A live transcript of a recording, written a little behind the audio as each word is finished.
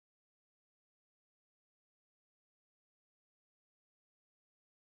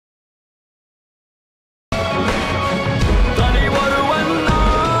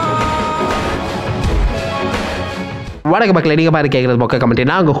வணக்கம் மக்களே, நீங்க பாரு கேக்குறது மொக்க கமெண்ட்ரி.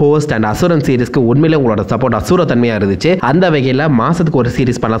 நான் உங்க ஹோஸ்ட் அண்ட் அசுரன் சீரிஸ்க்கு உண்மையிலே உங்களோட சப்போர்ட் அசுர தன்மையா இருந்துச்சு. அந்த வகையில் மாசத்துக்கு ஒரு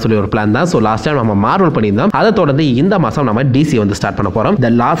சீரிஸ் பண்ணலாம் சொல்லி ஒரு பிளான் தான். ஸோ லாஸ்ட் டைம் நம்ம மார்வல் பண்ணியிருந்தோம். அதை தொடர்ந்து இந்த மாசம் நம்ம டிசி வந்து ஸ்டார்ட் பண்ண போறோம். The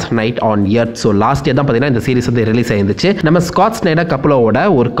last night on earth. So last year தான் பார்த்தீங்கன்னா இந்த சீரிஸ் வந்து ரிலீஸ் ஆயிருந்துச்சு. நம்ம ஸ்காட் ஸ்னைடர் கப்பலோட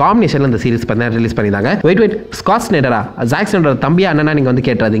ஒரு காம்பினேஷன்ல இந்த சீரிஸ் பார்த்தீங்கன்னா ரிலீஸ் பண்ணியிருந்தாங்க. வெயிட் ஸ்காட் ஸ்னைடரா ஜாக் ஸ்னைடர் தம்பியா அண்ணனா நீங்க வந்து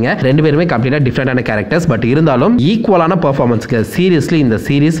கேட்டாதீங்க. ரெண்டு பேருமே கம்ப்ளீட்டா டிஃப்ரெண்டான கேரக்டர்ஸ். பட் இருந்தாலும் ஈக்குவலான பெர்ஃபார்மன்ஸ்க்கு சீரியஸ்லி இந்த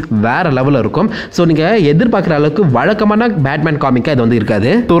சீரிஸ் வேற லெவலில் இருக்கும். ஸோ நீங்க எதிர்பார்க்குற அளவுக்கு வழக்கமான பேட்மேன் காமிக்கா இது வந்து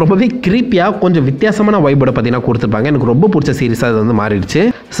இருக்காது. ஸோ ரொம்பவே கிரீப்பியா கொஞ்சம் வித்தியாசமான வைபோட பார்த்தீங்கன்னா கொடுத்துருப்பாங்க. எனக்கு ரொம்ப பிடிச்ச சீரிஸாக அது வந்து மாறிடுச்சு.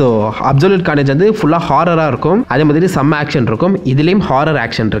 ஸோ அப்சல்யூட் கார்னேஜ் வந்து ஃபுல்லாக ஹாரராக இருக்கும். அதே மாதிரி செம்ம ஆக்ஷன் இருக்கும். இதுலேயும் ஹாரர்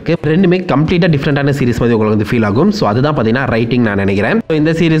ஆக்ஷன் இருக்கு. ரெண்டுமே கம்ப்ளீட்டாக டிஃப்ரெண்டான சீரிஸ் மாதிரி உங்களுக்கு வந்து ஃபீல் ஆகும். ஸோ அதுதான் பார்த்தீங்கன்னா ரைட்டிங் நான் நினைக்கிறேன். ஸோ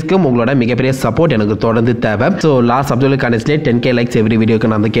இந்த சீரிஸ்க்கு உங்களோட மிகப்பெரிய சப்போர்ட் எனக்கு தொடர்ந்து தேவை. So last absolute கார்னேஜ்லேயே 10K likes every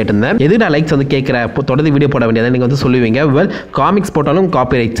வீடியோக்கு நான் வந்து கேட்டிருந்தேன். எது நான் லைக்ஸ் வந்து கேட்குறேன் தொடர்ந்து வீடியோ போட வேண்டியதை நீங்கள் வந்து சொல்லுவீங்க. வெல் காமிக்ஸ் போட்டாலும்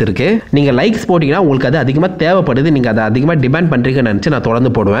காப்பி ரைட்ஸ் இருக்கு. நீங்கள் லைக்ஸ் போட்டிங்கன்னா உங்களுக்கு அது அதிகமாக தேவைப்படுது. நீங்கள் அதை அதிகமாக டிமாண்ட் பண்ணுறீங்கன்னு நினச்சி நான் தொடர்ந்து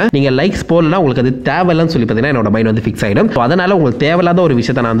போடுவேன். நீங்கள் லைக்ஸ் போடலாம் உங்களுக்கு அது தேவையில்லைன்னு சொல்லி பார்த்தீங்கன்னா என்னோட மைண்ட் வந்து ஃபிக்ஸ் ஆகிடும். ஸோ அதனால் உங்களுக்கு தேவையில்லாத ஒரு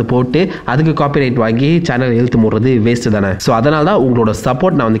விஷயத்தை நான் வந்து போட்டு அதுக்கு காப்பி ரைட் வாங்கி சேனல் எழுத்து மூடுறது வேஸ்ட் தானே. ஸோ அதனால தான் உங்களோட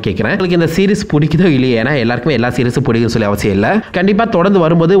சப்போர்ட் நான் வந்து கேட்குறேன். உங்களுக்கு இந்த சீரிஸ் பிடிக்குதோ இல்லையா, ஏன்னா எல்லாருக்குமே எல்லா சீரிஸும் பிடிக்கும் சொல்லி அவசியம் இல்லை. கண்டிப்பாக தொடர்ந்து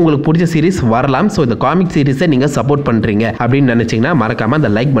வரும்போது உங்களுக்கு பிடிச்ச சீரிஸ் வரலாம். ஸோ இந்த காமிக் சீரிஸை நீங்கள் சப்போர்ட் பண்ணுறீங்க அப்படின்னு நினச்சிங்கன்னா மறக்காம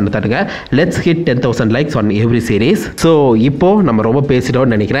அந்த லைக் பண்ண தட்டுங்க. Let's hit 10,000 likes on every series. So இப்போ நம்ம ரொம்ப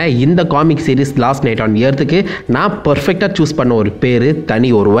பேசிட்டோம்னு நினைக்கிறேன். இந்த comic series last night on எர்த்துக்கு நான் பர்ஃபெக்டாக சூஸ் பண்ண ஒரு பேர் தனி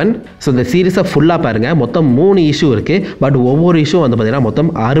ஒருவன். ஸோ இந்த சீரிஸை ஃபுல்லாக பாருங்கள். மொத்தம் 3 இஷ்யூ இருக்குது. பட் ஒவ்வொரு இஷ்யூ வந்து பார்த்தீங்கன்னா மொத்தம்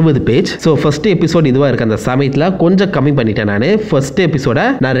 60 பேஜ். ஸோ ஃபர்ஸ்ட் எபிசோட் இதுவாக இருக்க அந்த சமயத்தில் கொஞ்சம் கம்மி பண்ணிட்டேன். நான் ஃபர்ஸ்ட் எபிசோட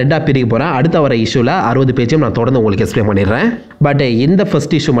நான் 2ஆக பிரிக்க போகிறேன். அடுத்த வர இஷ்யூவில் 60 பேஜும் நான் தொடர்ந்து உங்களுக்கு எக்ஸ்பிளைன் பண்ணிடுறேன். பட் இந்த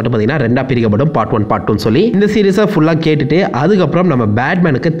ஃபர்ஸ்ட் இஷ்யூ மட்டும் பார்த்தீங்கன்னா 2ஆக பிரிக்கப்படும். பார்ட் 1 பார்ட் 2 சொல்லி இந்த சீரிஸை ஃபுல்லாக கேட்டுட்டு அதுக்கப்புறம் நம்ம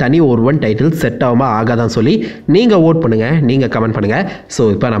பேட்மேனுக்கு தனி ஒருவன் டைட்டில் செட் ஆகுமா ஆகாதான் சொல்லி நீங்கள் ஓட் பண்ணுங்க, நீங்கள் கமெண்ட் பண்ணுங்க.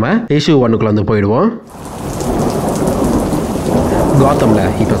 ஸோ இப்போ நம்ம இஷ்யூ 1க்குள்ள வந்து போயிடுவோம். காத்தம்ல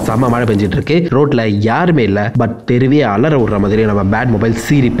இப்போ செம்ம மழை பெஞ்சிட்டு இருக்கு. ரோட்ல யாருமே இல்ல. பட் தெருவே அலற விடுற மாதிரி நம்ம பேட் மொபைல்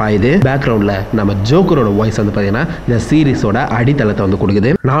சீரி பாயுது. பேக்ரவுண்ட்ல நம்ம ஜோக்கரோட வாய்ஸ் வந்து பாத்தீங்கன்னா இந்த சீரிஸோட அடித்தளத்தை வந்து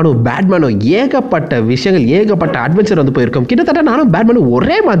கொடுக்குது. நானும் பேட்மேனும் ஏகப்பட்ட விஷயங்கள் ஏகப்பட்ட அட்வென்ச்சர் வந்து போயிருக்கோம். கிட்டத்தட்ட நானும் பேட்மேனும்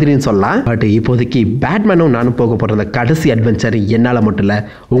ஒரே மாதிரின்னு சொல்லலாம். பட் இப்போதைக்கு பேட்மேனும் நானும் போக போற அந்த கடைசி அட்வென்ச்சர் என்னால மட்டும் இல்ல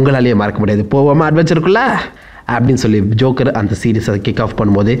உங்களாலேயே மறக்க முடியாது. போவோமா அட்வென்ச்சருக்குள்ள அப்படின்னு சொல்லி ஜோக்கர் அந்த சீரிஸை கிக் ஆஃப்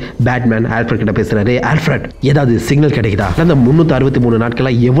பண்ணும்போது பேட்மேன் ஆல்ஃபிரட் கிட்ட பேசுறாரு. ஆல்ஃபிரட் ஏதாவது சிக்னல் கிடைக்குதா? அந்த 363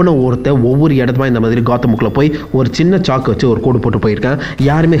 நாட்களாக எவனோ ஒருத்தர் ஒவ்வொரு இடத்துமா இந்த மாதிரி காத்தமுக்குள்ள போய் ஒரு சின்ன சாக்கு வச்சு ஒரு கோடு போட்டு போயிருக்கான்.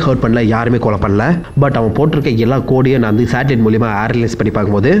 யாருமே ஹர்ட் பண்ணல, யாருமே கொலை பண்ணல. பட் அவன் போட்டிருக்க எல்லா கோடையும் நான் வந்து சேட்டலைட் மூலியமா அனலைஸ் பண்ணி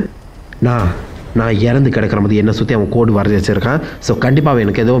பார்க்கும்போது நான் இறந்து கிடக்கிற மாதிரி என்னை சுற்றி அவன் கோடு வரைஞ்சி வச்சிருக்கான். ஸோ கண்டிப்பாக அவன்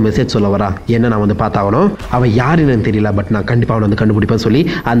எனக்கு ஏதோ மெசேஜ் சொல்ல வரா. என்ன நான் வந்து பார்த்தாகணும். அவன் யாருன்னு தெரியல. பட் நான் கண்டிப்பாக அவனை வந்து கண்டுபிடிப்பேன் சொல்லி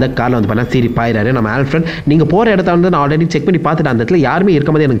அந்த காரில் வந்து பண்ணால் சரி பாயிறாரு. நம்ம ஆல்ஃபிரட் நீங்கள் போகிற இடத்த வந்து நான் ஆல்ரெடி செக் பண்ணி பார்த்துட்டு அந்த இடத்துல யாருமே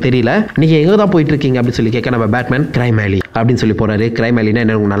இருக்க மாதிரி எனக்கு தெரியல. நீங்கள் எங்கே தான் போயிட்டு இருக்கீங்க அப்படின்னு சொல்லி கேட்க நம்ம பேட்மேன் கிரைம் ஆலி அப்படின்னு சொல்லி போகிறாரு. கிரைம் ஆலினா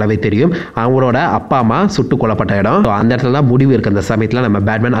எனக்கு நல்லாவே தெரியும். அவங்களோட அப்பா அம்மா சுட்டு கொல்லப்பட்ட இடம். அந்த இடத்துல தான் முடிவு இருக்கு. அந்த சமயத்தில் நம்ம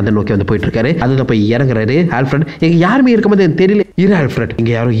பேட்மேன் அதை நோக்கி வந்து போயிட்டு இருக்காரு. அதில் போய் இறங்குறாரு. ஆல்ஃபிரட் எங்க யாருமே இருக்க மாதிரி எனக்கு தெரியல. இரு ஆல்ஃபிரட்,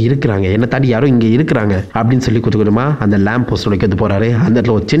 இங்கே யாரும் இருக்கிறாங்க, என்ன தாண்டி யாரும் இங்கே இருக்கிறாங்க அப்படின்னு சொல்லி கொடுத்துக்கிட்டுமா அந்த லேம்ப் போஸ்ட் வந்து போறாரு. அந்த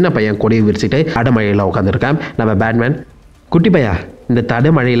இடத்துல ஒரு சின்ன பையன் கொடையை விரிச்சிட்டு அடமழையில் உட்காந்துருக்கான். நம்ம பேட்மேன் குட்டி பையா இந்த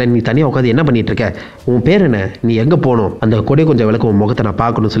தடமழையில் நீ தனியாக உட்காந்து என்ன பண்ணிட்டு இருக்க? உன் பேர் என்ன? நீ எங்கே போகணும்? அந்த கொடையை கொஞ்சம் விளக்கு, உன் முகத்தை நான்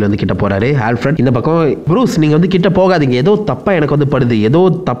பார்க்கணும்னு சொல்லி வந்து கிட்ட போறாரு. ஆல்ஃபிரட் இந்த பக்கம் ப்ரூஸ் நீங்கள் வந்து கிட்ட போகாதீங்க, ஏதோ தப்பா எனக்கு வந்து படுது, ஏதோ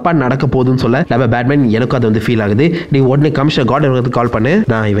தப்பா நடக்க போகுதுன்னு சொல்ல நம்ம பேட்மேன் எனக்கும் அது வந்து ஃபீல் ஆகுது. நீ உடனே கமிஷனர் கார்டன் வந்து கால் பண்ணு,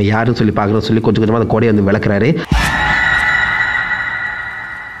 நான் இவன் யாருன்னு சொல்லி பார்க்கணும்னு சொல்லி கொஞ்சம் கொஞ்சமாக அந்த கொடையை வந்து விளக்குறாரு.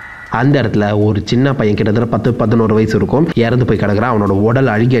 அந்த இடத்துல ஒரு சின்ன பையன் கிட்டத்தட்ட 10-11 வயசு இருக்கும். இறந்து போய் கிடக்குறான். அவனோட உடல்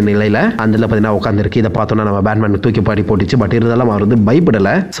அழுகிய நிலையில அந்த இடத்துல பார்த்தீங்கன்னா உட்காந்துருக்கு. இதை பார்த்தோன்னா நம்ம பேட்மேன் தூக்கி பாடி போட்டுச்சு. பட் இருந்தாலும் அவர் வந்து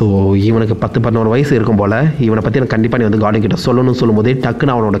பயப்படலை. ஸோ இவனுக்கு 10-11 வயசு இருக்கும் போல. இவனை பற்றி எனக்கு கண்டிப்பாக நீ வந்து கார்டன் கிட்ட சொல்லணும்னு சொல்லும்போது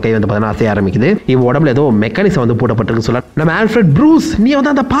டக்குன்னு அவனோட கை வந்து பார்த்தீங்கன்னா அசைய ஆரம்பிக்குது. இவன் உடம்புல ஏதோ மெக்கானிசம் வந்து போட்டப்பட்டிருக்கு சொல்ல நம்ம ஆல்ஃபிரட் ப்ரூஸ் நீ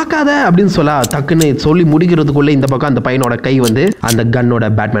வந்து அதை பார்க்காத அப்படின்னு சொல்ல டக்குன்னு சொல்லி முடிக்கிறதுக்குள்ள இந்த பக்கம் அந்த பையனோட கை வந்து அந்த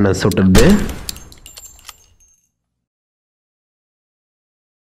கன்னோட பேட்மேனை சுட்டுடுது.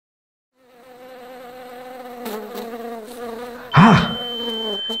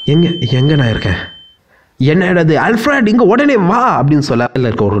 எங்க நான் இருக்கேன்? என்னது ஆல்ஃபிரட் இங்கே உடனே வா அப்படின்னு சொல்ல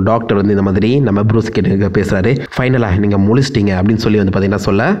இருக்க ஒரு டாக்டர் வந்து இந்த மாதிரி நம்ம ப்ரூஸ் கிட்ட பேசுறாரு. ஃபைனலாக நீங்கள் முழிச்சிட்டீங்க அப்படின்னு சொல்லி வந்து பார்த்தீங்கன்னா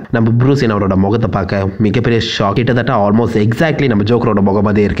சொல்ல நம்ம ப்ரூஸ் அவரோட முகத்தை பார்க்க மிகப்பெரிய ஷாக். கிட்டத்தட்ட ஆல்மோஸ்ட் எக்ஸாக்ட்லி நம்ம ஜோக்கரோட முகம்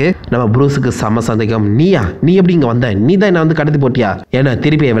மாதிரி இருக்கு. நம்ம ப்ரூஸுக்கு செம சந்தேகம். நீ எப்படி இங்கே வந்த? நீ தான் என்ன வந்து கடத்தி போட்டியா? ஏன்னா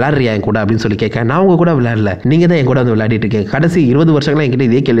திருப்பி விளையாடுறியா என் கூட அப்படின்னு சொல்லி கேட்க நான் உங்க கூட விளையாடல, நீங்க தான் என் கூட வந்து விளையாடிட்டு இருக்கீங்க. கடைசி 20 வருஷங்களா என்கிட்ட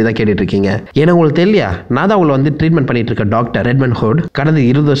இதே கேள்வி தான் கேட்டுட்டு இருக்கீங்க. ஏன்னா உங்களுக்கு தெரியலையா, நான் தான் உங்களை வந்து ட்ரீட்மெண்ட் பண்ணிட்டு இருக்க டாக்டர் ரெட்மன் ஹோட். கடந்த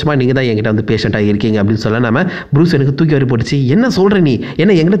 20 வருஷமா நீங்க தான் என்கிட்ட வந்து பேஷண்டாக இருக்கீங்க அப்படின்னு நம்ம ப்ரூஸ் எனக்கு தூக்கி வரி போட்டுச்சு. என்ன சொல்ற நீ?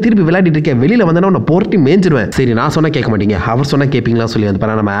 என்ன எங்கிட்ட திருப்பி விளையாடிட்டு இருக்க? வெளியில வந்தா உன்னை போர்ட்டி மேஞ்சிருவேன். சரி நான் சொன்னா கேட்க மாட்டீங்க, அவர் சொன்னா கேட்பீங்களா சொல்லி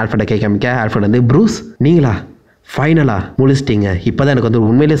வந்து நம்ம ஆல்ஃபிரட்டை கேட்காமிக்க ஆல்ஃபிரட் வந்து ப்ரூஸ் நீங்களா ஃபைனலாக முடிச்சிட்டிங்க. இப்போ தான் எனக்கு வந்து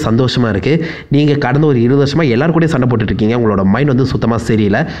உண்மையிலே சந்தோஷமாக இருக்குது. நீங்கள் கடந்த ஒரு 20 வருஷமாக எல்லாரும் கூட சண்டை போட்டுட்ருக்கீங்க. உங்களோட மைண்ட் வந்து சுத்தமாக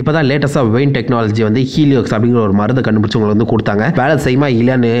சரியில்லை. இப்போ தான் லேட்டஸ்ட்டாக வெயின் டெக்னாலஜி வந்து ஹீலியோக்ஸ் அப்படிங்கிற ஒரு மருந்து கண்டுபிடிச்சி உங்களுக்கு வந்து கொடுத்தாங்க. வேலை செய்யுமா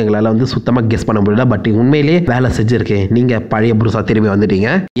இல்லையான்னு எங்களால் வந்து சுத்தமாக கெஸ் பண்ண முடியல. பட் உண்மையிலே வேலை செஞ்சுருக்கு. நீங்கள் பழைய புருஷாக திரும்பி வந்துட்டீங்க.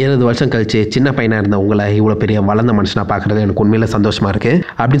 20 வருஷம் கழிச்சு சின்ன பையனாக இருந்த உங்களை இவ்வளோ பெரிய வளர்ந்த மனுஷனாக பார்க்குறது எனக்கு உண்மையிலே சந்தோஷமாக இருக்குது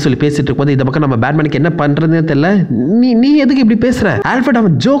அப்படின்னு சொல்லி பேசிட்டு இருக்கும்போது இந்த பக்கம் நம்ம பேட்மேனுக்கு என்ன பண்ணுறதுன்னு தெரியல. நீ எதுக்கு இப்படி பேசுகிற ஆல்ஃபிரட்,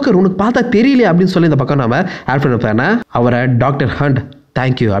 அவன் ஜோக்கர், உனக்கு பார்த்தா தெரியல அப்படின்னு சொல்லி இந்த பக்கம் நம்ம ஆல்ஃபிரட் அவரை டாக்டர் ஹண்ட்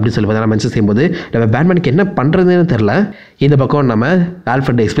தேங்க்யூ அப்படின்னு சொல்லி பார்த்தா மென்ஷன் செய்யும்போது நம்ம பேட்மேனுக்கு என்ன பண்ணுறதுன்னு தெரில. இந்த பக்கம் நம்ம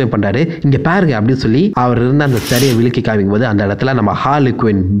ஆல்ஃபிரட் எக்ஸ்பிளைன் பண்ணுறாரு. இங்கே பாருங்க அப்படின்னு சொல்லி அவர் இருந்த அந்த சரியை விழுக்கி காமிக்கும் போது அந்த இடத்துல நம்ம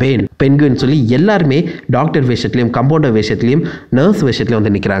ஹார்லிக்வின், பேன், பென்குவின் சொல்லி எல்லாருமே டாக்டர் வேஷத்துலையும் கம்பவுண்டர் வேஷத்துலையும் நர்ஸ் வேஷத்துலையும்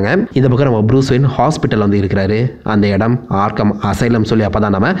வந்து நிற்கிறாங்க. இந்த பக்கம் நம்ம ப்ரூஸ் வெயின் ஹாஸ்பிட்டல் வந்து இருக்கிறாரு. அந்த இடம் ஆர்க்கம் அசைலம் சொல்லி அப்போ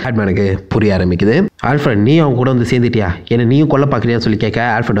தான் நம்ம பேட்மேனுக்கு புரிய ஆரம்பிக்குது. ஆல்ஃபிரட், நீ அவங்க கூட வந்து சேர்ந்துட்டியா, என்ன நீயும் கொல்ல பார்க்குறியான்னு சொல்லி கேட்க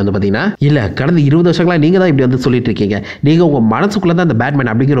ஆல்ஃபிரட் வந்து பார்த்தீங்கன்னா இல்லை, கடந்த 20 வருஷங்களா நீங்கள் தான் இப்படி வந்து சொல்லிட்டு இருக்கீங்க. நீங்கள் உங்கள் மனசுக்குள்ளே தான் அந்த பேட்மேன்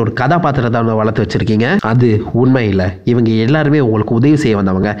அப்படிங்கிற ஒரு கதாபாத்திரத்தை வளர்த்து வச்சிருக்கீங்க. அது உண்மை இல்லை. இவங்க எல்லாருமே உங்களுக்கு உதவி செய்ய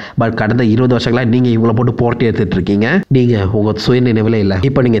வந்தவங்க. பட் கடந்த 20 வருஷங்களா நீங்க இவங்களை போட்டு போட்டி எடுத்துட்டு இருக்கீங்க. நீங்க உங்க சுய நினைவுல இல்லை.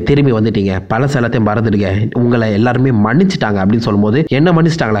 இப்போ நீங்க திரும்பி வந்துட்டீங்க. பல எல்லாத்தையும் மறந்துடுங்க. உங்களை எல்லாருமே மன்னிச்சுட்டாங்க அப்படின்னு சொல்லும்போது என்ன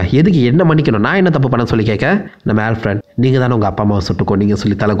மன்னிச்சிட்டாங்களா, எதுக்கு என்ன மன்னிக்கணும், நான் என்ன தப்பு பண்ண சொல்லி கேட்க நம்ம ஆல்ஃபிரட், நீங்க தானே உங்க அப்பா அம்மாவை சுட்டுக்கோ நீங்க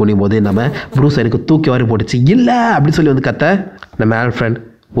சொல்லி தலை குனியும் போது நம்ம ப்ரூஸ் எனக்கு தூக்கி வாரி போட்டுச்சு இல்லை அப்படின்னு சொல்லி வந்து கத்த நம்ம ஆல்ஃபிரட்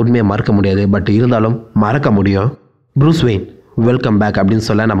உண்மையை மறக்க முடியாது. பட் இருந்தாலும் மறக்க முடியும். ப்ரூஸ் வெயின் வெல்கம் பேக் அப்படின்னு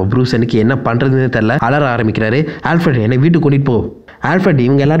சொல்ல நம்ம ப்ரூஸ் எனக்கு என்ன பண்ணுறதுன்னு தெரியல. அலற ஆரம்பிக்கிறாரு. ஆல்ஃபிரட், என்னை வீட்டுக்கு கூட்டிகிட்டு போ. ஆல்ஃபிரட்,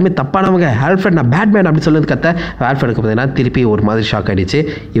 இவங்க எல்லாருமே தப்பானவங்க. ஆல்ஃபிரட், நான் பேட்மேன் அப்படின்னு சொல்லி கத்த ஆல்ஃபிரடுக்கு பார்த்தீங்கன்னா திருப்பி ஒரு மாதிரி ஷாக் ஆகிடுச்சு.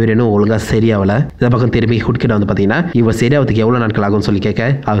 இவர் இன்னும் ஒழுங்காக சரியாகல. இந்த பக்கம் திரும்பி ஹுட்கிட்ட வந்து பார்த்தீங்கன்னா இவர் சரியாகிறதுக்கு எவ்வளோ நாட்கள் ஆகும்னு சொல்லி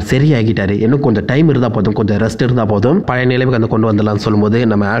கேட்க அவர் சரியாகிட்டாரு. இன்னும் கொஞ்சம் டைம் இருந்தால் போதும், கொஞ்சம் ரெஸ்ட் இருந்தால் போதும், பழைய நிலைமைக்கு வந்து கொண்டு வந்துடலாம்னு சொல்லும்போது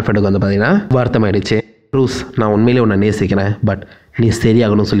நம்ம ஆல்ஃபிரடுக்கு வந்து பார்த்தீங்கன்னா வருத்தமாயிடுச்சு. ப்ரூஸ், நான் உண்மையிலே உன்னை நேசிக்கிறேன். பட் நீ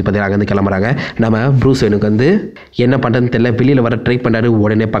சரியாகணும்னு சொல்லி பார்த்தீங்கன்னா அங்கேருந்து கிளம்புறாங்க. நம்ம ப்ரூஸ் எனக்கு வந்து என்ன பண்ணுறதுன்னு தெரியல. வெளியில் வர ட்ரை பண்ணுறாரு.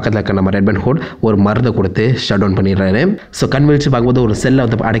 உடனே பக்கத்தில் இருக்க நம்ம ரெட்மேன் ஹூட் ஒரு மருந்தை கொடுத்து ஷட் டவுன் பண்ணிடுறாரு. ஸோ கண் விழிச்சு பார்க்கும்போது ஒரு செல்லை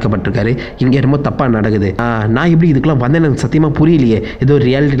வந்து அடைக்கப்பட்டிருக்காரு. இங்கே என்னமோ தப்பாக நடக்குது. நான் இப்படி இதுக்கெல்லாம் வந்தேன் எனக்கு சத்தியமாக புரியலையே. ஏதோ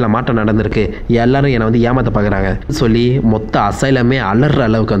ரியாலிட்டியில் மாற்றம் நடந்திருக்கு. எல்லாரும் என்னை வந்து ஏமாற்ற பார்க்குறாங்க சொல்லி மொத்த அசைலமே அலற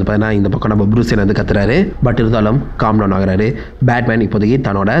அளவுக்கு வந்து பார்த்தீங்கன்னா இந்த பக்கம் நம்ம ப்ரூஸ் வந்து கத்துறாரு. பட் இருந்தாலும் காம் டவுன் ஆகிறாரு. பேட்மேன் இப்போதைக்கு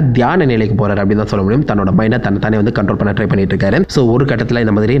தன்னோட தியான நிலைக்கு போகிறாரு அப்படின்னு தான் சொல்ல முடியும். தன்னோட மைண்டை தானே வந்து கண்ட்ரோல் பண்ண ட்ரை பண்ணிட்டு இருக்காரு. ஸோ ஒரு கட்டத்தில்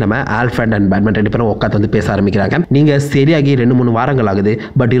இந்த மாதிரி நம்ம ஆல்ஃபிரட் அண்ட் பேட்மேன் 2 பேரும் உட்காந்து வந்து பேச ஆரம்பிக்கிறாங்க. நீங்க சரியாகி 2-3 வாரங்கள் ஆகுது.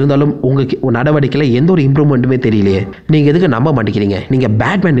 பட் இருந்தாலும் உங்க நடவடிக்கையில் எந்த ஒரு இம்ப்ரூவ்மெண்ட்டுமே தெரியலையே. நீங்க எதுக்கு நம்ப மாட்டேங்கிறீங்க? நீங்க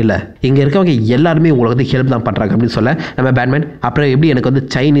பேட்மேன் இல்லை, இங்க இருக்கவங்க எல்லாருமே உங்களுக்கு வந்து ஹெல்ப் தான் பண்றாங்க அப்படின்னு சொல்ல நம்ம பேட்மேன், அப்புறம் எப்படி எனக்கு வந்து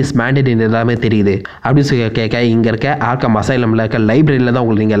சைனீஸ் மேண்டரின் எல்லாமே தெரியுது அப்படின்னு சொல்லி கேட்க, இங்க இருக்க ஆர்க்கம் அசைலம்ல இருக்க லைப்ரரியில தான்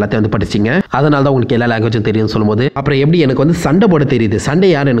உங்களுக்கு நீங்க எல்லாத்தையும் வந்து படிச்சீங்க, அதனால தான் உங்களுக்கு எல்லா லாங்குவேஜும் தெரியும்னு சொல்லும்போது அப்புறம் எப்படி எனக்கு வந்து சண்டை போட தெரியுது,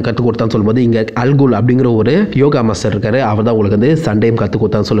 சண்டை யார் எனக்கு கற்றுக் கொடுத்தான்னு சொல்லும்போது இங்க அல்குல் அப்படிங்கிற ஒரு யோகா மாஸ்டர் இருக்காரு. அவர் தான் உங்களுக்கு வந்து சண்டையும் கற்றுக்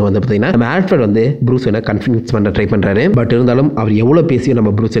கொடுத்தான்னு சொல்லி வந்து பார்த்தீங்கன்னா நம்ம ஆல்ஃபிரட் வந்து ப்ரூஸ் வெயினை கன்வின்ஸ் பண்ண ட்ரை பண்ணுறாரு. பட் இருந்தாலும் அவர் எவ்வளோ பேசியும்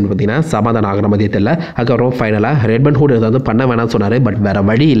நம்ம ப்ரூஸ் வெயின் பார்த்தீங்கன்னா சமாதானம் ஆகிற மாதிரியே தெரியல. அதுக்கப்புறம் ஃபைனலாக ரெட்மேன் ஹூட் ஏதாவது பண்ண வேணாம்னு சொன்னார். பட் வேறு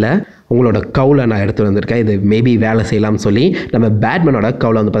வழி இல்லை, உங்களோட கவுலை நான் எடுத்து வந்திருக்கேன், இது மேபி வேலை செய்யலாம்னு சொல்லி நம்ம பேட்மேனோட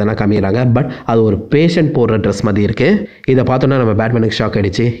கவுலை வந்து பார்த்தீங்கன்னா காமிக்கிறாங்க. பட் அது ஒரு பேஷண்ட் போடுற ட்ரெஸ் மாதிரி இருக்குது. இதை பார்த்தோன்னா நம்ம பேட்மேனுக்கு ஷாக்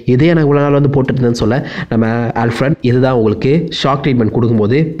ஆகிடுச்சு. இதே நான் இவ்வளோ நாள் வந்து போட்டுருந்தேன்னு சொல்ல நம்ம ஆல்ஃபிரட், இதுதான் உங்களுக்கு ஷாக் ட்ரீட்மெண்ட்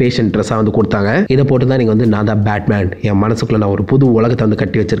கொடுக்கும்போது பேஷண்ட் ட்ரெஸ்ஸாக வந்து கொடுத்தாங்க. இதை போட்டு தான் நீங்கள் வந்து நான் தான் பேட்மேன், என் மனசுக்குள்ளே நான் ஒரு புது உலகத்தை வந்து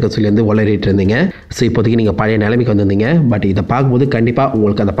கட்டி வச்சிருக்கேன் சொல்லி வந்து உளறிட்டு இருந்தீங்க. ஸோ இப்போதைக்கு நீங்கள் பழைய நிலைமைக்கு வந்திருந்தீங்க. பட் இதை பார்க்கும்போது கண்டிப்பாக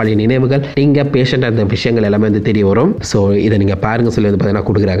உங்களுக்கு அந்த பழைய நினைவுகள், நீங்கள் பேஷண்ட் அந்த விஷயங்கள் எல்லாமே வந்து தெரிய வரும். ஸோ இதை நீங்கள் பாருங்க சொல்லி வந்து பார்த்தீங்கன்னா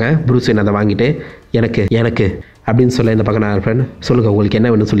கொடுக்குறாங்க. ப்ரூஸ் வெயின் அதை வாங்கிட்டு எனக்கு அப்படின்னு சொல்ல இந்த பக்கம் நான் ஃப்ரெண்ட் சொல்லுங்கள் உங்களுக்கு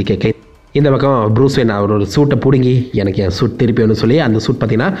என்ன வேணும்னு சொல்லி கேட்க, இந்த பக்கம் ப்ரூஸ் வெயின் அவர் ஒரு சூட்டை பிடுங்கி எனக்கு என் சூட் திருப்பி வேணும்னு சொல்லி அந்த சூட்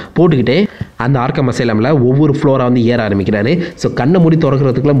பார்த்தீங்கன்னா போட்டுக்கிட்டே அந்த ஆர்க்கம் அசைலமில் ஒவ்வொரு ஃப்ளோராக வந்து ஏற ஆரம்பிக்கிறாரு. ஸோ கண்ணை மூடி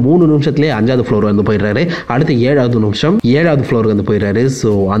திறக்கிறதுக்குள்ள 3 நிமிஷத்துலேயே 5வது ஃப்ளோர் வந்து போயிடுறாரு. அடுத்து 7வது நிமிஷம் 7வது ஃப்ளோருக்கு வந்து போயிடுறாரு. ஸோ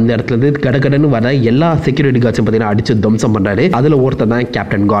அந்த இடத்துலேருந்து கடகடன்னு வர எல்லா செக்யூரிட்டி கார்ட்ஸும் பார்த்தீங்கன்னா அடிச்சு துவம்சம் பண்ணுறாரு. அதில் ஒருத்தர் தான்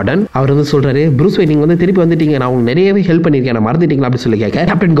கேப்டன் கார்டன். அவர் வந்து சொல்கிறாரு, ப்ரூஸ் வெயின் நீங்கள் வந்து திருப்பி வந்துட்டீங்க, நான் உங்களுக்கு நிறையவே ஹெல்ப் பண்ணியிருக்கேன், நான் மறந்துட்டீங்களா அப்படின்னு சொல்லி கேட்க,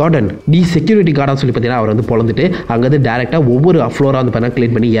 கேப்டன் கார்டன் நீ செக்யூரிட்டி கார்டாக சொல்லி பார்த்தீங்கன்னா அவர் வந்து பொழந்துட்டு அங்கேருந்து டேரெக்டாக ஒவ்வொரு ஃப்ளோராக வந்து பார்த்தீங்கன்னா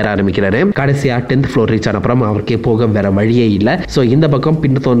க்ளீன் பண்ணி ஏற ஆரம்பிக்கிறாரு. கடைசியாக 10th ஃப்ளோர் ரீச் ஆன அப்புறம் அவருக்கே போக வேற வழியே இல்லை. ஸோ இந்த பக்கம்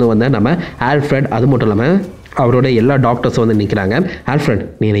பின்னத்தோந்து வந்து நம்ம ஆல்ஃபிரட், அது மட்டும் இல்லாமல் அவரோட எல்லா டாக்டர்ஸும் வந்து நிற்கிறாங்க. ஆல்ஃபிரட்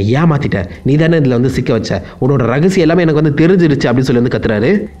நீ என்னை ஏமாத்திட்ட, நீ தானே இதில் வந்து சிக்க வச்ச, உன்னோட ரகசியம் எல்லாமே எனக்கு வந்து தெரிஞ்சிருச்சு அப்படின்னு சொல்லி வந்து கத்துறாரு.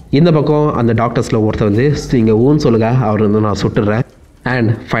 இந்த பக்கம் அந்த டாக்டர்ஸில் ஒருத்தர் வந்து நீங்கள் ஊன்னு சொல்லுங்க, அவர் வந்து நான் சுட்டுறேன்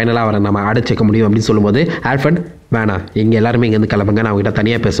அண்ட் ஃபைனலாக அவரை நம்ம அடைச்சிக்க முடியும் அப்படின்னு சொல்லும்போது ஆல்ஃபிரட் வேணாம், இங்கே எல்லாருமே இங்கேருந்து கிளம்புங்க, நான் அவங்ககிட்ட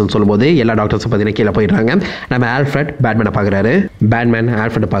தனியாக பேசணும்னு சொல்லும்போது எல்லா டாக்டர்ஸும் பார்த்தீங்கன்னா கீழே போயிடுறாங்க. நம்ம ஆல்ஃபிரட் பேட்மேனை பார்க்குறாரு, பேட்மேன்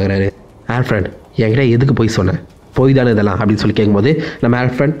ஆல்ஃபிரட்டை பார்க்குறாரு. ஆல்ஃபிரட் என்கிட்ட எதுக்கு போய் சொன்னேன், பொய் தானே இதெல்லாம் அப்படின்னு சொல்லி கேட்கும்போது நம்ம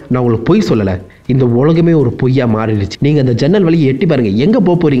ஆல்ஃப்ரட் நான் உங்களுக்கு பொய் சொல்லலை, இந்த உலகமே ஒரு பொய்யா மாறிடுச்சு. நீங்கள் அந்த ஜன்னல் வழியை எட்டி பாருங்கள், எங்கே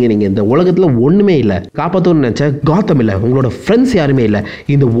போகிறீங்க நீங்கள்? இந்த உலகத்தில் ஒன்றுமே இல்லை. காப்பாற்றணும்னு நினச்சா காத்தம் இல்லை, உங்களோட ஃப்ரெண்ட்ஸ் யாருமே இல்லை,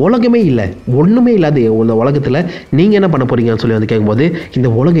 இந்த உலகமே இல்லை, ஒன்றுமே இல்லாது இந்த உலகத்தில் நீங்கள் என்ன பண்ண போகிறீங்கன்னு சொல்லி வந்து கேட்கும்போது இந்த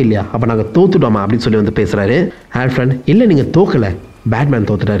உலகம் இல்லையா, அப்போ நாங்கள் தோத்துட்டோமா அப்படின்னு சொல்லி வந்து பேசுகிறாரு. ஆல்ஃப்ரட் இல்லை நீங்கள் தோக்கலை, பேட்மேன்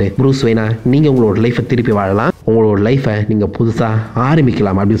தோத்துட்டாரு. ப்ரூஸ் வேணா நீங்கள் உங்களோட லைஃப்பை திருப்பி வாழலாம், உங்களோட லைஃப்பை நீங்கள் புதுசாக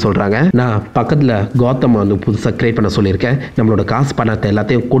ஆரம்பிக்கலாம் அப்படின்னு சொல்கிறாங்க. நான் பக்கத்தில் காத்தம் வந்து புதுசாக க்ரியேட் பண்ண சொல்லியிருக்கேன். நம்மளோட காசு பணத்தை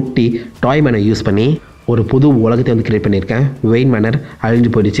எல்லாத்தையும் கொட்டி டாய் மேனை யூஸ் பண்ணி ஒரு புது உலகத்தை வந்து கிரியேட் பண்ணியிருக்கேன். வெயின் மேனர் அழிஞ்சு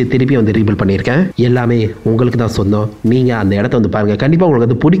போயிடுச்சு, திருப்பி வந்து ரீபில்ட் பண்ணியிருக்கேன். எல்லாமே உங்களுக்கு தான் சொந்தம், நீங்கள் அந்த இடத்த வந்து பாருங்கள், கண்டிப்பாக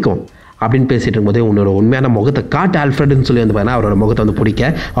உங்களுக்கு அது பிடிக்கும் அப்படின்னு பேசிகிட்டு இருக்கும்போதே உன்னோட உண்மையான முகத்தை காட்டு ஆல்ஃப்ரட்னு சொல்லி வந்து பார்த்தா அவரோட முகத்தை வந்து பிடிக்க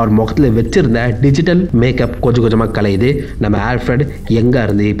அவர் முகத்தில் வச்சிருந்த டிஜிட்டல் மேக்கப் கொஞ்சம் கொஞ்சமாக கலையுது. நம்ம ஆல்ஃப்ரட் எங்கே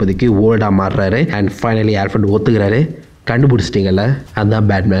இருந்து இப்போதைக்கு ஓல்டாக மாறுறாரு. அண்ட் ஃபைனலி ஆல்ஃப்ரட் ஒத்துக்கிறாரு, கண்டுபிடிச்சிட்டிங்கல்ல அதுதான்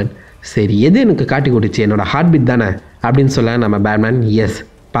பேட்மேன். சரி எது எனக்கு காட்டி கொடுத்துச்சு, என்னோட ஹார்ட் பீட் தானே அப்படின்னு சொல்ல நம்ம பேட்மேன் எஸ்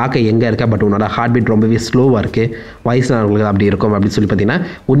பார்க்க எங்கே இருக்கா, பட் உன்னோட ஹார்ட் பீட் ரொம்பவே ஸ்லோவாக இருக்குது, வயசானவங்களுக்கு அப்படி இருக்கும் அப்படின்னு சொல்லி பார்த்தீங்கன்னா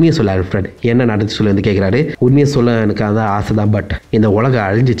உண்மையை சொல்ல ஆல்ஃப்ரட் என்ன நடந்துச்சு சொல்லி வந்து கேட்குறாரு. உண்மையை சொல்ல எனக்கு அதான் ஆசை தான், பட் இந்த உலகம்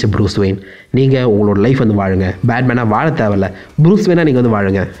அழிஞ்சிச்சு ப்ரூஸ் வெயின், நீங்கள் உங்களோட லைஃப் வந்து வாழுங்க, பேட்மேனாக வாழ தேவையில்ல, ப்ரூஸ் வெயினாக நீங்கள் வந்து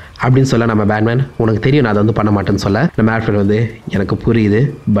வாழுங்க அப்படின்னு சொல்ல நம்ம பேட்மேன் உனக்கு தெரியும் நான் அதை வந்து பண்ண மாட்டேன்னு சொல்ல நம்ம ஆல்ஃப்ரட் வந்து எனக்கு புரியுது,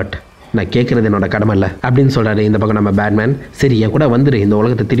 பட் நான் கேட்குறது என்னோட கடமை இல்லை அப்படின்னு சொல்கிறாரு. இந்த பக்கம் நம்ம பேட்மேன் சரி என் கூட வந்துடு, இந்த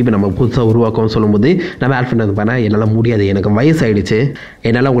உலகத்தை திருப்பி நம்ம புதுசாக உருவாக்கும்னு சொல்லும்போது நம்ம ஆல்ஃப்ரட் வந்து பண்ணால் என்னால் முடியாது, எனக்கு வயசாகிடுச்சு,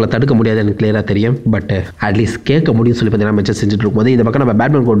 என்னால் உங்களை தடுக்க முடியாது, எனக்கு கிளியராக தெரியும், பட் அட்லீஸ்ட் கேட்க முடியும்னு சொல்லி பார்த்தீங்கன்னா மெச்சர் செஞ்சுட்டு இருக்கும்போது இந்த பக்கம் நம்ம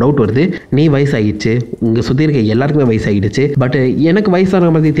பேட்மேனுக்கு ஒரு டவுட் வருது. நீ வயசாகிடுச்சு, உங்கள் சுற்றி இருக்க எல்லாருக்குமே வயசாகிடுச்சு, பட் எனக்கு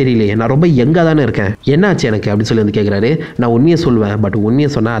வயசான மாதிரி தெரியலையே, நான் ரொம்ப யங்காக தானே இருக்கேன், என்னாச்சு எனக்கு அப்படின்னு சொல்லி வந்து கேட்குறாரு. நான் உண்மையை சொல்லுவேன், பட்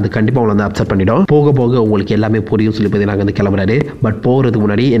உண்மையை சொன்னால் அது கண்டிப்பாக உங்களை வந்து அப்செட் பண்ணிடும், போக போக உங்களுக்கு எல்லாமே புரியும் சொல்லி பார்த்தீங்கன்னா நாங்கள் வந்து கிளம்புறாரு. பட் போகிறதுக்கு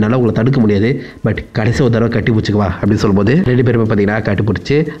முன்னாடி என்னால் உங்களை தடுக்க முடியாது, பட் கடைசி ஒரு தடவை கட்டி பிடிச்சிக்குவா அப்படின்னு சொல்லும்போது ரெண்டு பேருமே பார்த்தீங்கன்னா கட்டி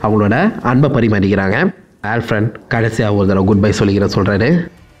பிடிச்சி அவங்களோட அன்பை பரிமாறிக்கிறாங்க. ஆல்ஃப்ரட் கடைசியாக ஒரு தடவை குட் பை சொல்கிறாரு.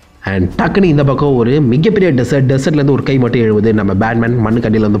 அண்ட் டக்குன்னு இந்த பக்கம் ஒரு மிகப்பெரிய டெசர்ட்லேருந்து ஒரு கை மட்டும் எழுவுது. நம்ம பேட்மேன் மண்ணு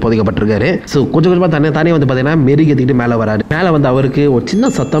கண்டியில் வந்து புதைக்கப்பட்டிருக்காரு. ஸோ கொஞ்சம் கொஞ்சமாக தானே வந்து பார்த்தீங்கன்னா மெருகேற்றிட்டு மேலே வராரு. மேலே வந்து அவருக்கு ஒரு சின்ன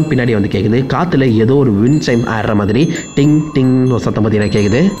சத்தம் பின்னாடி வந்து கேட்குது. காற்றுல ஏதோ ஒரு விண்ட் சைம் ஆடுற மாதிரி டிங் டிங் ஒரு சத்தம் பார்த்தீங்கன்னா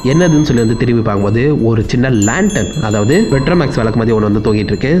கேட்குது. என்னதுன்னு சொல்லி வந்து திரும்பி பார்க்கும்போது ஒரு சின்ன லேண்டன், அதாவது பெட்ரமேக்ஸ் விளக்கு மாதிரி ஒன்று வந்து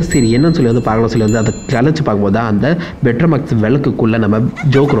தூங்கிட்டு இருக்கு. சரி என்னன்னு சொல்லி வந்து பார்க்கலாம் சொல்லி வந்து அதை கலைச்சு பார்க்கும்போது தான் அந்த பெட்ரமேக்ஸ் விளக்குக்குள்ள நம்ம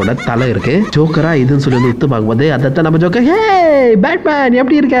ஜோக்கரோட தலை இருக்கு. ஜோக்கரா இதுன்னு சொல்லி வந்து உத்து பார்க்கும்போது அதை நம்ம ஜோக்கர் ஹே பேட்மேன்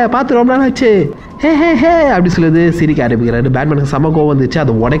எப்படி இருக்க பார்த்து ரொம்ப நாள் ஆச்சு ஹே ஹே ஹே அப்படி சொல்லுது சிரிக்க ஆரம்பிக்கிறாரு. பேட்மேனுக்கு செம கோவம் வந்துச்சு,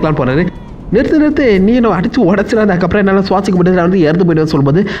 அதை உடைக்கலாம் போறாரு. நிறுத்து நீ என்ன அடிச்சு உடச்சினா அதுக்கப்புறம் என்னால் சுவாசிக்க முடியாது, நான் வந்து இறந்து போயிடுவேன்னு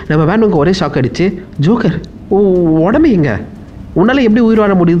சொல்லும்போது நம்ம பேட்மேனுக்கு ஒரே ஷாக் அடிச்சு ஜோக்கர் உடம்பு எங்க உன்னால் எப்படி உயிர்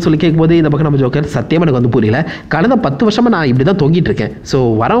வாழ முடியும்னு சொல்லி கேட்கும்போது இந்த பக்கம் நம்ம ஜோக்கர் சத்தியமாக எனக்கு வந்து புரியல, கடந்த 10 வருஷமாக நான் இப்படி தான் தொங்கிட்டு இருக்கேன், ஸோ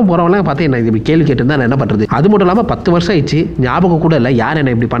வரவன் போகிறவங்களாம் பார்த்து என்ன இப்படி கேள்வி கேட்டுருந்தா நான் என்ன பண்ணுறது, அது மட்டும் இல்லாமல் 10 வருஷம் ஆயிடுச்சு ஞாபகம் கூட இல்லை யார்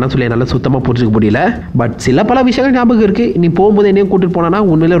என்ன இப்படி பண்ண சொல்லி என்னால் சுத்தமாக புரிஞ்சுக்க முடியல, பட் சில பல விஷயங்கள் ஞாபகம் இருக்குது, நீ போகும்போது என்னையும் கூட்டிட்டு போனா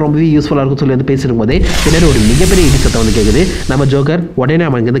உண்மையிலே ரொம்பவே யூஸ்ஃபுல்லாக இருக்கும்னு சொல்லி வந்து பேசிருக்கும் போதே பின்னாடி ஒரு மிகப்பெரிய இடி சத்தம் வந்து கேட்குது. நம்ம ஜோக்கர் உடனே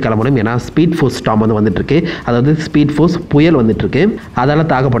அவன் இங்கேருந்து கிளம்பணும், ஏன்னா ஸ்பீட் ஃபோர்ஸ் ஸ்டாம் வந்து வந்துட்டு இருக்கு, அதாவது ஸ்பீட் ஃபோர்ஸ் புயல் வந்துட்டு இருக்கு,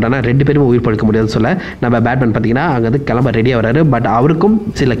 அதெல்லாம் தாக்கப்பட்டானா 2 பேரும் உயிர் பழிக்க முடியாதுன்னு சொல்ல நம்ம பேட்மேன் பார்த்தீங்கன்னா அங்கேருந்து கிளம்ப ரெடியாக வராரு. பட் அவருக்கும்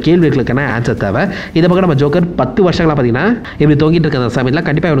சில கேள்விகளுக்கான ஆன்சர் தேவை. இதை பக்கம் நம்ம ஜோக்கர் 10 வருஷங்களாக பார்த்தீங்கன்னா இப்படி தோங்கிட்டு இருக்க அந்த சமயத்தில்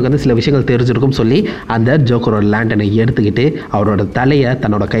கண்டிப்பாக அவனுக்கு வந்து சில விஷயங்கள் தெரிஞ்சிருக்கும் சொல்லி அந்த ஜோக்கரோட லேண்டனை எடுத்துக்கிட்டு அவரோட தலையை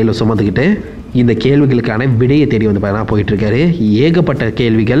தன்னோட கையில் சுமந்துக்கிட்டு இந்த கேள்விகளுக்கான விடையை தேடி வந்து பார்த்தா போயிட்டு இருக்காரு. ஏகப்பட்ட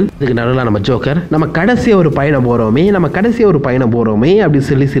கேள்விகள். இதுக்கு நடுவில் நம்ம ஜோக்கர் நம்ம கடைசியாக ஒரு பயணம் போகிறோமே அப்படின்னு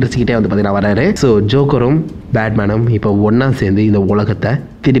சொல்லி சிரிச்சுக்கிட்டே வந்து பார்த்தீங்கன்னா வராரு. ஸோ ஜோக்கரும் பேட்மேனும் இப்போ ஒன்றா சேர்ந்து இந்த உலகத்தை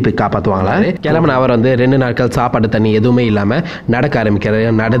திருப்பி காப்பாற்றுவாங்களா. கிளம்புன அவர் வந்து 2 நாட்கள் சாப்பாடு தண்ணி எதுவுமே இல்லாமல் நடக்க ஆரம்பிக்கிறாரு.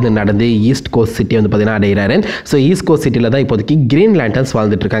 நடந்து ஈஸ்ட் கோஸ்ட் சிட்டி வந்து பார்த்தீங்கன்னா அடைகிறாரு. ஸோ ஈஸ்ட் கோஸ்ட் சிட்டியில் தான் இப்போதைக்கு கிரீன் லேண்டன்ஸ்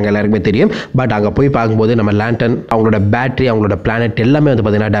வாழ்ந்துட்டு இருக்காங்க, எல்லாருக்குமே தெரியும். பட் அங்கே போய் பார்க்கும்போது நம்ம லேண்டன் அவங்களோட பேட்டரி அவங்களோட பிளானட் எல்லாமே வந்து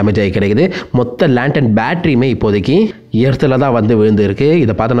பார்த்தீங்கன்னா டேமேஜ் ஆகி கிடைக்குது. மொத்த லேண்டன் பேட்டரியுமே இப்போதைக்கு எர்த்தில் தான் வந்து விழுந்து இருக்கு.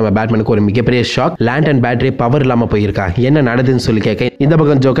 இதை பார்த்து நம்ம பேட்மேனுக்கு ஒரு மிகப்பெரிய ஷாக். லேண்டன் பேட்டரி பவர் இல்லாமல் போயிருக்கா, என்ன நடக்குதுன்னு சொல்லி கேட்க இந்த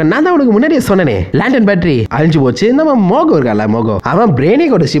பக்கம் ஜோக்கர் நான் தான் உனக்கு முன்னாடியே சொன்னேனே லேண்டன் பேட்டரி அழிஞ்சு போச்சு, நம்ம மோகோ இருக்கால மோகோ அவன்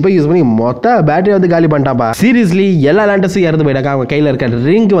பிரெயினிக்கோட ஷிப்பை யூஸ் பண்ணி மொத்த பேட்டரி வந்து காலி பண்ணிட்டாப்பா. சீரியஸ்லி எல்லா லேண்டஸும் இறந்து போயிட்டாங்க. அவங்க கையில் இருக்க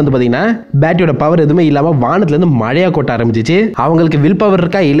ரிங் வந்து பார்த்தீங்கன்னா பேட்டரியோட பவர் எதுவுமே இல்லாமல் வானத்துலேருந்து மழையாக கொட்ட ஆரம்பிச்சிச்சு. அவங்களுக்கு வில் பவர்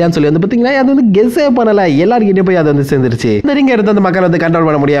இருக்கா இல்லையான்னு சொல்லி வந்து பார்த்தீங்கன்னா அது வந்து கெஸ்ஸே பண்ணல, எல்லாருக்கிட்டே போய் அது வந்து சேர்ந்துருச்சு. இந்த ரிங் எடுத்து அந்த மக்கள் வந்து கண்ட்ரோல்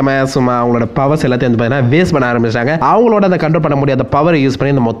பண்ண முடியாம சும்மா அவங்களோட பவர்ஸ் எல்லாத்தையும் வந்து பார்த்தீங்கன்னா வேஸ்ட் பண்ண ஆரம்பிச்சாங்க. அவங்களோட அதை கண்ட்ரோல் பண்ண முடியாத பவரை யூஸ்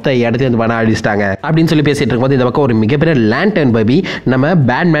பண்ணி இந்த மொத்த இடத்தையும் வந்து வன அழிச்சிட்டாங்க அப்படின்னு சொல்லி பேசிட்டு இருக்கும்போது இந்த பக்கம் ஒரு மிகப்பெரிய லேண்டன் பேபி நம்ம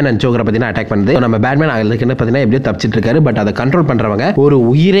பேட்மேன் அண்ட் ஜோக்கரை பத்தி அட்டாக் பண்ணுது. நம்ம பேட்மேன் அதுக்கு என்ன பார்த்தீங்கன்னா எப்படியோ தப்பிச்சிட்டு இருக்காரு. பட் அதை கண்ட்ரோல் பண்றவங்க ஒரு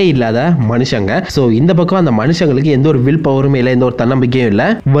உயிரே இல்லாத மனுஷங்க. ஸோ இந்த பக்கம் அந்த மனுஷங்களுக்கு எந்த ஒரு வில் பவரும் இல்லை, எந்த ஒரு தன்னம்பிக்கையும் இல்லை,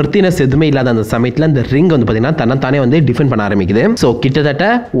 வர்த்தினஸ் எதுவுமே இல்லாத அந்த சமயத்தில் இந்த ரிங் வந்து பார்த்தீங்கன்னா தன்னைத்தானே வந்து டிஃபெண்ட் பண்ண ஆரம்பிக்குது. ஸோ கிட்டத்தட்ட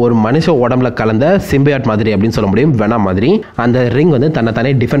ஒரு மனுஷ உடம்புல கலந்த சிம்பியாட் மாதிரி அப்படின்னு சொல்ல முடியும், வெனம் மாதிரி. அந்த ரிங் வந்து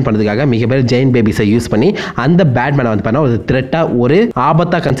தன்னைத்தானே டிஃபெண்ட் பண்ணதுக்காக மிகப்பெரிய ஜெயின் பேபிஸை யூஸ் பண்ணி அந்த பேட்மேனை வந்து பண்ண ஒரு த்ரெட்டா ஒரு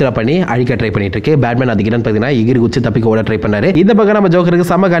ஆபத்தா கன்சிடர் பண்ணி அழிக்க ட்ரை பண்ணிட்டு இருக்கு. பேட்மேன் அதுக்கு பார்த்தீங்கன்னா எகிரி குச்சி தப்பிக்க ஓட ட்ரை பண்ணாரு. இந்த பக்கம் நம்ம ஜோக்கருக்கு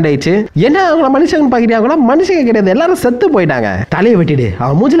செம்ம காண்டாயிடுச்சு. என்ன அவங்க மனுஷங்க பாக்கிறீங்க, மனுஷங்க கிடையாது, எல்லாரும் செத்து போயிட்டாங்க, தலையை வெட்டிட்டு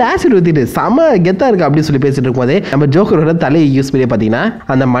அவன் மூஞ்சில ஆசிட் ஊத்திட்டு செம்ம கெத்தா இருக்கு அப்படின்னு சொல்லி பேசிட்டு இருக்கும்போது நம்ம ஜோக்கரோட தலையை யூஸ் பண்ணி பாத்தீங்கன்னா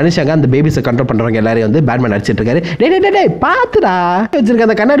அந்த மனுஷங்க அந்த பேபிஸை கண்ட்ரோல் பண்றவங்க எல்லாரையும் வந்து பேட்மேன் அடிச்சிட்டு இருக்காரு. டேய் பாத்துடா வச்சிருக்க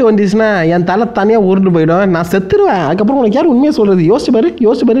அந்த கண்ணாடி வந்துச்சுன்னா என் தலை தனியா உருண்டு போயிடும், நான் செத்துருவேன், அதுக்கப்புறம் உனக்கு யாரும் உண்மையை சொல்றது, யோசிச்சு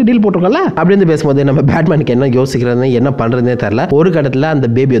பாரு டீல் போட்டுருக்கல அப்படின்னு பேசும்போது நம்ம பேட்மேனுக்கு என்ன யோசிக்கிறது என்ன பண்றதுனே தெரியல. ஒரு கட்டத்துல அந்த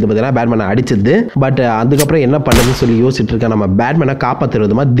பேபி வந்து பாத்தீங்கன்னா பேட்மேனை அடிச்சது. பட் அதுக்கப்புறம் என்ன பண்றதுன்னு சொல்லி யோசிச்சுட்டு இருக்க நம்ம பேட்மேனை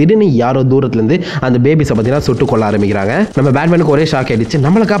காப்பாத்துறதுமா திடீர்னு யாரோ தூரத்துல இருந்து அந்த பேபிஸை பாத்தீங்கன்னா சுட்டு கொள்ள ஆரம்பிக்கிறாங்க. நம்ம பேட்மேனுக்கு ஒரே ஷாக் ஆயிடுச்சு,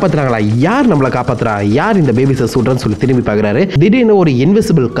 நம்மளை காப்பாத்துறாங்களா, யார் நம்மளை காப்பாத்துறா, யார் இந்த பேபிஸை சுடுறன்னு சொல்லி திரும்பி பாக்குறாரு. திடீர்னு ஒரு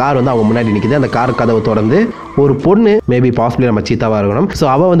இன்விசிபிள் கார் வந்து அவங்க முன்னாடி நிக்குது. அந்த கார் கதவை தொடர்ந்து ஒரு பொண்ணு, மேபி பாசிபிளி நம்ம சீத்தாவா இருக்கணும். சோ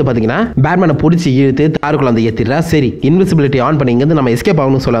அவ வந்து பாத்தீங்கன்னா பேட்மேனை பிடிச்சி இழுத்து காருக்குள்ள வந்து ஏத்திடுறா. சரி இன்விசிபிலிட்டி ஆன் பண்ணி இங்க நம்ம எஸ்கேப்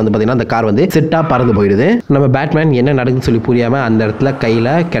ஆகணும்னு சொல்ல வந்து பாத்தீங்கன்னா அந்த கார் வந்து செட்டா பறந்து போயிடுது. நம்ம பேட்மேன் என்ன நடக்குன்னு சொல்லி புரியாம அந்த இடத்துல கையில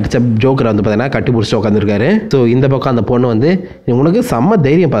கிடைச்ச ஜோக்கரை வந்து பாத்தீங்கன்னா கட்டி பிடிச்சி உட்காந்துருக்காரு. ஸோ இந்த பக்கம் அந்த பொண்ணு வந்து உனக்கு செம்ம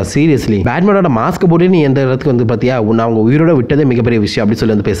தைரியம் பா, சீரியஸ்லி பேட்மேனோட மாஸ்க் போட்டு நீ எந்த இடத்துக்கு வந்து பாத்தியா, உன்னை அவங்க உயிரோட விட்டதே மிகப்பெரிய விஷயம் அப்படின்னு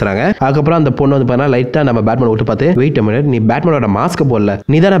சொல்லி வந்து பேசுறாங்க. அதுக்கப்புறம் அந்த பொண்ணு வந்து பாத்தீங்கன்னா லைட்டா நம்ம பேட்மேன் விட்டு பார்த்து வெயிட் அ மினிட், நீ பேட்மேனோட மாஸ்க் போடல,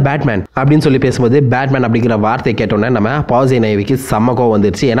 நீ தானே பேட்மேன் அப்படின்னு சொல்லி பேசும்போது பேட்மேன் அப்படிங்கிற வார்த்தை கேட்டோன்னே நம்ம பாசி நேவிக்கு செம்ம கோவம்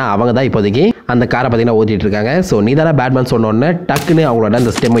வந்துருச்சு. ஏன்னா அவங்க தான் இப்போதைக்கு அந்த காரை பார்த்தீங்கன்னா ஓட்டிட்டு இருக்காங்க. ஸோ நீ தானே பேட்மேன் சொன்னோன்னே டக்குன்னு அவங்களோட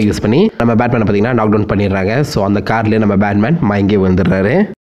அந்த ஸ்டெம்மை யூஸ் பண்ணி நம்ம பேட்மேனை பார்த்தீங்கன்னா நாக் டவுன் பண்ணிடுறாங்க. ஸோ அந்த கார்லேயே நம்ம பேட்மேன் மயங்கி வந்துடுறாரு.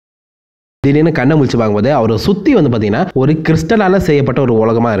 திடீர்னு கண்ணை முழிச்சு பார்க்கும்போது அவரை சுற்றி வந்து பார்த்தீங்கன்னா ஒரு கிறிஸ்டலால் செய்யப்பட்ட ஒரு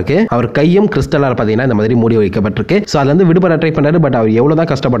உலகமாக இருக்கு. அவர் கையும் கிறிஸ்டலால் பார்த்தீங்கன்னா இந்த மாதிரி மூடி வைக்கப்பட்டிருக்கு. ஸோ அதுல இருந்து விடுபட ட்ரை பண்ணாரு. பட் அவர் எவ்வளோ தான்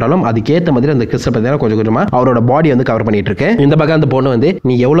கஷ்டப்பட்டாலும் அதுக்கேற்ற மாதிரி அந்த கிறிஸ்டல் பார்த்தீங்கன்னா கொஞ்சம் கொஞ்சமாக அவரோட பாடி வந்து கவர் பண்ணிட்டு இருக்கு. இந்த பக்கம் அந்த பொண்ணு வந்து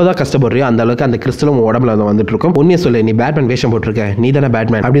நீ எவ்வளோ தான் கஷ்டப்படுறியோ அந்த அளவுக்கு அந்த கிறிஸ்டலும் உடம்புல வந்துட்டு இருக்கும். உண்மையை சொல்லு, நீ பேட்மேன் வேஷம் போட்டிருக்க, நீ தானே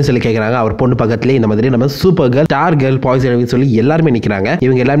பேட்மேன் அப்படின்னு சொல்லி கேட்குறாங்க. அவர் பொண்ணு பக்கத்துலேயே இந்த மாதிரி நம்ம super girl, star girl, poison சொல்லி எல்லாருமே நிற்கிறாங்க.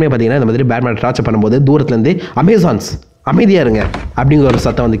 இவங்க எல்லாருமே பார்த்தீங்கன்னா இந்த மாதிரி பேட்மேன் டார்ச்சர் பண்ணும்போது தூரத்துலேருந்து அமேசான்ஸ் அமைதியா இருங்க அப்படிங்கிற ஒரு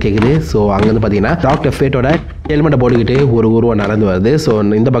சத்தம் வந்து கேட்குது. ஸோ அங்கே வந்து பார்த்தீங்கன்னா டாக்டர் ஃபேட்டோட ஹெல்மெட்டை போட்டுக்கிட்டு ஒரு உருவம் நடந்து வருது. ஸோ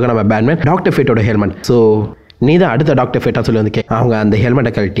இந்த பக்கம் நம்ம பேட்மேன் டாக்டர் ஃபேட்டோட ஹெல்மெட், ஸோ நீ தான் அடுத்த டாக்டர் ஃபேட்டா சொல்லி வந்து அவங்க அந்த ஹெல்மெட்டை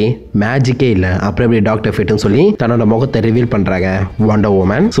கழட்டி மேஜிக்கே இல்லை அப்புறம் எப்படி டாக்டர் ஃபேட்னு சொல்லி தன்னோட முகத்தை ரிவீல் பண்றாங்க. வண்டர்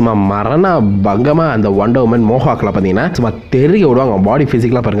உமன் சும்மா மரண பங்கமா அந்த வண்டர் உமன் மோஹாக்கில் பார்த்தீங்கன்னா சும்மா தெரிய விடுவாங்க. பாடி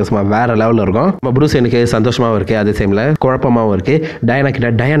ஃபிசிக்கலாக பாருங்க சும்மா வேற லெவலில் இருக்கும். நம்ம ப்ரூஸ் எனக்கு சந்தோஷமாகவும் இருக்கு, அதே டைம்ல குழப்பமாகவும் இருக்கு. டயனா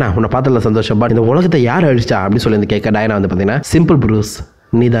கிட்ட டயனா உன்னை பார்த்ததுல சந்தோஷம், பட் இந்த உலகத்தை யார் அழிச்சா அப்படின்னு சொல்லி வந்து கேட்க டயனா வந்து பார்த்தீங்கன்னா சிம்பிள் ப்ரூஸ்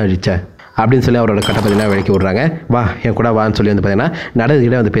நீ தான் அழிச்ச அப்படின்னு சொல்லி அவரோட கட்டை பார்த்தீங்கன்னா விளக்கி விட்றாங்க. வா என் கூட வான்னு சொல்லி வந்து பார்த்தீங்கன்னா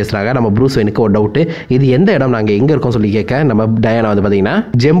நடந்துக்கிட்டே வந்து பேசுகிறாங்க. நம்ம ப்ரூஸ் எனக்கு ஒரு டவுட்டு, இது எந்த இடம், நாங்கள் எங்கே இருக்கோம் சொல்லி கேட்க நம்ம டயானா வந்து பார்த்தீங்கன்னா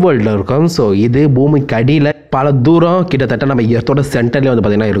ஜெம் வேர்ல்டில் இருக்கோம். ஸோ இது பூமிக்கு அடியில் பல தூரம் கிட்டத்தட்ட நம்ம எர்த்தோட சென்டர்லேயே வந்து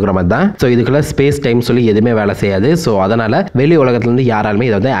பார்த்தீங்கன்னா இருக்கிற மாதிரி தான். ஸோ இதுக்குள்ள ஸ்பேஸ் டைம் சொல்லி எதுவுமே வேலை செய்யாது. ஸோ அதனால் வெளி உலகத்துலேருந்து யாராலுமே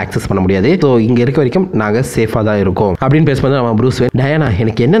இதை வந்து ஆக்சஸ் பண்ண முடியாது. ஸோ இங்கே இருக்க வரைக்கும் நாங்கள் சேஃபாக தான் இருக்கோம் அப்படின்னு பேசும்போது நம்ம ப்ரூஸ் டயானா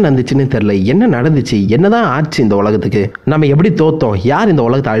எனக்கு என்ன நடந்துச்சுன்னு தெரியல, என்ன நடந்துச்சு, என்னதான் ஆச்சு இந்த உலகத்துக்கு, நம்ம எப்படி தோத்தோம், யார் இந்த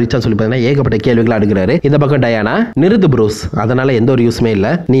உலகத்தை அழிச்சான்னு சொல்லி பார்த்தீங்கன்னா ஏகப்பட்ட கேள்விகளை அடுக்கிறாரு. இந்த பக்கம் டயானா நிறுத்து ப்ரூஸ், அதனால எந்த ஒரு யூஸ்மே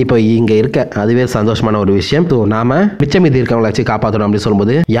இல்லை, நீ இப்போ இங்கே இருக்க அதுவே சந்தோஷமான ஒரு விஷயம். ஸோ நாம மிச்சம் மீதி இருக்கவங்களை வச்சு காப்பாற்றணும் அப்படின்னு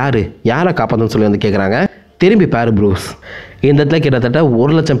சொல்லும்போது யாரை காப்பாற்றணும்னு சொல்லி வந்து கேட்குறாங்க. திரும்பி பாரு ப்ரூஸ், இந்த இடத்துல கிட்டத்தட்ட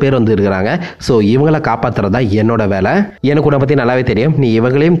 1,00,000 பேர் வந்து இருக்கிறாங்க. ஸோ இவங்களை காப்பாற்றுறது தான் என்னோட வேலை. எனக்கு உன்னை பற்றி நல்லாவே தெரியும், நீ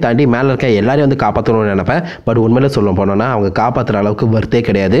இவங்களையும் தாண்டி மேலே இருக்க எல்லாரையும் வந்து காப்பாற்றணும்னு நினைப்பேன். பட் உண்மையில சொல்ல போனோன்னா அவங்க காப்பாற்றுற அளவுக்கு வர்த்தே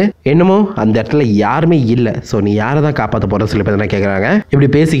கிடையாது. என்னமோ அந்த இடத்துல யாருமே இல்லை. ஸோ நீ யாரை தான் காப்பாற்ற போகிறன்னு சொல்லி பார்த்தீங்கன்னா கேட்குறாங்க. இப்படி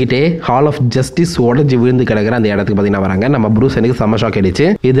பேசிக்கிட்டே ஹால் ஆஃப் ஜஸ்டிஸ் உடஞ்சி விழுந்து கிடக்கிற அந்த இடத்துக்கு பார்த்தீங்கன்னா வராங்க. நம்ம ப்ரூஸ் எனக்கு செம்ம ஷாக் ஆயிடுச்சு.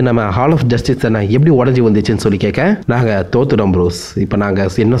 இது நம்ம ஹால் ஆஃப் ஜஸ்டிஸ் தானே, எப்படி உடஞ்சி வந்துச்சுன்னு சொல்லி கேட்க நாங்கள் தோத்துட்டோம் ப்ரூஸ், இப்போ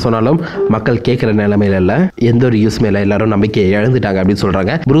நாங்கள் என்ன சொன்னாலும் மக்கள் கேட்குற நிலைமையில இல்லை, எந்த ஒரு யூஸ்மே இல்லை, எல்லாரும் நம்பிக்கை இழந்துட்டாங்க அப்படின்னு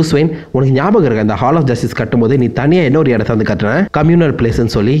சொல்றாங்க. ப்ரூஸ் வெயின் உனக்கு ஞாபகம் இருக்கு அந்த ஹால் ஆஃப் ஜஸ்டிஸ் கட்டும்போது நீ தனியா இன்னொரு இடத்த வந்து கட்டுற கம்யூனல்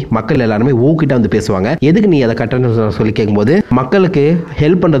பிளேஸ்ன்னு சொல்லி மக்கள் எல்லாருமே ஊக்கிட்ட வந்து பேசுவாங்க. எதுக்கு நீ அதை கட்டணும்னு சொல்லி கேட்கும்போது மக்களுக்கு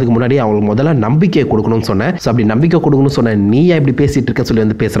ஹெல்ப் பண்றதுக்கு முன்னாடி அவங்களுக்கு முதல்ல நம்பிக்கை கொடுக்கணும்னு சொன்னேன். அப்படி நம்பிக்கை கொடுக்கணும்னு சொன்ன நீ இப்படி பேசிட்டு இருக்க சொல்லி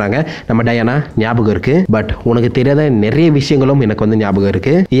வந்து பேசுறாங்க. நம்ம டயானா ஞாபகம் இருக்கு, பட் உனக்கு தெரியாத நிறைய விஷயங்களும் எனக்கு வந்து ஞாபகம்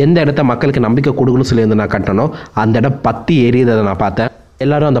இருக்கு. எந்த இடத்த மக்களுக்கு நம்பிக்கை கொடுக்கணும்னு சொல்லி வந்து நான் கட்டணும் அந்த இடம் பத்தி எரியதை நான் பார்த்தேன்.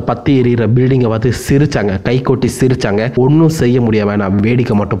 எல்லாரும் அந்த பத்தி எரியிற பில்டிங்கை பார்த்து சிரிச்சாங்க, கை கொட்டி சிரிச்சாங்க. ஒன்றும் செய்ய முடியாம நான்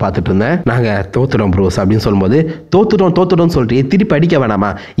வேடிக்கை மட்டும் பார்த்துட்டு இருந்தேன். நாங்கள் தோத்துட்டோம் ப்ரோஸ் அப்படின்னு சொல்லும்போது தோத்துட்டோம் சொல்லிட்டு திருப்பி அடிக்க வேணாமா,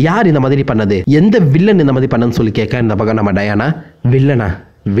 யார் இந்த மாதிரி பண்ணது, எந்த வில்லன் இந்த மாதிரி பண்ணன்னு சொல்லி கேட்க இந்த பக்கம் நம்ம டயானா வில்லனா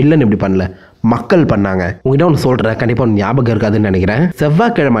வில்லன் இப்படி பண்ணல, மக்கள் பண்ணாங்க. உங்ககிட்ட ஒன்று சொல்கிறேன், கண்டிப்பாக ஞாபகம் இருக்காதுன்னு நினைக்கிறேன்.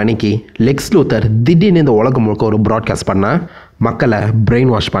 செவ்வாய்க்கிழமை அன்னைக்கு லெக்ஸ் லூத்தர் திடீர்னு இந்த உலகம் முழுக்க ஒரு ப்ராட்காஸ்ட் பண்ணா, மக்களை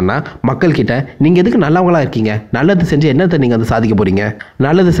பிரெயின் வாஷ் பண்ணா, மக்கள்கிட்ட நீங்கள் எதுக்கு நல்லவங்களா இருக்கீங்க, நல்லது செஞ்சு என்னத்தை நீங்கள் வந்து சாதிக்க போகிறீங்க,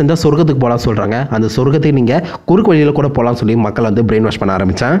 நல்லது செஞ்சால் சொர்க்கத்துக்கு போகலாம் சொல்கிறாங்க, அந்த சொர்க்கத்துக்கு நீங்கள் குறுக்கு வழியில் கூட போகலாம் சொல்லி மக்கள் வந்து பிரெயின் வாஷ் பண்ண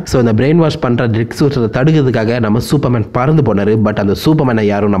ஆரம்பித்தான். ஸோ இந்த பிரெயின் வாஷ் பண்ணுற லெக்ஸ் லூத்தரை தடுக்கிறதுக்காக நம்ம சூப்பர்மேன் பறந்து போனார். பட் அந்த சூப்பர்மேனை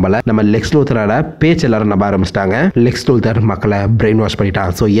யாரும் நம்பல, நம்ம லெக்ஸ் லூத்தரோட பேச்சு எல்லாரும் நம்ப ஆரம்பிச்சிட்டாங்க. லெக்ஸ் லூத்தர் மக்களை பிரெயின் வாஷ் பண்ணிட்டான்.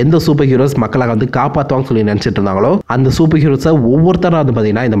 ஸோ எந்த சூப்பர் ஹீரோஸ் மக்களை வந்து காப்பாற்றுவாங்க சொல்லி நினச்சிட்டு இருந்தாங்களோ அந்த சூப்பர் ஹீரோஸை ஒவ்வொருத்தரும் வந்து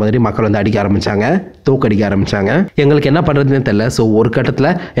பார்த்தீங்கன்னா இந்த மாதிரி மக்கள் வந்து அடிக்க ஆரம்பிச்சாங்க, தோக்கடிக்க ஆரம்பிச்சாங்க. எங்களுக்கு என்ன பண்ணுறதுன்னு தெரியல. ஸோ ஒரு கட்டத்தில்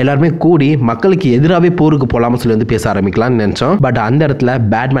எல்லாருமே கூடி மக்களுக்கு எதிராகவே போருக்கு போகலாம்னு சொல்லி வந்து பேச ஆரம்பிக்கலாம்னு நினச்சோம். பட் அந்த இடத்துல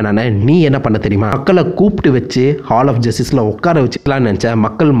பேட்மேனான நீ என்ன பண்ண தெரியுமா, மக்களை கூப்பிட்டு வச்சு ஹால் ஆஃப் ஜஸ்டிஸில் உட்கார வச்சுக்கலாம்னு நினச்சேன்.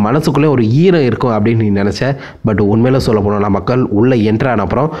 மக்கள் மனசுக்குள்ளே ஒரு ஈரம் இருக்கும் அப்படின்னு நீ நினச்சேன். பட் உண்மையில சொல்ல போனோம்னா மக்கள் உள்ள என்ட்ரு ஆன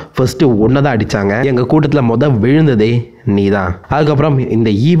அப்புறம் ஃபர்ஸ்ட் ஒன்று தான் அடித்தாங்க. எங்கள் கூட்டத்தில் விழுந்ததே நீ தான். அதுக்கப்புறம் இந்த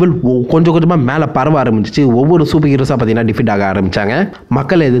ஈவில் கொஞ்சம் கொஞ்சமாக மேலே பரவ ஆரம்பிச்சிச்சு. ஒவ்வொரு சூப்பர் ஹீரோஸாக பார்த்தீங்கன்னா டிஃபீட் ஆக ஆரம்பித்தாங்க.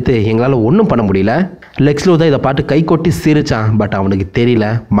 மக்களை எதிர்த்து எங்களால் ஒன்றும் பண்ண முடியல. லெக்ஸ் லூத்தர் இதை பார்த்து கை கொட்டி சிரிச்சான். பட் அவனுக்கு தெரியல,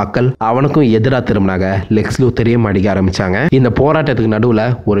 மக்கள் அவனுக்கும் எதிராக திரும்பினாங்க, லெக்ஸ் லூத்தரையும் அடிக்க ஆரம்பித்தாங்க. இந்த போராட்டத்துக்கு நடுவில்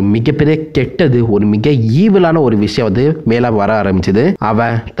ஒரு மிகப்பெரிய கெட்டது, ஒரு மிக ஈவிலான ஒரு விஷயம் வந்து மேலே வர ஆரம்பிச்சது.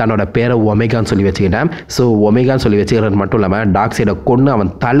 அவன் தன்னோட பேரை ஒமேகான்னு சொல்லி வச்சுக்கிட்டான். ஸோ ஒமேகான்னு சொல்லி வச்சுக்கிறது மட்டும் இல்லாமல் டார்க் சைடை கொண்டு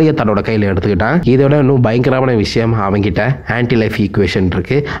அவன் தலையை தன்னோட கையில் எடுத்துக்கிட்டான். இதோட இன்னும் பயங்கரமான விஷயம், அவங்கிட்ட ஆன்டி லைஃப் ஈக்குவேஷன்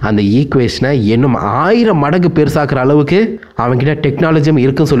இருக்கு. அந்த ஈக்குவேஷனை இன்னும் 1000 மடங்கு பெருசாக்குற அளவுக்கு அவன்கிட்ட டெக்னாலஜியும்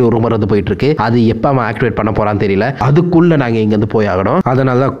இருக்குன்னு சொல்லி ஒரு ரூமர் வந்து போயிட்டு இருக்கு. அது எப்போ அவன் ஆக்டிவேட் பண்ண போறான்னு தெரியல. அதுக்குள்ள நாங்கள் இங்கேருந்து போய் ஆகணும்.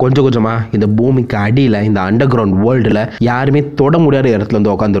 அதனால தான் கொஞ்சம் கொஞ்சமா இந்த பூமிக்கு அடியில் இந்த அண்டர் கிரவுண்ட் வேர்ல்டில் யாருமே தொட முடியாத இடத்துல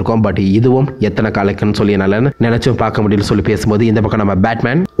வந்து உட்காந்துருக்கோம். பட் இதுவும் எத்தனை காலக்குன்னு சொல்லி என்னால் நினைச்சும் பார்க்க முடியும்னு சொல்லி பேசும்போது இந்த பக்கம் நம்ம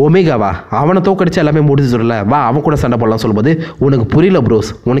பேட்மேன் ஒமேகாவா அவனை தோக்கடிச்சு எல்லாமே முடிச்சு சொல்லல, வா அவன் கூட சண்டை போடலாம் சொல்லும்போது உனக்கு புரியல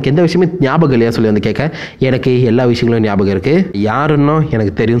ப்ரோஸ், உனக்கு எந்த விஷயமே ஞாபகம் இல்லையா சொல்லி வந்து கேட்க, எனக்கு எல்லா விஷயங்களும் ஞாபகம் இருக்கு, யாருன்னு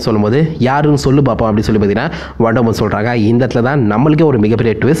எனக்கு தெரியும் சொல்லும்போது யாருன்னு சொல்லு பாப்போம் அப்படின்னு சொல்லி பார்த்தீங்கன்னா வண்டர் உமன் சொல்றாங்க. இந்த இடத்துல தான் நம்மளுக்கே ஒரு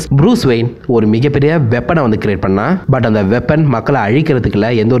மிகப்பெரிய ட்விஸ்ட். ப்ரூஸ் வெயின் ஒரு மிகப்பெரிய வெப்பனை வந்து கிரியேட் பண்ணா. பட் அந்த வெப்பன் மக்களை அழிக்கிறதுக்கு இல்லை,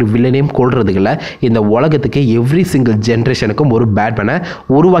 எந்த ஒரு வில்லனையும் கொள்றதுக்கு இல்லை, இந்த உலகத்துக்கு எவ்ரி சிங்கிள் ஜென்ரேஷனுக்கும் ஒரு பேட்மேனை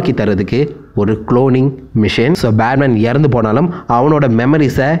உருவாக்கி தரதுக்கு ஒரு குளோனிங் மிஷின். ஸோ பேட்மேன் இறந்து போனாலும் அவனோட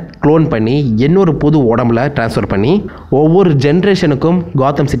மெமரிஸை க்ளோன் பண்ணி இன்னொரு புது உடம்புல ட்ரான்ஸ்ஃபர் பண்ணி ஒவ்வொரு ஜென்ரேஷனுக்கும்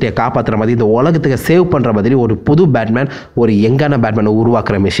காத்தம் சிட்டியை காப்பாற்றுற மாதிரி, இந்த உலகத்துக்கு சேவ் பண்ணுற மாதிரி ஒரு புது பேட்மேன், ஒரு யங்கான பேட்மேனை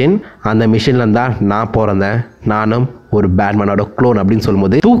உருவாக்குற மிஷின். அந்த மிஷினில் தான் நான் பிறந்தேன், நானும் ஒரு பேட்மேனோட க்ளோன் அப்படின்னு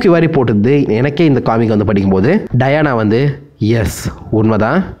சொல்லும்போது தூக்கி வாரி போட்டுது. எனக்கே இந்த காமிக் வந்து படிக்கும்போது டயானா வந்து எஸ்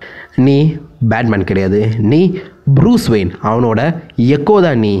உண்மைதான், நீ பேட்மேன் கிடையாது, நீ ப்ரூஸ் வெயின், அவனோட எக்கோ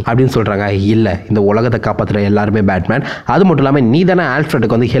தான் நீ அப்படின்னு சொல்கிறாங்க. இல்லை, இந்த உலகத்தை காப்பாற்றுற எல்லாருமே பேட்மேன். அது மட்டும் இல்லாமல் நீ தானே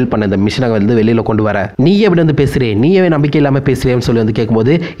ஆல்ஃப்ரெட்டுக்கு வந்து ஹெல்ப் பண்ண இந்த மிஷினை வந்து வெளியில் கொண்டு வர, நீ எப்படி வந்து பேசுகிறேன், நீயே நம்பிக்கை இல்லாமல் பேசுகிறேன்னு சொல்லி வந்து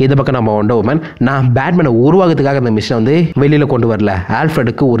கேட்கும்போது இந்த பக்கம் நம்ம வண்டர் உமன், நான் பேட்மேனை உருவாகிறதுக்காக இந்த மிஷினை வந்து வெளியில் கொண்டு வரல,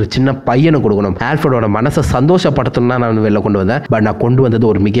 ஆல்ஃப்ரெட்டுக்கு ஒரு சின்ன பையனை கொடுக்கணும், ஆல்ஃப்ரெடோட மனசை சந்தோஷப்படுத்தணும்னா நான் வெளியில் கொண்டு வந்தேன். பட் நான் கொண்டு வந்தது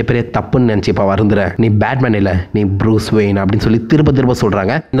ஒரு மிகப்பெரிய தப்புன்னு நினச்சி இப்போ வருந்துறேன், நீ பேட்மேன் இல்லை, நீ ப்ரூஸ் வெயின் அப்படின்னு சொல்லி திரும்ப திரும்ப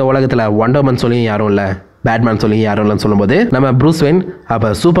சொல்கிறாங்க. இந்த உலகத்தில் வண்டர் உமன் சொல்லி யாரும் இல்லை, பேட்மேன் சொல்லி யாரும் இல்லைன்னு சொல்லும்போது நம்ம ப்ரூஸ் வெயின் அப்போ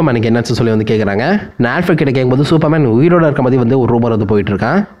சூப்பர்மேனுக்கு என்னாச்சு சொல்லி வந்து கேட்குறாங்க. நான் ஆல்ஃப்ரெட் கிட்ட கேட்கும்போது சூப்பர்மேன் உயிரோட இருக்க மாதிரி வந்து ஒரு ரூமர் வந்து போயிட்டு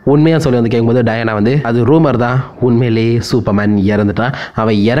இருக்கான். உண்மையாக சொல்லி வந்து கேட்கும்போது டயானா வந்து அது ரூமர் தான், உண்மையிலேயே சூப்பர்மேன் இறந்துட்டான்,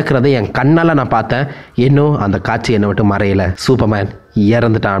 அவன் இறக்குறதை என் கண்ணால் நான் பார்த்தேன், இன்னும் அந்த காட்சி என்னை விட்டு மறையலை, சூப்பர்மேன்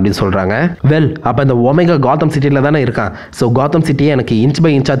இறந்துட்டான் அப்படின்னு சொல்கிறாங்க. வெல், அப்போ இந்த ஒமேகா காத்தம் சிட்டியில் தானே இருக்கான். ஸோ காத்தம் சிட்டியே எனக்கு இன்ச்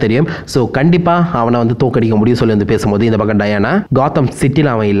பை இன்ச்சாக தெரியும். ஸோ கண்டிப்பாக அவனை வந்து தோக்கடிக்க முடியும் சொல்லி வந்து பேசும்போது இந்த பக்கம் டயானா, காத்தம்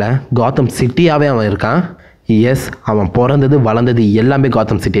சிட்டியில் அவன் இல்லை, காத்தம் சிட்டியாகவே அவன் இருக்கான். எஸ், அவன் பிறந்தது வளர்ந்தது எல்லாமே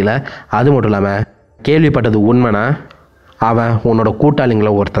காத்தம் சிட்டியில். அது மட்டும் இல்லாமல் கேள்விப்பட்டது உண்மைனா அவன் உன்னோட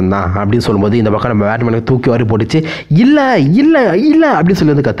கூட்டாளிங்களை ஒருத்தன் தான் அப்படின்னு சொல்லும்போது இந்த பக்கம் நம்ம பேட்மேனுக்கு தூக்கி வாரி போட்டுச்சு, இல்லை இல்லை இல்லை அப்படின்னு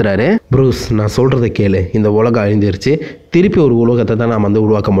சொல்லி வந்து கத்துறாரு. ப்ரூஸ், நான் சொல்கிறத கேளு, இந்த உலகம் அழிஞ்சிருச்சு, திருப்பி ஒரு உலகத்தை தான் நாம் வந்து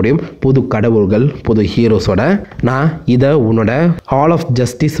உருவாக்க முடியும், புது கடவுள்கள், புது ஹீரோஸோட. நான் இதை உன்னோட ஹால் ஆஃப்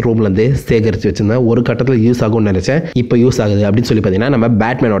ஜஸ்டிஸ் ரூம்லேருந்து சேகரித்து வச்சுருந்தேன், ஒரு கட்டத்தில் யூஸ் ஆகும்னு நினச்சேன், இப்போ யூஸ் ஆகுது அப்படின்னு சொல்லி பார்த்தீங்கன்னா நம்ம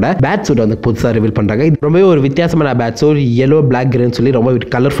பேட்மேனோட பேட் சூட் வந்து புதுசாக ரிவீல் பண்ணுறாங்க. இது ரொம்பவே ஒரு வித்தியாசமான பேட் சூட், எல்லோ பிளாக் கிரேன்னு சொல்லி ரொம்ப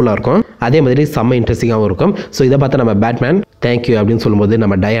கலர்ஃபுல்லாக இருக்கும், அதே மாதிரி செம்ம இன்ட்ரெஸ்டிங்காகவும் இருக்கும். ஸோ இதை பார்த்து நம்ம பேட்மேன் தேங்க்யூ அப்படின்னு சொல்லும்போது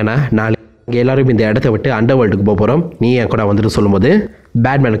நம்ம டயானா, நாளைக்கு எல்லாரும் இந்த இடத்த விட்டு அண்டர் வேர்ல்டுக்கு போக போகிறோம், நீ என் கூட வந்துட்டு சொல்லும்போது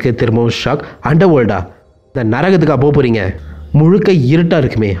பேட்மேனுக்கு திரும்பவும் ஷாக். அண்டர் வேர்ல்டா, இந்த நரகத்துக்காக போக போகிறீங்க, முழுக்க இருட்டாக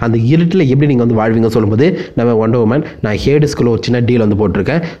இருக்குமே, அந்த இருட்டில் எப்படி நீங்கள் வந்து வாழ்வீங்க சொல்லும்போது நம்ம வண்டர் உமன், நான் ஹேடிஸ்குள்ள ஒரு சின்ன டீல் வந்து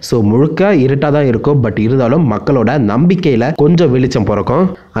போட்டிருக்கேன். ஸோ முழுக்க இருட்டாக தான் இருக்கும், பட் இருந்தாலும் மக்களோட நம்பிக்கையில் கொஞ்சம் வெளிச்சம் பிறக்கும்,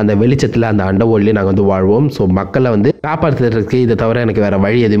 அந்த வெளிச்சத்தில் அந்த அண்டர் வேர்ல்ட்லேயே நாங்கள் வந்து வாழ்வோம். ஸோ மக்களை வந்து காப்பாற்றுறதுக்கு இதை தவிர எனக்கு வேறு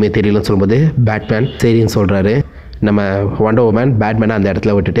வழி எதுவுமே தெரியலன்னு சொல்லும்போது பேட்மேன் சரின்னு சொல்கிறாரு. நம்ம வண்டர் உமன் பேட்மேனை அந்த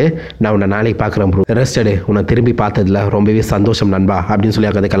இடத்துல விட்டுட்டு நான் உன்னை நாளைக்கு பார்க்குறேன் ப்ரோ, ரெஸ்டடு, உன்னை திரும்பி பார்த்ததுல ரொம்பவே சந்தோஷம் நண்பா அப்படின்னு சொல்லி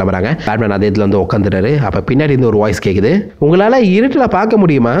அங்கே கிளம்புறாங்க. பேட்மேன் அதே இதில் வந்து உட்காந்துட்டாரு. அப்போ பின்னாடி இருந்து ஒரு வாய்ஸ் கேட்குது, உங்களால் இருட்டில் பார்க்க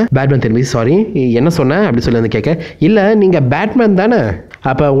முடியுமா? பேட்மேன் திரும்பி சாரி என்ன சொன்னேன் அப்படின்னு சொல்லி வந்து கேட்க, இல்லை நீங்கள் பேட்மேன் தானே,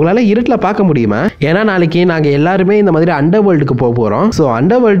 அப்போ உங்களால் இருட்டில் பார்க்க முடியுமா? ஏன்னா நாளைக்கு நாங்கள் எல்லாருமே இந்த மாதிரி அண்டர் வேர்ல்டுக்கு போக போகிறோம். ஸோ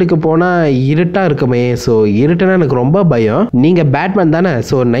அண்டர் வேர்ல்டுக்கு போனால் இருட்டாக இருக்குமே, ஸோ இருட்டுனா எனக்கு ரொம்ப பயம். நீங்கள் பேட்மேன் தானே,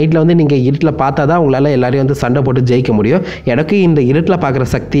 ஸோ நைட்டில் வந்து நீங்கள் இருட்டில் பார்த்தா தான் உங்களால் எல்லாரையும் வந்து சண்டை போட்டு ஜெயிக்க முடியும். எனக்கு இந்த இருட்டில் பார்க்குற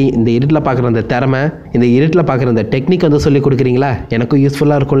சக்தி, இந்த இருட்டில் பார்க்குற அந்த திறமை, இந்த இருட்டில் பார்க்குற இந்த டெக்னிக் வந்து சொல்லி கொடுக்குறீங்களா, எனக்கும்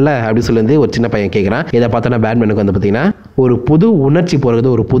யூஸ்ஃபுல்லாக இருக்கும்ல அப்படின்னு சொல்லி வந்து ஒரு சின்ன பையன் கேட்குறான். இதை பார்த்தோன்னா பேட்மேனுக்கு வந்து பார்த்தீங்கன்னா ஒரு புது உணர்ச்சி போகிறது,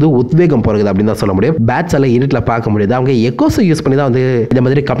 ஒரு புது உத்வேகம் போகிறது அப்படின்னு தான் சொல்ல முடியும். பேட்ஸ் எல்லாம் இருட்டில் பார்க்க முடியுது. அவங்க எக்கோஸை யூஸ் பண்ணி தான் வந்து இந்த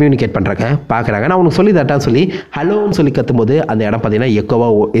மாதிரி கம்யூனிகேட் பண்ணுறாங்க, பார்க்குறாங்க. நான் உனக்கு சொல்லி தட்டான்னு சொல்லி ஹலோன்னு சொல்லி கத்தும்போது அந்த இடம் பார்த்தீங்கன்னா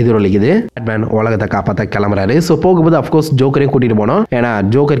எக்கோவாக எதிரொலிக்குது. பேட்மேன் உலகத்தை காப்பாற்ற கிளம்புறாரு. ஸோ போகும்போது அஃப்கோர்ஸ் ஜோக்கரையும் கூட்டிகிட்டு போனோம். ஏன்னா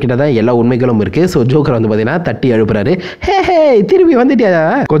ஜோக்கர் கிட்ட தான் எல்லா உண்மைகளும் இருக்குது. ஸோ ஜோக்கர் வந்து பார்த்தீங்கன்னா தட்டி எழுப்புறாரு. ஹே திரும்பி வந்துட்டியா,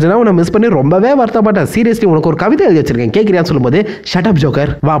 கொஞ்ச நாள் உன்னை மிஸ் பண்ணி ரொம்பவே வருத்தப்பட்டேன், சீரியஸ்லி உனக்கு ஒரு கவிதை எழுதி வச்சிருக்கேன் கேட்குறியான்னு சொல்லும்போது ஷட் அப்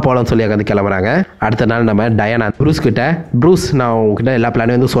ஜோக்கர் வா போகலான்னு சொல்லி அங்கே கிளம்புறாங்க. அடுத்த நாள் நம்ம டயானா ப்ரூஸ் கிட்ட, ப்ரூஸ் நான் உங்ககிட்ட எல்லா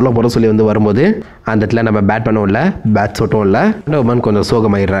பிளானையும் வந்து சொல்ல போகிறோம் சொல்லி வந்து வரும்போது அந்த இடத்துல நம்ம பேட்மேனும் இல்லை, பேட் சோட்டும் இல்லை, கொஞ்சம்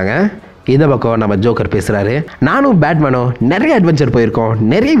சோகமாயிடுறாங்க. இந்த பக்கம் நம்ம ஜோக்கர் பேசுகிறாரு, நானும் பேட்மேனும் நிறைய அட்வென்ச்சர் போயிருக்கோம்,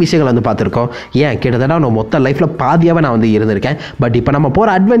 நிறைய விஷயங்கள் வந்து பார்த்துருக்கோம். ஏன் கிட்டத்தட்ட நான் மொத்த லைஃப்பில் பாதியாகவே நான் வந்து இருந்திருக்கேன். பட் இப்போ நம்ம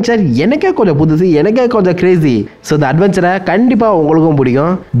போகிற அட்வென்ச்சர் எனக்கே கொஞ்சம் புதுசு, எனக்கே கொஞ்சம் கிரேசி. ஸோ இந்த அட்வென்ச்சரை கண்டிப்பாக உங்களுக்கும்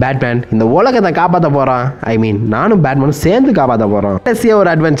பிடிக்கும். பேட்மேன் இந்த உலகத்தை காப்பாற்ற போகிறான், ஐ மீன் நானும் பேட்மேனும் சேர்ந்து காப்பாற்ற போகிறோம், கடைசியாக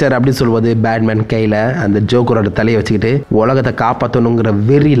ஒரு அட்வென்ச்சர் அப்படின்னு சொல்லுவது பேட்மேன் கையில் அந்த ஜோக்கரோட தலையை வச்சுக்கிட்டு உலகத்தை காப்பாற்றணுங்கிற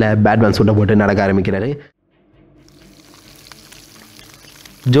வெறியில் பேட்மேன் சுட்ட போட்டு நடக்க ஆரம்பிக்கிறாரு.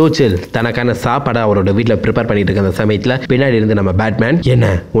 ஜோச்சில் தனக்கான சாப்பாடை அவரோட வீட்டில் ப்ரிப்பேர் பண்ணிட்டு இருக்க அந்த சமயத்தில் பின்னாடி இருந்து நம்ம பேட்மேன், என்ன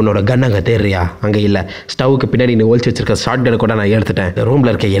உன்னோட கன் அங்கே தேடுறியா, அங்கே இல்லை, ஸ்டவ்வுக்கு பின்னாடி நீ ஒழிச்சு வச்சிருக்க ஷார்ட் கன் கூட நான் எடுத்துட்டேன்,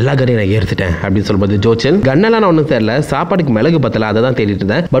 ரூமில் இருக்க எல்லா கன்னையும் நான் எடுத்துட்டேன் அப்படின்னு சொல்லும்போது ஜோச்சில், கன்னெல்லாம் நான் ஒன்றும் தெரியல, சாப்பாடுக்கு மிளகு பத்தல, அதை தான் தேடிட்டு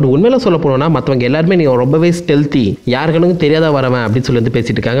இருந்தேன். பட் உண்மையில சொல்ல போனோம்னா மற்றவங்க எல்லாருமே நீ ரொம்பவே ஸ்டெல்த்தி, யாருக்கனுக்கும் தெரியாத வரவன் அப்படின்னு சொல்லி வந்து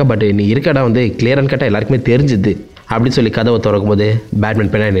பேசிட்டு இருக்காங்க. பட் நீ இருக்கடா வந்து கிளியரன் கட்டாக எல்லாருக்குமே தெரிஞ்சுது அப்படின்னு சொல்லி கதவை திறக்கும் போது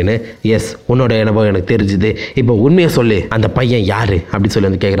பேட்மேன் பின்னாடி நின்று, எஸ் உன்னோட அனுபவம் எனக்கு தெரிஞ்சுது, இப்போ உண்மையை சொல்லு, அந்த பையன் யாரு அப்படின்னு சொல்லி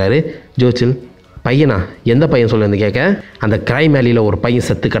வந்து கேட்குறாரு. ஜோச்சில், பையனா, எந்த பையன் சொல்லி வந்து கேட்க, அந்த கிரைம் வேலியில் ஒரு பையன்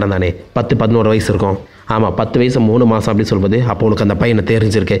செத்து கிடந்தானே, 10-11 வயசு இருக்கும், ஆமாம் 10 வயசு 3 மாதம் அப்படின்னு சொல்லும்போது அப்போ உனக்கு அந்த பையனை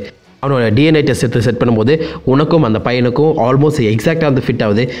தெரிஞ்சிருக்கு, அவனோட டிஎன்ஏ டெஸ்ட் செட் பண்ணும்போது உனக்கும் அந்த பையனுக்கும் ஆல்மோஸ்ட் எக்ஸாக்டாக வந்து ஃபிட்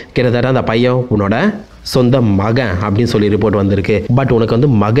ஆகுது, கிட்டத்தட்ட அந்த பையன் உன்னோட சொந்த மகன் அப்படின்னு சொல்லி ரிப்போர்ட் வந்திருக்கு. பட் உனக்கு வந்து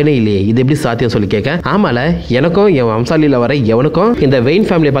மகனே இல்லையே, இது எப்படி சாத்தியம் சொல்லி கேட்க, ஆமால எனக்கும் என் வம்சாலியில் வர எவனுக்கும் இந்த வெயின்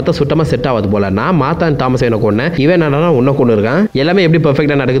ஃபேமிலியை பார்த்தா சுத்தமாக செட் ஆகாது போல, நான் மாத்தான் தாமஸ் எனக்கு ஒன்று, இவன் என்னன்னா உன்ன கொண்டு இருக்கான், எல்லாமே எப்படி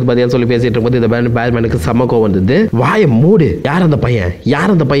பெர்ஃபெக்டாக நடக்குது பார்த்தியான்னு சொல்லி பேசிட்டு இருக்கும்போது இந்த பேட்மேனுக்கு செம்ம கோவம் வந்தது. வாயை மூடு, யார் அந்த பையன்,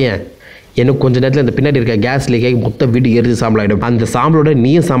 யார் அந்த பையன், எனக்கு கொஞ்ச நேரத்தில் இந்த பின்னாடி இருக்க கேஸ் லீக்கை மொத்த வீடு எரிஞ்சு சாம்பல் ஆகிடும், அந்த சாம்பலோட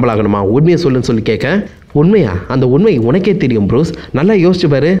நீயும் சாம்பல் ஆகணுமா, உண்மையை சொல்லுன்னு சொல்லி கேட்க, உண்மையா, அந்த உண்மை உனக்கே தெரியும் ப்ரூஸ், நல்லா யோசிச்சு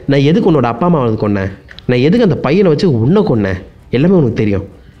பாரு, நான் எதுக்கு உன்னோட அப்பா அம்மா வந்து கொன்னேன், நான் எதுக்கு அந்த பையனை வச்சு உன்னை கொன்னேன், எல்லாமே உனக்கு தெரியும்,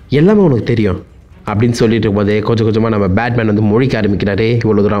 எல்லாமே உனக்கு தெரியும் அப்படின்னு சொல்லிட்டு இருக்கும்போதே கொஞ்சம் கொஞ்சமாக நம்ம பேட்மேன் வந்து மொழிக்க ஆரம்பிக்கிறாரு.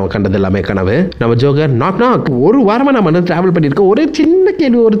 இவ்வளோ தூரம் அவன் கண்டது எல்லாமே கனவு. நம்ம ஜோக்கர் நாக் ஒரு வாரமாக நம்ம வந்து ட்ராவல் பண்ணியிருக்கோம், ஒரு சின்ன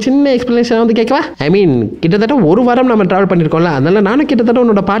கேள்வி, ஒரு சின்ன எக்ஸ்பிளனேஷன் வந்து கேட்கவா, ஐ மீன் கிட்டத்தட்ட ஒரு வாரம் நம்ம ட்ராவல் பண்ணியிருக்கோம்ல, அதனால நானும் கிட்டத்தட்ட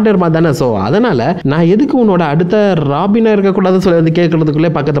உன்னோட பார்ட்னர் மாதிரி தானே, ஸோ அதனால் நான் எதுக்கு உன்னோட அடுத்த ராபினாக இருக்கக்கூடாதுன்னு சொல்லி வந்து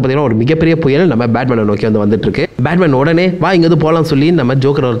கேட்கறதுக்குள்ளே பக்கத்தில் பார்த்தீங்கன்னா ஒரு மிகப்பெரிய புயல் நம்ம பேட்மேனை நோக்கி வந்து வந்துட்டு இருக்கு. பேட்மேன் உடனே வா இங்கே வந்து போகலாம்னு சொல்லி நம்ம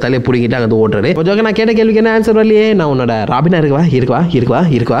ஜோக்கர் ஒரு தலையை பிடிங்கிட்டு அங்கே வந்து ஓடுறாரு. ஜோக்கர், நான் கேட்ட கேள்விக்கு என்ன ஆன்சர் வரலையே, நான் உன்னோட ராபினா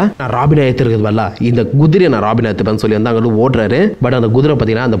இருக்குவா, நான் ராபினா ஏற்றுருக்குது வரல, இந்த குதிரை நான் ராபினா ஏற்றுப்பேன்னு சொல்லி வந்து அங்கே ஓடுறாரு. பட் அந்த குதிரை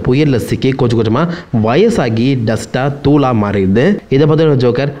பார்த்தீங்கன்னா அந்த புயலில் சிக்கி கொஞ்சம் கொஞ்சமாக வயசாகி டஸ்ட்டாக தூளாக மாறிடுது. இதை பார்த்தீங்கன்னா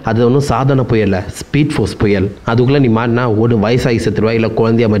ஜோக்கர், அது ஒன்றும் சாதாரண புயல் இல்லை, ஸ்பீட் ஃபோர்ஸ் புயல், அதுக்குள்ளே நீ மாட்டினா ஒரு வயசாகி செத்துருவா, இல்லை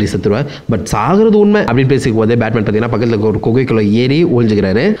குழந்தையா மாதிரி செத்துருவா, பட் சாகிறது உண்மை அப்படின்னு பேசிக்கும் போதே பேட்மேன் பார்த்தீங்கன்னா பக்கத்தில் ஒரு குகைக்குள்ள ஏறி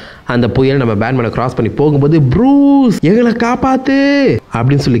ஒழிஞ்சுக்கிறாரு. அந்த புயல் நம்ம பேட்மேனை கிராஸ் பண்ணி போகும்போது ப்ரூஸ் எங்களை காப்பாத்து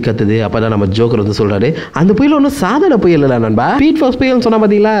அப்படின்னு சொல்லி கத்துது. அப்பதான் நம்ம ஜோக்கர் வந்து சொல்றாரு, அந்த புயல் ஒன்றும் சாதாரண புயல் இல்லை நண்பா, ஸ்பீட் ஃபோர்ஸ் புயல் சொன்னா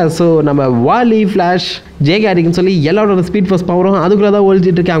பார்த்தீங்களா, ஸோ நம்ம வாலி ஃபிளாஷ் ஜேகாரிக்குன்னு சொல்லி எல்லாரோட ஸ்பீட் ஃபோர்ஸ் பவரும் அதுக்குள்ள தான்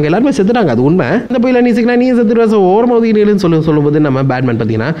ஒழிச்சிட்டு இருக்கு, அவங்க எல்லாருமே செத்துட்டாங்க, அது உண்மை. இந்த புயல நீ சிக்கனா நீ செத்துருவா, ஸோ ஓரமாக ஒதுக்கினு சொல்லும்போது நம்ம பேட்மேன்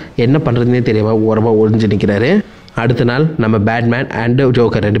பார்த்தீங்கன்னா என்ன பண்ணுறதுனே தெரியாம ஓரமாக ஒழிஞ்சு நிற்கிறாரு. அடுத்த நாள் நம்ம பேட்மேன் அண்ட்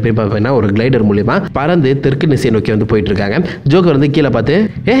ஜோக்கர் 2 பேரும் பார்த்தீங்கன்னா ஒரு கிளைடர் மூலியமா பறந்து தெற்கு திசையை நோக்கி வந்து போயிட்டு இருக்காங்க. ஜோக்கர் வந்து கீழே பார்த்து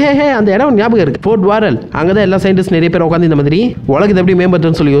ஹே அந்த இடம் ஞாபகம் இருக்கு, ஃபோர்ட் வாரல், அங்கே தான் எல்லா சயின்டிஸ்ட் நிறைய பேர் உட்காந்து இந்த மாதிரி உலகத்தை எப்படி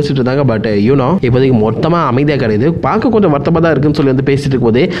மேம்படுத்துன்னு சொல்லி யோசிச்சுட்டு இருந்தாங்க. பட் யூனோ இப்போதைக்கு மொத்தமாக அமைதியாக கிடையாது, பார்க்க கொஞ்சம் வருத்தமாக தான் இருக்குன்னு சொல்லி வந்து பேசிட்டு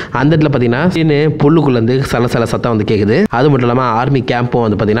இருக்கும்போது அந்த இடத்துல பார்த்தீங்கன்னா புல்லுக்குள்ளேருந்து சல சத்தம் வந்து கேட்குது. அது மட்டும் இல்லாமல் ஆர்மி கேம்பும்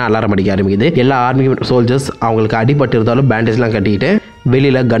வந்து பார்த்தீங்கன்னா அலாரம் அடிக்க ஆரம்பிக்குது. எல்லா ஆர்மி சோல்ஜர்ஸ் அவங்களுக்கு அடிபட்டு இருந்தாலும் பேண்டேஜ்லாம் கட்டிக்கிட்டு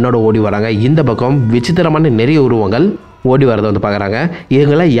வெளியில் கன்னோட ஓடி வராங்க. இந்த பக்கம் விசித்திரமான நிறைய உருவங்கள் ஓடி வரதை வந்து பார்க்குறாங்க.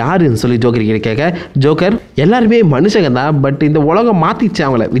 இவங்கெல்லாம் யாருன்னு சொல்லி ஜோக்கர் கிட்ட கேட்க, ஜோக்கர் எல்லாருமே மனுஷங்க தான், பட் இந்த உலகம் மாற்றிடுச்சு,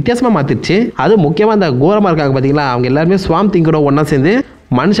 அவங்கள வித்தியாசமாக மாற்றிடுச்சு. அது முக்கியமாக அந்த கோரமாக இருக்காங்க பார்த்தீங்களா, அவங்க எல்லாருமே ஸ்வாம் திங்கோட ஒன்றா சேர்ந்து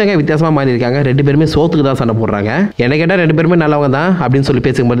மனுஷங்க வித்தியாசமாக மாறி இருக்காங்க. 2 பேருமே சோத்துக்கு தான் சண்டை போடுறாங்க. என்ன கேட்டால் 2 பேருமே நல்லவங்க தான் அப்படின்னு சொல்லி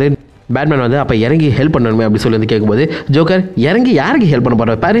பேசும்போது பேட்மேன் வந்து அப்போ இறங்கி ஹெல்ப் பண்ணணுமே அப்படின்னு சொல்லி வந்து கேட்கும்போது ஜோக்கர் இறங்கி யாருக்கு ஹெல்ப் பண்ண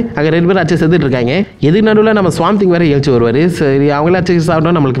போகிறார் பாரு, அங்கே 2 பேரும் அச்சு செத்துட்டு இருக்காங்க. எதுக்கு நடுவில் நம்ம ஸ்வாம் திங் வேறு எழுச்சி வருவார். சரி அவங்களே அச்சு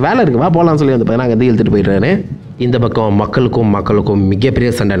சாப்பிட்டோம், நம்மளுக்கு வேலை இருக்குவா போகலான்னு சொல்லி வந்து பார்த்தீங்கன்னா அங்கே வந்து இழுத்துட்டு போயிடுறாரு. இந்த பக்கம் மக்களுக்கும்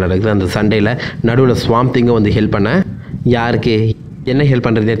மிகப்பெரிய சண்டை நடக்குது. அந்த சண்டையில் நடுவில் ஸ்வாம் திங்கும் வந்து ஹெல்ப் பண்ண யாருக்கு என்ன ஹெல்ப்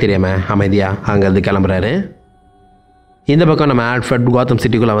பண்ணுறதே தெரியாமல் அமைதியாக அங்கேருந்து கிளம்புறாரு. இந்த பக்கம் நம்ம ஆல்ஃப்ரட் கோத்தம்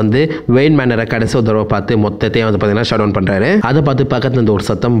சிட்டிக்குள்ளே வந்து வெயின் மேனரை கடைசி ஒரு தடவை பார்த்து மொத்தத்தையும் வந்து பார்த்தீங்கன்னா ஷட் டவுன் பண்ணுறாரு. அதை பார்த்து பக்கத்துல இருந்து ஒரு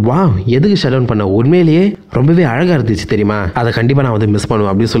சத்தம், வா எதுக்கு ஷட் டவுன் பண்ண, உண்மையிலேயே ரொம்பவே அழகாக இருந்துச்சு தெரியுமா, அதை கண்டிப்பாக நான் வந்து மிஸ்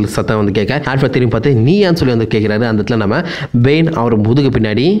பண்ணுவேன் அப்படின்னு சொல்லி சத்தம் வந்து கேட்க ஆல்ஃப்ரட் திரும்பி பார்த்து நீ ஏன்னு சொல்லி வந்து கேட்குறாரு. அந்த இடத்துல நம்ம வெயின் அவர் முதுகு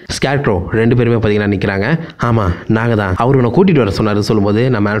பின்னாடி ஸ்கேர்க்ரோ 2 பேருமே பார்த்தீங்கன்னா நிற்கிறாங்க. ஆமாம் நாங்கள் தான், அவர் உன்னை கூட்டிகிட்டு வர சொன்னார் சொல்லும்போது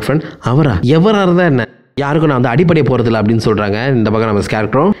நம்ம ஆல்ஃப்ரட் அவரா எவராக இருந்தால் என்ன, யாருக்கும் நான் வந்து அடிப்படையை போகிறதில்ல அப்படின்னு சொல்கிறாங்க. இந்த பக்கம் நம்ம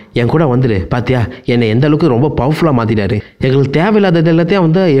ஸ்கேர்க்ரோ என் கூட வந்துடு, பார்த்தியா என்னை எந்த அளவுக்கு ரொம்ப பவர்ஃபுல்லாக மாற்றிட்டாரு, எங்களுக்கு தேவையில்லாதது எல்லாத்தையும்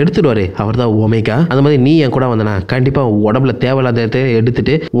வந்து எடுத்துடுவார், அவர் தான் ஒமேகா. அந்த மாதிரி நீ என் கூட வந்தனா கண்டிப்பாக உடம்புல தேவையில்லாத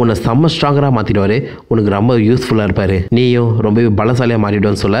எடுத்துட்டு உன்னை செம்ம ஸ்ட்ராங்கராக மாற்றிடுவார், உனக்கு ரொம்ப யூஸ்ஃபுல்லாக இருப்பார், நீயும் ரொம்பவே பலசாலியாக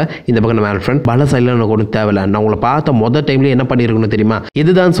மாறிடுவேன்னு சொல்ல இந்த பக்கம் நம்ம ஆல்ஃப்ரட் பலசாலியாக எனக்கு ஒன்றும் தேவையில்லை, நான் உங்களை பார்த்த மொதல் டைம்லேயே என்ன பண்ணியிருக்கணும் தெரியுமா,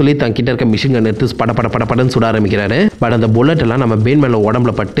 இதுதான் சொல்லி தன் கிட்ட இருக்க மிஷின் கன் எடுத்து படன்னு சுட ஆரம்பிக்கிறாரு. பட் அந்த புல்லட் எல்லாம் நம்ம பெயின் மேல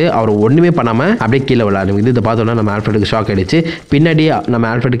உடம்புல பட்டு அவர் ஒன்றுமே பண்ணாமல் அப்படியே கீழே விளையாடும். இதை பார்த்தோன்னா நம்ம ஆல்ஃப்ரடுக்கு ஷாக் ஆயிடுச்சு. பின்னாடி நம்ம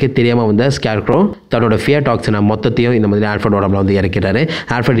ஆல்ஃப்ரடுக்கே தெரியாமல் வந்த ஸ்கேர்க்ரோ தன்னோட ஃபியர் டாக்ஸினை மொத்தத்தையும் இந்த மாதிரி ஆல்ஃப்ரட் உடம்புல வந்து இறக்கிறாரு.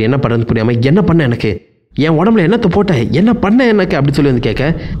 ஆல்ஃப்ரட் என்ன பண்ணுறது புரியாமல் என்ன பண்ண எனக்கு, என் உடம்புல என்னத்தை போட்டேன், என்ன பண்ண எனக்கு அப்படின்னு சொல்லி வந்து கேட்க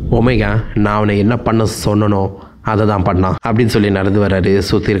ஒமேகா நான் அவனை என்ன பண்ண சொன்னனோ அதை தான் பண்ணான் அப்படின்னு சொல்லி நடந்து வர்றாரு.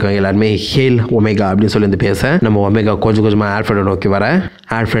 சுற்றி இருக்கவங்க எல்லாருமே ஹேல் ஒமேகா அப்படின்னு சொல்லி வந்து பேச நம்ம ஒமேகா கொஞ்சமாக ஆல்ஃப்ரடை நோக்கி வர,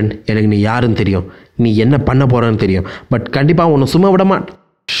 ஆல்ஃப்ரட் எனக்கு நீ யாருன்னு தெரியும், நீ என்ன பண்ண போகிறன்னு தெரியும், பட் கண்டிப்பாக உன்னை சும்மா விடமா,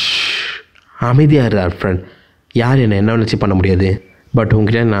 அமைதியாக இரு ஆல்ஃப்ரட், யார் என்ன நினச்சி பண்ண முடியாது, பட்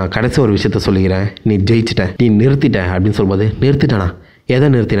உங்ககிட்ட நான் கடைசி ஒரு விஷயத்த சொல்லிக்கிறேன், நீ ஜெயிச்சிட்ட, நீ நிறுத்திட்ட அப்படின்னு சொல்லும்போது நிறுத்திட்டானா, எதை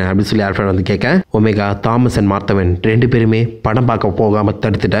நிறுத்தினேன் அப்படின்னு சொல்லி ஆல்ஃப்ரட் வந்து கேட்க ஒமேகா தாமஸ் அண்ட் மார்த்தவன் 2 பேருமே படம் பார்க்க போகாமல்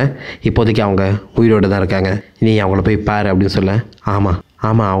தடுத்துட்டேன், இப்போதைக்கு அவங்க உயிரோடு தான் இருக்காங்க, நீ அவங்கள போய் பாரு அப்படின்னு சொல்ல ஆமாம்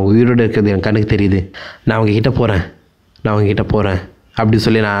அவங்க உயிரோடு இருக்கிறது எனக்கு கண்ணுக்கு தெரியுது, நான் அவங்க கிட்ட போகிறேன் அப்படின்னு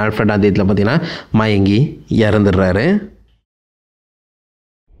சொல்லி நான் ஆல்ஃப்ரட் அந்த இதில் பார்த்தீங்கன்னா மயங்கி இறந்துடுறாரு.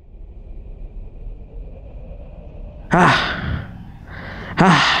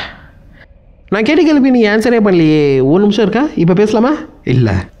 நான் கேட்ட கேள்வி நீங்கள் ஆன்சரே பண்ணலையே, 1 நிமிஷம் இருக்கா, இப்போ பேசலாமா,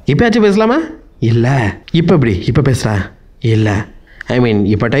 இல்லை இப்போயாச்சும் பேசலாமா, இல்லை இப்போ பேசுகிறா, இல்லை ஐ மீன்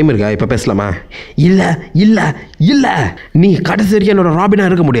இப்போ டைம் இருக்கா, இப்போ பேசலாமா, இல்லை நீ கடைசி வரைக்கும் என்னோட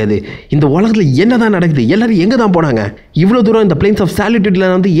ராபினாக இருக்க முடியாது, இந்த உலகத்தில் என்ன தான் நடக்குது, எல்லோரும் எங்கே தான் போனாங்க, இவ்வளோ தூரம் இந்த பிளேன்ஸ் ஆஃப்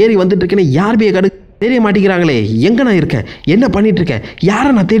சாலிட்யூட்டில் வந்து ஏறி வந்துட்டு இருக்கேன்னு யாருமே தெரிய மாட்டேங்கிறாங்களே, எங்கே நான் இருக்கேன், என்ன பண்ணிட்டு இருக்கேன், யாரை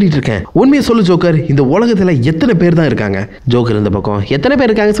நான் தேடிட்டு இருக்கேன், உண்மையை சொல்லு ஜோக்கர், இந்த உலகத்தில் எத்தனை பேர் தான் இருக்காங்க, ஜோக்கர் இந்த பக்கம் எத்தனை பேர்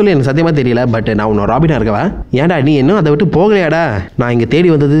இருக்காங்க சொல்லி எனக்கு சத்தியமாக தெரியல, பட் நான் உன்னோட ராபினா இருக்கவா, ஏன்டா நீ இன்னும் அதை விட்டு போகலையாடா, நான் இங்கே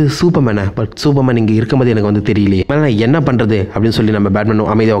தேடி வந்தது சூப்பர்மேனை, பட் சூப்பர்மேன் இங்கே இருக்கும்போது எனக்கு வந்து தெரியலையே, நான் என்ன பண்ணுறது அப்படின்னு சொல்லி நம்ம பேட்மேன்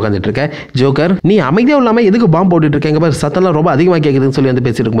அமைதியாக உட்காந்துட்டு இருக்கேன். ஜோக்கர் நீ அமைதியாக இல்லாமல் எதுக்கு பாம்பு போட்டுட்டு இருக்கேன், பாரு சத்தம்லாம் ரொம்ப அதிகமாக கேட்குதுன்னு சொல்லி வந்து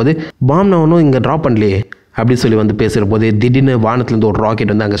பேசிட்டு இருக்கும்போது பாம் நான் ஒன்றும் இங்கே ட்ராப் பண்ணலையே அப்படின்னு சொல்லி வந்து பேசுகிற போது திடீர்னு வானத்துலேருந்து ஒரு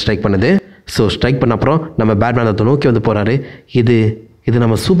ராக்கெட் வந்து அங்கே ஸ்ட்ரைக் பண்ணுது. ஸோ ஸ்ட்ரைக் பண்ண அப்புறம் நம்ம பேட்மேன் அதை நோக்கி வந்து போகிறாரு. இது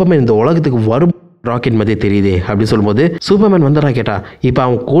நம்ம சூப்பர்மேன் இந்த உலகத்துக்கு வரும் ராக்கெட் மாதிரி தெரியுது அப்படின்னு சொல்லும்போது சூப்பர்மேன் வந்து ராக்கெட்டா, இப்போ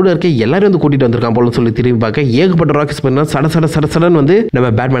அவன் கூட இருக்க எல்லாரும் வந்து கூட்டிகிட்டு வந்திருக்கான் போலன்னு சொல்லி திரும்பி பார்க்க ஏகப்பட்ட ராக்கெட்ஸ் பண்ணால் சடன்னு வந்து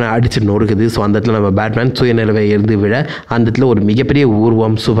நம்ம பேட்மேனை அடிச்சு நொறுக்குது. ஸோ அந்த இடத்துல நம்ம பேட்மேன் சுயநிலவை இருந்து விட அந்த இடத்துல ஒரு மிகப்பெரிய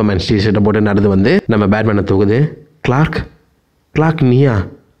உருவம் சூப்பர்மேன் டிஷர்ட்டை போட்டு நடந்து வந்து நம்ம பேட்மேனை தூக்குது. கிளார்க் நீயா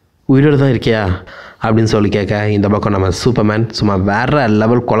உயிரோடு தான் இருக்கியா அப்படின்னு சொல்லி கேட்க இந்த பக்கம் நம்ம சூப்பர்மேன் சும்மா வேற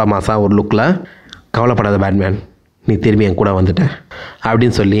லெவல் கொலை மாசா ஒரு லுக்கில் கவலைப்படாத பேட்மேன் நீ திரும்பி என் கூட வந்துட்டேன்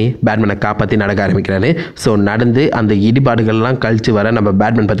அப்படின்னு சொல்லி பேட்மேனை காப்பாற்றி நடக்க ஆரம்பிக்கிறாரு. ஸோ நடந்து அந்த இடிபாடுகள்லாம் கழித்து வர நம்ம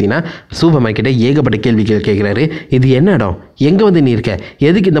பேட்மேன் பார்த்தீங்கன்னா சூப்பர்மேன் கிட்ட ஏகப்பட்ட கேள்விகள் கேட்குறாரு. இது என்ன இடம், எங்கே வந்து நீ இருக்க,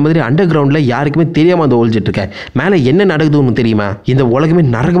 எதுக்கு இந்த மாதிரி அண்டர் கிரவுண்டில் யாருக்குமே தெரியாமல் வந்து ஒழிச்சிட்டு இருக்க, மேலே என்ன நடக்குதுன்னு தெரியுமா, இந்த உலகமே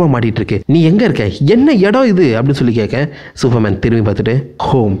நரகமாக மாட்டிகிட்டு இருக்கு, நீ எங்கே இருக்க, என்ன இடம் இது அப்படின்னு சொல்லி கேட்க சூப்பர்மேன் திரும்பி பார்த்துட்டு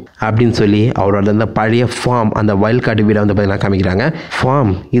ஹோம் அப்படின்னு சொல்லி அவரோட அந்த பழைய ஃபார்ம் அந்த வயல் காட்டு வீடை வந்து பார்த்தீங்கன்னா காமிக்கிறாங்க.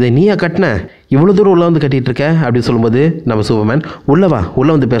 ஃபார்ம் இதை நீயா கட்டின, இவ்வளோ தூரம் உள்ளே வந்து கட்டிகிட்டு இருக்க அப்படின்னு சொல்லும்போது நம்ம சூப்பர்மேன் உள்ளே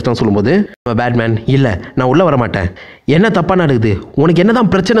வந்து பேசலாம் சொல்லும்போது நம்ம பேட்மேன் இல்லை நான் உள்ளே வர மாட்டேன், என்ன தப்பாக நடக்குது, உனக்கு என்ன தான்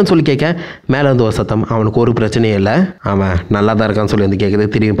பிரச்சனைன்னு சொல்லி கேட்க மேலே வந்து ஒரு சத்தம், அவனுக்கு ஒரு பிரச்சனையும் இல்லை, அவன் நல்லா தான் இருக்கான்னு சொல்லி வந்து கேட்குது.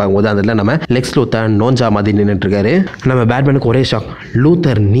 திரும்பி பார்க்கும்போது அதில் நம்ம லெக்ஸ் லூத்தர் நோஞ்சா மாதிரி நின்றுட்டுருக்காரு. நம்ம பேட்மேனுக்கு ஒரே ஷாக்,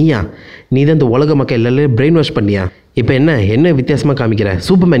 லூத்தர் நீயா, நீ தான் இந்த உலக மக்கள் எல்லாரும் பிரெயின் வாஷ் பண்ணியா, இப்போ என்ன வித்தியாசமாக காமிக்கிற,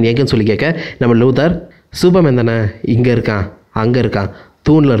 சூப்பர்மேன் எங்கன்னு சொல்லி கேட்க நம்ம லூத்தர் சூப்பர்மேன் தானே, இங்கே இருக்கான் அங்கே இருக்கான்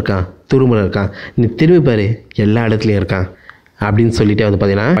தூணில் இருக்கான், துரும்பில் இருக்கான், நீ திரும்பி பாரு எல்லா இடத்துலையும் இருக்கான் அப்படின்னு சொல்லிட்டு வந்து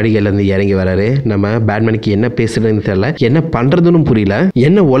பார்த்தீங்கன்னா படிக்கலேருந்து இறங்கி வராரு. நம்ம பேட்மேனுக்கு என்ன பேசுறதுன்னு தெரியல, என்ன பண்ணுறதுன்னு புரியல,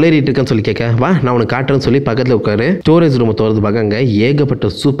 என்ன ஒளரிட்டு இருக்கேன்னு சொல்லி கேட்க, வா நான் உனக்கு காட்டுறேன்னு சொல்லி பக்கத்தில் உட்காரு ஸ்டோரேஜ் ரூம் திறந்து பார்க்க அங்கே ஏகப்பட்ட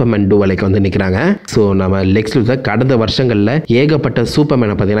சூப்பர்மேன் டூவலைக்கு வந்து நிற்கிறாங்க. ஸோ நம்ம லெக்ஸ் லூத்தர் கடந்த வருஷங்களில் ஏகப்பட்ட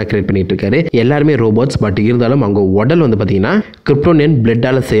சூப்பர்மேனை பார்த்தீங்கன்னா கிரியேட் பண்ணிட்டு இருக்காரு. எல்லாருமே ரோபோட்ஸ், பட் இருந்தாலும் அவங்க உடல் வந்து பார்த்தீங்கன்னா கிரிப்டோனியன்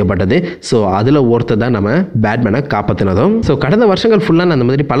பிளட்டால் செய்யப்பட்டது. ஸோ அதில் ஒருத்தர் தான் நம்ம பேட்மேனை காப்பாற்றினதும். ஸோ கடந்த வருஷங்கள் ஃபுல்லாக நான் அந்த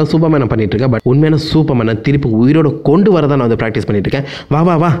மாதிரி பல சூப்பர்மேனை பண்ணிட்டு இருக்கேன். பட் உண்மையான சூப்பர்மேனை திருப்பி உயிரோட கொண்டு வரதான் நான் வந்து ப்ராக்டிஸ் பண்ணிட்டு இருக்கேன். வா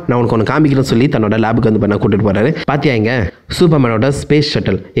வா வா நான் உனக்கு ஒன்று காமிக்கிறேன்னு சொல்லி தன்னோட லேபுக்கு வந்து பண்ண கூட்டிட்டு போறாரு. பாத்தியா இங்க சூப்பர்மேனோட ஸ்பேஸ்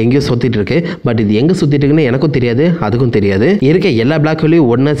ஷட்டல் எங்கேயோ சுத்திட்டு இருக்கு. பட் இது எங்க சுத்திட்டு இருக்குன்னு எனக்கும் தெரியாது, அதுக்கும் தெரியாது. இருக்க எல்லா பிளாக் ஹோலையும்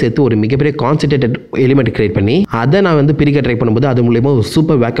ஒன்னா சேர்த்து ஒரு மிகப்பெரிய கான்சென்ட்ரேட்டட் எலிமெண்ட் கிரியேட் பண்ணி அதை நான் வந்து பிரிக்க ட்ரை பண்ணும்போது அது மூலியமா ஒரு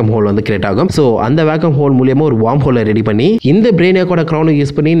சூப்பர் வேக்கம் ஹோல் வந்து கிரியேட் ஆகும். ஸோ அந்த வேக்கம் ஹோல் மூலியமா ஒரு வார்ம் ஹோலை ரெடி பண்ணி இந்த பிரெயினோட க்ரௌனை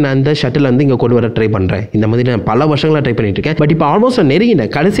யூஸ் பண்ணி நான் இந்த ஷட்டில் வந்து இங்க கொண்டு வர ட்ரை பண்றேன். இந்த மாதிரி நான் பல வருஷங்களா ட்ரை பண்ணிட்டு இருக்கேன். பட் இப்போ ஆல்மோஸ்ட் நான்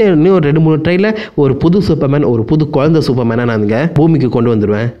நெருங்கினேன். கடைசியாக இன்னும் ஒரு 2-3 ட்ரைல ஒரு புது சூப்பர்மேன், ஒரு புது குழந்தை சூப்பர்மேனை நான் இங்க பூமிக்கு கொண்டு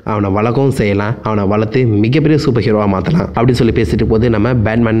வந்துடுவேன். அவனை வளர்க்கவும் செய்யலாம், அவனை வளர்த்து மிகப்பெரிய சூப்பர் ஹீரோவா மாற்றலாம் அப்படின்னு சொல்லி பேசிட்டு போது நம்ம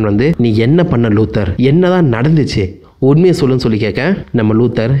பேட்மேன் வந்து நீ என்ன பண்ண லூத்தர், என்னதான் நடந்துச்சு உண்மையை சொல்லுன்னு சொல்லி கேட்க நம்ம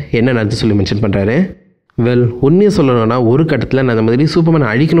லூத்தர் என்ன நடந்து சொல்லி மென்ஷன் பண்ணுறாரு. வெல் உண்மையை சொல்லணும்னா ஒரு கட்டத்தில் நான் அந்த மாதிரி சூப்பர்மேன்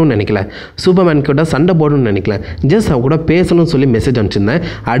அழிக்கணும்னு நினைக்கல, சூப்பர்மேன் கூட சண்டை போடணும்னு நினைக்கல, ஜஸ்ட் அவன் கூட பேசணும்னு சொல்லி மெசேஜ் அனுப்பிச்சிருந்தேன்.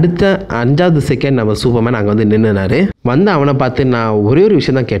 அடுத்த 5வது செகண்ட் நம்ம சூப்பர்மேன் அங்கே வந்து நின்றுனாரு. வந்து அவனை பார்த்து நான் ஒரே ஒரு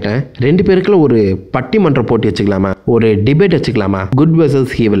விஷயம் தான் கேட்டேன், 2 பேருக்குள்ள ஒரு பட்டிமன்ற போட்டி வச்சுக்கலாமா, ஒரு டிபேட் வச்சுக்கலாமா, குட்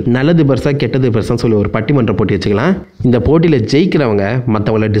வெர்சஸ் ஈவில், நல்லது பெருசா கெட்டது பெருசான்னு சொல்லி ஒரு பட்டிமன்ற போட்டி வச்சுக்கலாம். இந்த போட்டியில் ஜெயிக்கிறவங்க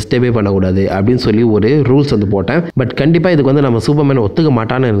மற்றவங்கள டிஸ்டர்பே பண்ணக்கூடாது அப்படின்னு சொல்லி ஒரு ரூல்ஸ் வந்து போட்டேன். பட் கண்டிப்பாக இதுக்கு வந்து நம்ம சூப்பர்மேன் ஒத்துக்க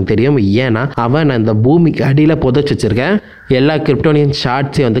மாட்டான்னு எனக்கு தெரியும். ஏன்னா அவன் நான் இந்த பூமிக்கு அடியில் புதைச்சி வச்சிருக்கேன் எல்லா கிரிப்டோனியன்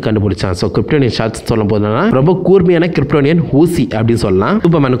ஷார்ட்ஸையும் வந்து கண்டுபிடிச்சான். ஸோ கிரிப்டோனியன் ஷார்ட்ஸ் சொல்லும் போதுனா ரொம்ப கூர்மையான கிரிப்டோனியன் ஊசி அப்படின்னு சொல்லலாம்.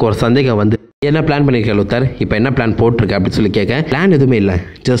 சூப்பர்மேனுக்கு ஒரு சந்தேகம் வந்து என்ன பிளான் பண்ணியிருக்க லூத்தர், இப்போ என்ன பிளான் போட்டிருக்க அப்படின்னு சொல்லி கேட்க, பிளான் எதுவுமே இல்லை,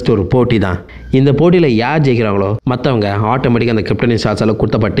 ஜஸ்ட் ஒரு போட்டி தான். இந்த போட்டியில் யார் ஜெயிக்கிறாங்களோ மற்றவங்க ஆட்டோமேட்டிக்காக அந்த கிரிப்டோனியன் ஷார்ட்ஸ் எல்லாம்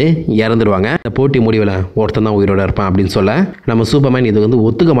குத்தப்பட்டு இறந்துடுவாங்க. இந்த போட்டி முடிவில் ஒருத்தன் தான் உயிரோட இருப்பான் அப்படின்னு சொல்ல நம்ம சூப்பர்மேன் இது வந்து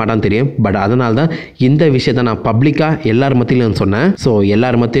ஒத்துக்க மாட்டான்னு தெரியும். பட் அதனால தான் இந்த விஷயத்தை நான் பப்ளிக்காக எல்லார் மத்தியிலும் சொன்னேன். ஸோ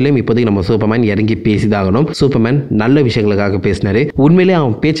எல்லார் மத்தியிலும் இப்போதைக்கு நம்ம சூப்பர்மேன் இறங்கி பேசிதாகணும். சூப்பர்மேன் நல்ல விஷயங்களுக்காக பேசினாரு. உண்மையிலேயே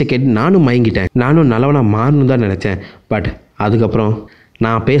அவன் பேச்சை கேட்டு நானும் மயங்கிட்டேன், நானும் நல்லவனா மாறணும் தான் நினச்சேன். பட் அதுக்கப்புறம்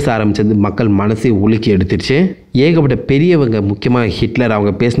நான் பேச ஆரம்பித்தது மக்கள் மனசை உலுக்கி எடுத்துருச்சு. ஏகப்பட்ட பெரியவங்க, முக்கியமாக ஹிட்லர்,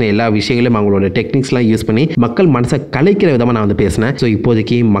 அவங்க பேசின எல்லா விஷயங்களையும் அவங்களோட டெக்னிக்ஸ்லாம் யூஸ் பண்ணி மக்கள் மனசை கலைக்கிற விதமாக நான் வந்து பேசினேன். ஸோ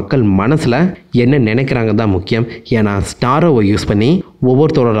இப்போதைக்கு மக்கள் மனசில் என்ன நினைக்கிறாங்க தான் முக்கியம். ஏன்னா ஸ்டாரோவை யூஸ் பண்ணி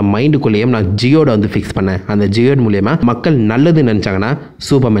ஒவ்வொருத்தரோட மைண்டுக்குள்ளேயும் நான் ஜியோட வந்து ஃபிக்ஸ் பண்ணேன். அந்த ஜியோட் மூலயமா மக்கள் நல்லதுன்னு நினச்சாங்கன்னா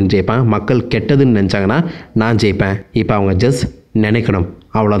சூப்பர்மேன் ஜெயிப்பேன், மக்கள் கெட்டதுன்னு நினச்சாங்கன்னா நான் ஜெயிப்பேன். இப்போ அவங்க ஜஸ்ட் நினைக்கணும்,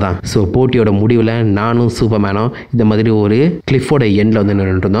 அவ்வளோதான். ஸோ போட்டியோட முடிவில் நானும் சூப்பர்மேனும் இந்த மாதிரி ஒரு கிளிஃபோட எண்டில் வந்து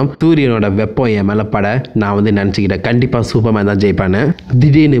நின்றுட்டு இருந்தோம். சூரியனோட வெப்பம் என் மேலே பட நான் வந்து நினச்சிக்கிட்டேன் கண்டிப்பாக சூப்பர்மேன் தான் ஜெயிப்பான்னு.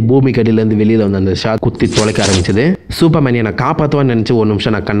 திடீர்னு பூமி கடியிலேருந்து வெளியில் வந்து அந்த ஷாட் குத்தி தொலைக்க ஆரம்பிச்சது. சூப்பர்மேன் என்னை காப்பாற்றுவான்னு நினச்சி ஒரு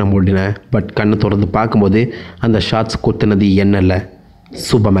நிமிஷம் நான் கண்ணை மூடினேன். பட் கண்ணை திறந்து பார்க்கும்போது அந்த ஷாட்ஸ் குத்துனது என்ன இல்லை,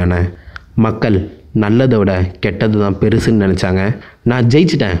 சூப்பர்மேனை. மக்கள் நல்லதை விட கெட்டது தான் பெருசுன்னு நினச்சாங்க. நான்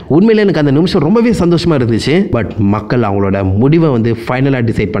ஜெயிச்சிட்டேன். உண்மையிலே எனக்கு அந்த நிமிஷம் ரொம்பவே சந்தோஷமாக இருந்துச்சு. பட் மக்கள் அவங்களோட முடிவை வந்து ஃபைனலாக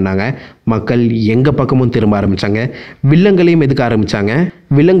டிசைட் பண்ணாங்க. மக்கள் எங்கள் பக்கமும் திரும்ப ஆரம்பித்தாங்க, வில்லங்களையும் எதுக்க ஆரம்பித்தாங்க.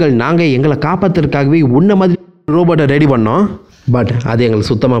 வில்லங்கள் நாங்கள் எங்களை காப்பாற்றுறதுக்காகவே உன்ன மாதிரி ரோபோட்டை ரெடி பண்ணோம். பட் அது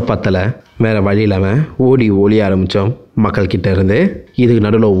எங்களுக்கு சுத்தமாக பத்தலை. வேறு வழி இல்லாமல் ஒளிய ஆரம்பித்தோம் மக்கள்கிட்ட இருந்து. இதுக்கு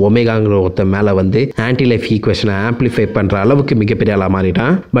நடுவில் ஒமேகாங்கிற ஒருத்த மேலே வந்து ஆன்டி லைஃப் ஈக்குவேஷனை ஆம்ப்ளிஃபை பண்ணுற அளவுக்கு மிகப்பெரிய ஆளாக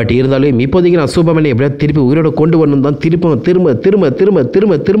மாறிட்டான். பட் இருந்தாலும் இப்போதைக்கு நான் சூப்பர்மேனை எப்படியா திருப்பி உயிரோட கொண்டு வரணும் தான் திரும்ப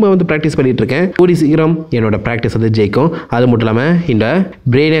வந்து ப்ராக்டிஸ் பண்ணிட்டு இருக்கேன். கூடி சீக்கிரம் என்னோட ப்ராக்டிஸ் வந்து ஜெயிக்கும். அது மட்டும் இல்லாமல் இந்த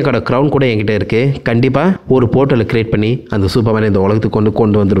பிரெயினேக்கோட க்ரௌன் கூட என்கிட்ட இருக்குது. கண்டிப்பாக ஒரு போர்ட்டலை கிரியேட் பண்ணி அந்த சூப்பர்மேனை இந்த உலகத்துக்கு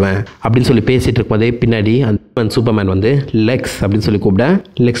கொண்டு வந்துடுவேன் அப்படின்னு சொல்லி பேசிகிட்டு இருக்கும்போதே பின்னாடி அந்த சூப்பர்மேன் வந்து லெக்ஸ் அப்படின்னு சொல்லி கூப்பிட,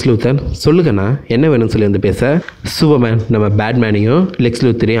 லெக்ஸ் லூத்தர் சொல்லுங்கண்ணா என்ன வேணும்னு சொல்லி வந்து பேச, சூப்பர்மேன் நம்ம பேட்மேனையும் லெக்ஸ்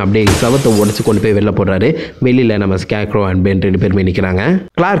லூத்தரையும் அப்படியே சவத்தை உடச்சி கொண்டு போய் வெளில போடுறாரு. வெளியில் நம்ம ஸ்கேக்ரோ அண்ட் பென் 2 பேருமே நிற்கிறாங்க.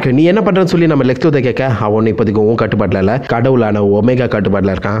 கிளார்க் நீ என்ன பண்ணுறன்னு சொல்லி நம்ம லெக்ஸ் லூத்தர் கேட்க, அவன் இப்போதைக்கு உன் கட்டுப்பாட்டில் இல்லை, கடவுளான ஒமேகா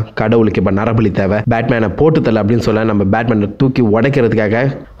கட்டுப்பாட்டில் இருக்கான். கடவுளுக்கு இப்போ நரபலி தேவை, பேட்மேனை போட்டுத்தல அப்படின்னு சொல்ல நம்ம பேட்மேனை தூக்கி உடைக்கிறதுக்காக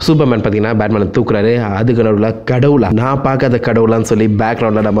சூப்பர்மேன் பார்த்தீங்கன்னா பேட்மேனை தூக்குறாரு. அதுக்கு நடுவில் கடவுளா, நான் பார்க்காத கடவுளான்னு சொல்லி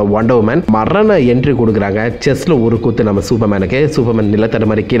பேக்ரவுண்டில் நம்ம வண்டர் உமன் மரண என்ட்ரி கொடுக்குறாங்க. செஸ்ல ஒரு குத்து நம்ம சூப்பர்மேனுக்கு. சூப்பர்மேன் நிலத்தட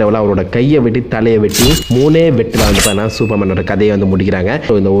மாதிரி கீழே அவரோட கையை வெட்டி தலையை வெட்டி 3 வெட்டுறாங்க. பார்த்தா சூப்பர்மேனோட கதையை வந்து முடிக்கிறாங்க.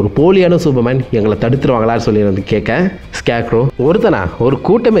 ஸோ இந்த ஒரு போலியான சூப்பர்மேன் எங்களை தடுத்துருவாங்களான்னு சொல்லி வந்து கேட்க ஸ்கேக்ரோ ஒருத்தனா ஒரு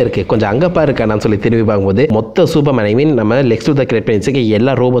கூட்டமே இருக்கு கொஞ்சம் அங்கப்பா இருக்கான்னு சொல்லி திரும்பி பார்க்கும்போது மொத்த சூப்பர்மேன் ஐ மீன் நம்ம லெக்ஸ் லூத்தர் கிரியேட் பண்ணி வச்சுக்க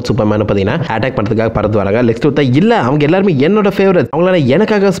எல்லா ரோபோட் சூப்பர்மேனும் பார்த்தீங்கன்னா அட்டாக் பண்ணுறதுக்காக பறந்து வராங்க. லெக்ஸ் லூத்தர் இல்லை அவங்க எல்லாருமே என்னோட ஃபேவரட் அவங்களால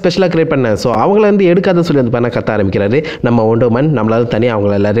எனக்காக ஸ்பெஷலாக கிரியேட் பண்ணேன். ஸோ அவங்கள வந்து எடுக்காத சொல்லி வந்து பண்ண கத்த ஆரம்பிக்கிறாரு. நம்ம ஒண்டர்மேன் நம்மளால தனியாக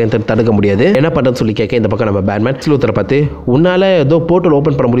அவங்கள எல்லாரையும் தடுக்க முடியாது என்ன பண்ணுறதுன்னு சொல்லி கேட்க இந்த பக்கம் நம்ம பேட்மேன் லெக்ஸ் லூத்தரை பார்த்து உன்னால ஏதோ போர்ட்டல்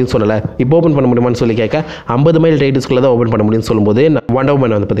ஓப்பன் பண்ண முடியும்னு சொல்லலை இப்போ ஓப்பன் பண்ண முடியுமான்னு சொல்லி கேட்க 50 மைல் ரேடியஸ்குள்ள தான் ஓப்பன் பண்ண முடியும்னு சொல்லும்போது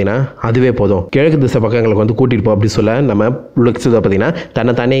ஒண்டர்மேன் வந்து பார்த்தீங்கன்னா அதுவே போதும் கிழக்கு திசை பக்கம் எங்களுக்கு வந்து கூட்டிட்டு போ அப்படி சொல்ல நம்ம லெக்ஸ் லூத்தர் பார்த்தீங்கன்னா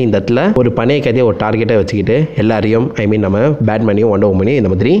தன்னைத்தானே இந்த இடத்துல ஒரு பனைய கதையை ஒரு டார்கெட்டை வச்சுக்கிட்டு எல்லாரையும் ஐ மீன் நம்ம பேட்மேனையும் ஒண்டர்வுமனையும்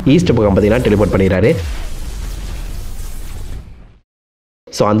இந்த மாதிரி ஈஸ்ட் பக்கம் பார்த்தீங்கன்னா டெலிபோர்ட் பண்ணிடுறாரு.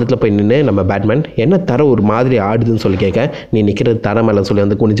 ஸோ அந்த இடத்துல போய் நின்று நம்ம பேட்மேன் என்ன தர ஒரு மாதிரி ஆடுதுன்னு சொல்லி கேட்க நீ நிற்கிறது தர மேலே சொல்லி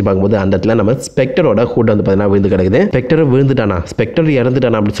வந்து குனிஞ்சு பார்க்கும்போது அந்த இடத்துல நம்ம ஸ்பெக்டரோட ஹூட் வந்து பார்த்தீங்கன்னா விழுந்து கிடக்குது. ஸ்பெக்டர் விழுந்துட்டானா ஸ்பெக்டர்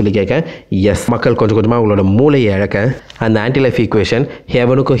இறந்துட்டானா அப்படின்னு சொல்லி கேட்க எஸ் மக்கள் கொஞ்சம் கொஞ்சமாக அவங்களோட மூளையை இழக்க அந்த ஆன்டி லைஃப் ஈக்குவேஷன்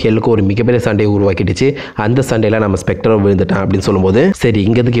ஹெவனுக்கும் ஹெல்லுக்கும் ஒரு மிகப்பெரிய சண்டையை உருவாக்கிடுச்சு. அந்த சண்டையில் நம்ம ஸ்பெக்டரோ விழுந்துட்டான் அப்படின்னு சொல்லும்போது சரி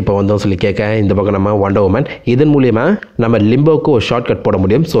இங்கேதுக்கு இப்போ வந்தோம் சொல்லி கேட்க இந்த பக்கம் நம்ம ஒண்டர்வுமன் இதன் மூலியமா நம்ம லிம்போக்கு ஒரு ஷார்ட் கட் போட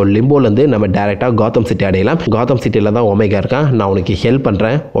முடியும். ஸோ லிம்போலேருந்து நம்ம டேரெக்டாக காத்தம் சிட்டி அடையலாம். காத்தம் சிட்டியில் தான் ஒமேகா இருக்கான் நான் உனக்கு ஹெல்ப் பண்ணுறேன்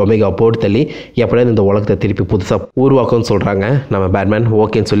ஒமேகா போட்டு தள்ளி எப்படியாவது இந்த உலகத்தை திருப்பி புதுசாக உருவாக்கும்னு சொல்கிறாங்க. நம்ம பேட்மேன்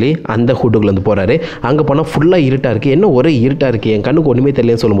ஓகேன்னு சொல்லி அந்த ஹுட்டுக்குள்ளேருந்து போகிறாரு. அங்கே போனால் ஃபுல்லாக இருட்டாக இருக்குது என்ன ஒரே இருட்டாக இருக்குது என் கண்ணுக்கு ஒன்றுமே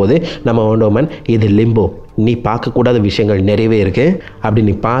தெரியலன்னு சொல்லும்போது நம்ம ஒண்டர்வுமன் இது லிம்போ நீ பார்க்கக்கூடாத விஷயங்கள் நிறையவே இருக்குது அப்படி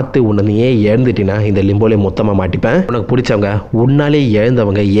நீ பார்த்து உன்னை நீ ஏன் இழந்துட்டினா இந்த லிம்போலே மொத்தமாக மாட்டிப்பேன். உனக்கு பிடிச்சவங்க உன்னாலே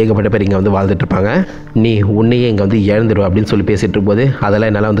இழந்தவங்க ஏகப்பட்ட பேர் இங்கே வந்து வாழ்ந்துட்டு இருப்பாங்க நீ உன்னையே இங்கே வந்து இழந்துடும் அப்படின்னு சொல்லி பேசிட்டு இருக்கும்போது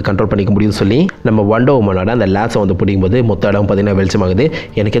அதெல்லாம் என்னால் வந்து கண்ட்ரோல் பண்ணிக்க முடியும்னு சொல்லி நம்ம ஒண்டர்வுமனோட அந்த லேஸை வந்து பிடிக்கும்போது மொத்த இடம் பார்த்தீங்கன்னா வெளிச்சமாகுது.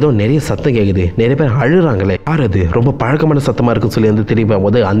 எனக்கு ஏதோ நிறைய சத்தம் கேட்குது நிறைய பேர் அழுறாங்களே யார் அது ரொம்ப பழக்கமான சத்தமாக இருக்குன்னு சொல்லி வந்து திரும்பி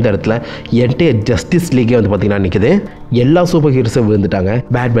போகும்போது அந்த இடத்துல என்டையர் ஜஸ்டிஸ் லீகே வந்து பார்த்தீங்கன்னா நிற்குது. எல்லா சூப்பர் ஹீரோஸும் விழுந்துட்டாங்க.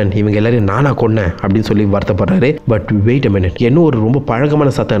 பேட்மேன் இவங்க எல்லாரையும் நானா கொன்னேன் அப்படின்னு சொல்லி வருத்தப்படுறாரு. பட் வெயிட் அ மினிட் என்ன ஒரு ரொம்ப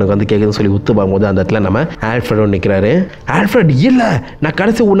பழக்கமான சத்தம் எனக்கு வந்து கேட்குதுன்னு சொல்லி உத்து பார்க்கும்போது அந்த இடத்துல நம்ம ஆல்ஃப்ரெடும் நிற்கிறாரு. ஆல்ஃப்ரெட் இல்லை நான்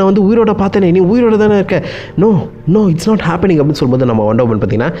கடைசி உன்னை வந்து உயிரோட பார்த்தேனே நீ உயிரோட தானே இருக்க no no it's not happening அப்படின்னு சொல்லும்போது நம்ம ஒண்டர்வுமன்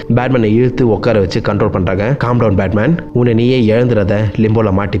பார்த்தீங்கன்னா பேட்மேனை இழுத்து உட்கார வச்சு கண்ட்ரோல் பண்ணுறாங்க. காம் டவுன் பேட்மேன் உன்னை நீயே இழந்துறத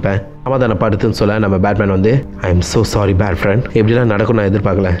லிம்போல மாட்டிப்பேன் சமாதான படுத்துன்னு சொல்ல நம்ம பேட்மேன் வந்து I am so sorry bad friend இப்படிலாம் நடக்கும் நான்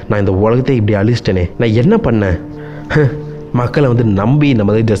எதிர்பார்க்கல நான் இந்த உலகத்தை இப்படி அழிச்சிட்டேனே நான் என்ன பண்ணேன் மக்களை வந்து நம்பி இந்த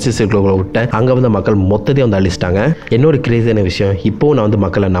மாதிரி ஜஸ்டிஸ் சர்க்கிள்களை விட்டேன் அங்கே வந்து மக்கள் மொத்தத்தையும் வந்து அழிச்சிட்டாங்க. என்னோட கிரேசியான விஷயம் இப்போவும் நான் வந்து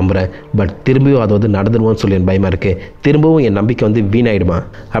மக்களை நம்புகிறேன் பட் திரும்பியும் அது வந்து நடந்துடுவோன்னு சொல்லி என் பயமாக இருக்குது திரும்பவும் என் நம்பிக்கை வந்து வீணாயிடுமா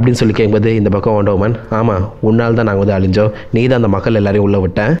அப்படின்னு சொல்லி கேட்கும்போது இந்த பக்கம் ஒண்டர்வுமன் ஆமாம் உன்னால் தான் நாங்கள் வந்து அழிஞ்சோம் நீ தான் அந்த மக்கள் எல்லாரையும் உள்ளே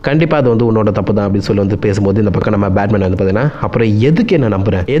விட்டேன் கண்டிப்பாக அது வந்து உன்னோட தப்பு தான் அப்படின்னு சொல்லி வந்து பேசும்போது இந்த பக்கம் நம்ம பேட்மேன் வந்து பார்த்தீங்கன்னா அப்புறம் எதுக்கு என்ன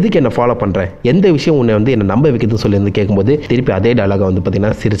நம்புகிறேன் எதுக்கு என்ன ஃபாலோ பண்ணுறேன் எந்த விஷயம் உன்னை வந்து என்னை நம்ப வைக்கிறதுன்னு சொல்லி வந்து கேட்கும்போது திருப்பி அதே டைலாக வந்து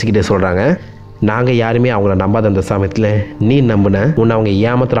பார்த்தீங்கன்னா சிரிச்சுக்கிட்டே சொல்கிறாங்க நாங்கள் யாருமே அவங்கள நம்பாத அந்த சமயத்தில் நீ நம்பின உன்னை அவங்க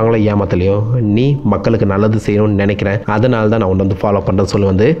ஏமாத்துறாங்களோ ஏமாத்தலையோ நீ மக்களுக்கு நல்லது செய்யணும்னு நினைக்கிறேன் அதனால தான் நான் உன்னை வந்து ஃபாலோ பண்ணுறேன்னு சொல்லி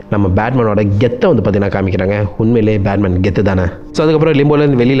வந்து நம்ம பேட்மேனோட கெத்தை வந்து பார்த்தீங்கன்னா காமிக்கிறாங்க. உண்மையிலே பேட்மேன் கெத்து தானே. ஸோ அதுக்கப்புறம்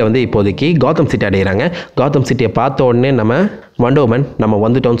லிம்போலேருந்து வெளியில் வந்து இப்போதைக்கு காத்தம் சிட்டி அடைகிறாங்க. காத்தம் சிட்டியை பார்த்த உடனே நம்ம ஒண்டர்வுமன் நம்ம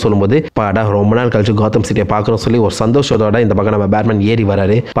வந்துட்டோம்னு சொல்லும்போது பாடா ரொம்ப நாள் கழிச்சு காத்தம் சிட்டியை பார்க்குறோம் சொல்லி ஒரு சந்தோஷத்தோட இந்த பக்கம் நம்ம பேட்மேன் ஏறி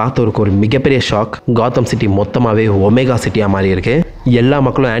வராரு. பார்த்தவருக்கு ஒரு மிகப்பெரிய ஷாக் காத்தம் சிட்டி மொத்தமாகவே ஒமேகா சிட்டியாக மாறி இருக்கு. எல்லா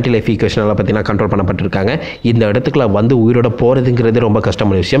மக்களும் ஆன்டி லைஃப் ஈக்குவேஷனால் பார்த்தீங்கன்னா கண்ட்ரோல் பண்ணப்பட்டிருக்காங்க. இந்த இடத்துக்குள்ள வந்து உயிரோட போகிறதுங்கிறது ரொம்ப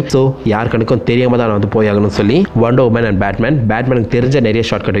கஷ்டமான விஷயம். ஸோ யார் கணக்கும் தெரியாம தான் வந்து போயாகணும்னு சொல்லி ஒண்டர்வுமன் அண்ட் பேட்மேனுக்கு தெரிஞ்ச நிறைய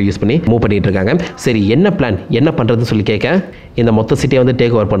ஷார்ட்கட்டை யூஸ் பண்ணி மூவ் பண்ணிட்டு இருக்காங்க. சரி என்ன பிளான் என்ன பண்ணுறதுன்னு சொல்லி கேட்க இந்த மொத்த சிட்டியை வந்து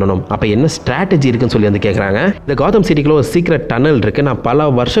டேக் ஓவர் பண்ணணும் அப்போ என்ன ஸ்ட்ராட்டஜி இருக்குன்னு சொல்லி வந்து கேட்குறாங்க. இந்த காத்தம் சிட்டிக்குள்ள ஒரு சீக்ரெட் டனல் இருக்குது. நான் பல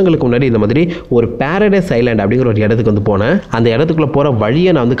வருஷங்களுக்கு முன்னாடி இந்த மாதிரி ஒரு பாரடைஸ் ஐலாண்ட் அப்படிங்கிற ஒரு இடத்துக்கு வந்து போனேன். அந்த இடத்துக்குள்ள போகிற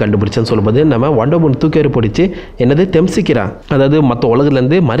வழியை நான் வந்து கண்டுபிடிச்சேன்னு சொல்லும்போது நம்ம ஒண்டர்வுமன் தூக்கி பிடிச்சி என்னது தெம்சிக்கிறா அதாவது மற்ற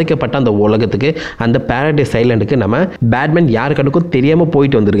உலகத்துலேருந்து மறைக்கப்பட்ட அந்த உலகத்துக்கு அந்த பாரடைஸ் ஐலாண்டுக்கு நம்ம பேட்மேன் யாரு கணக்கும் தெரியாமல்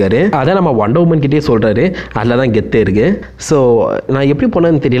போயிட்டு வந்திருக்காரு. அதை நம்ம ஒண்டர்வுமன் கிட்டே சொல்கிறாரு. அதில் தான் கெத்தே இருக்கு. ஸோ நான் எப்படி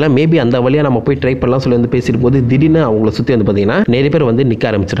போனேன்னு தெரியல மேபி அந்த வழியாக நம்ம போய் ட்ரை பண்ணலாம் சொல்லி வந்து பேசிட்டு போது திடீர்னு அவங்கள சுற்றி வந்து பார்த்தீங்கன்னா நிறைய பேர் வந்து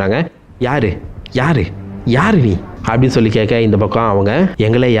நிற்க ஆரம்பிச்சிடுறாங்க. யாரு யாரு யாரு நீ அப்படின்னு சொல்லி கேட்க இந்த பக்கம் அவங்க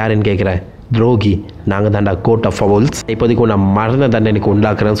எங்களே யாருன்னு கேட்குற துரோகி நாங்கள் தாண்டா கோர்ட் ஆஃப் ஃபவுல்ஸ் இப்போதைக்கு நான் மரண தண்டனைக்கு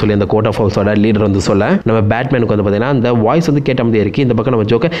உண்டாக்குறேன்னு சொல்லி அந்த கோர்ட் ஆஃப் ஃபவுல்ஸோட லீடர் வந்து சொல்ல நம்ம பேட்மேனுக்கு வந்து பார்த்தீங்கன்னா அந்த வாய்ஸ் வந்து கேட்ட மாதிரி இருக்குது. இந்த பக்கம் நம்ம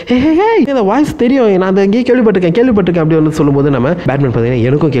ஜோக்க இந்த வாய்ஸ் தெரியும் நான் அதை எங்கேயே கேள்விப்பட்டிருக்கேன் அப்படி வந்து சொல்லும்போது நம்ம பேட்மேன் பார்த்தீங்கன்னா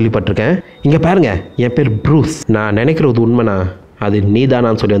எனக்கும் கேள்விப்பட்டிருக்கேன் இங்கே பாருங்க என் பேர் ப்ரூஸ் நான் நினைக்கிறது உண்மைனா அது நீ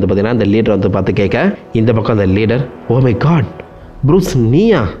தானான்னு சொல்லி வந்து பார்த்தீங்கன்னா அந்த லீடர் வந்து பார்த்து கேட்க இந்த பக்கம் அந்த leader oh my God Bruce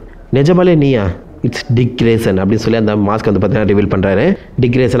நீயா நிஜமாலே நீயா இட்ஸ் டிக் கிரேசன் அப்படின்னு சொல்லி அந்த மாஸ்க் வந்து பார்த்தீங்கன்னா ரிவீல் பண்ணுறாரு.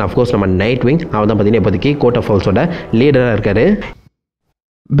 டிக் கிரேசன் அஃப்கோர்ஸ் நம்ம நைட் விங் அவன் தான் பார்த்தீங்கன்னா இப்போதைக்கு கோர்ட் ஆஃப் ஃபவுல்ஸோட லீடராக இருக்காரு.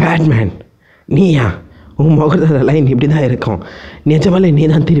 பேட்மேன் நீயா உன் முகத்தோட லைன் இப்படி தான் இருக்கும் நிஜமாலே நீ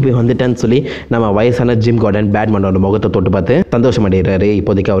தான் திருப்பி வந்துட்டேன்னு சொல்லி நம்ம வயசான ஜிம் கார்டன் பேட்மேனோட முகத்தை தொட்டு பார்த்து சந்தோஷம் அடைகிறாரு.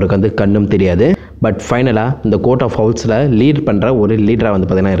 இப்போதைக்கு அவருக்கு வந்து கண்ணும் தெரியாது பட் ஃபைனலாக இந்த கோர்ட் ஆஃப் ஹவுல்ஸில் லீட் பண்ணுற ஒரு லீடராக வந்து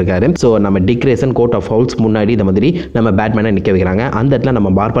பார்த்தீங்கன்னா இருக்காரு. ஸோ நம்ம டிக்ரேசன் கோர்ட் ஆஃப் ஹவுல்ஸ் முன்னாடி இந்த மாதிரி நம்ம பேட்மேனை நிற்க வைக்கிறாங்க. அந்த இடத்துல நம்ம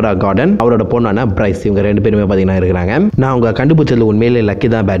பார்பரா கார்டன் அவரோட பொண்ணான பிரைஸ் இவங்க 2 பேருமே பார்த்தீங்கன்னா இருக்கிறாங்க. நான் அவங்க கண்டுபிடிச்சது உண்மையிலே லக்கி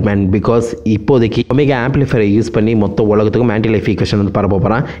தான் பேட்மேன். பிகாஸ் இப்போதைக்கு ஒமேகா ஆம்பிளிஃபையரை யூஸ் பண்ணி மொத்த உலகத்துக்கும் ஆன்டி லைஃப் ஈக்குவேஷன் வந்து பரப்ப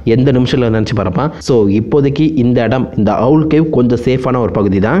போகிறான். எந்த நிமிஷத்தில் நினச்சி பரப்பான். ஸோ இப்போதைக்கு இந்த இடம் இந்த அவுல் கேவ் கொஞ்சம் சேஃபான ஒரு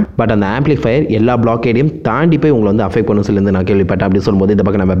பகுதி தான். பட் அந்த ஆம்பிளிஃபையர் எல்லா பிளாக்கேடையும் தாண்டி போய் உங்களை வந்து அஃபெக்ட் பண்ண சொல்லி நான் கேள்விப்பட்டேன் அப்படின்னு சொல்லும்போது இந்த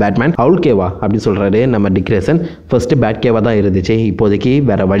பக்கம் நம்ம பேட்மேன் அவுல் கேவா அப்படின்னு சொல்கிறாரு நம்ம டிக்ரேசன். ஃபர்ஸ்ட் பேட் கேவா தான் இருந்துச்சு. இப்போதைக்கு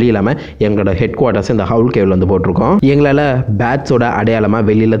வேற வழி இல்லாமல் எங்களோட ஹெட் குவார்ட்டர்ஸ் இந்த அவுல் கேவில் வந்து போட்டிருக்கோம். எங்களால் பேட்ஸோட அடையாளமாக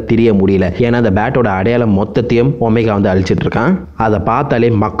வெளியில் தெரிய முடியல. ஏன்னா அந்த பேட்டோட அடையாளம் மொத்தத்தையும் ஒமேகா வந்து அழிச்சிட்டு இருக்கான். அதை பார்த்தாலே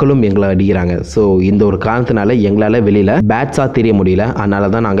மக்களும் எங்களை அடிக்கிறாங்க. ஸோ இந்த ஒரு காரணத்தினால எங்களால் வெளியில் பேட்ஸாக தெரிய முடியல. அதனால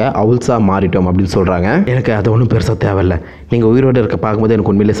தான் நாங்கள் அவுல்ஸாக மாறிட்டோம் அப்படின்னு சொல்கிறாங்க. எனக்கு அது ஒன்றும் பெருசாக தேவையில்லை. நீங்கள் உயிரோடு இருக்க பார்க்கும்போது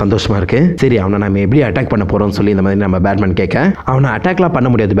எனக்கு உண்மையிலே சந்தோஷமாக இருக்குது. சரி அவனை நம்ம எப்படி அட்டாக் பண்ண போகிறோம்னு சொல்லி இந்த மாதிரி நம்ம பேட்மேன் கேட்க அவனை அட்டாக்லாம் பண்ண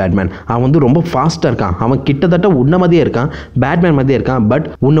முடியாது பேட்மேன். அவன் வந்து ரொம்ப ஃபாஸ்ட்டாக இருக்கான். அவன் கிட்டத்தட்ட உன்ன மாதிரியே இருக்கான். பேட்மேன் மாதிரியே இருக்கான். பட்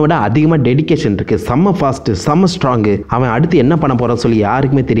உன்னோட அதிகமாக டெடிகேஷன் இருக்குது. செம்ம ஃபாஸ்ட்டு செம்ம ஸ்ட்ராங்கு. அவன் அடுத்து என்ன பண்ண போகிறான்னு சொல்லி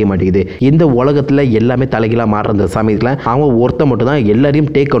யாருக்குமே தெரிய மாட்டேங்குது. இந்த உலகத்தில் எல்லாமே தலைகீழாக மாறுற அந்த சமயத்தில் அவன் ஒருத்த மட்டும் தான் எல்லாரையும்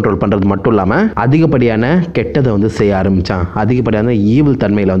டேக் கண்ட்ரோல் பண்ணுறது மட்டும் இல்லாமல் அதிகப்படியான கெட்டதை வந்து செய்ய ஆரம்பித்தான். அதிகப்படியான ஈவில்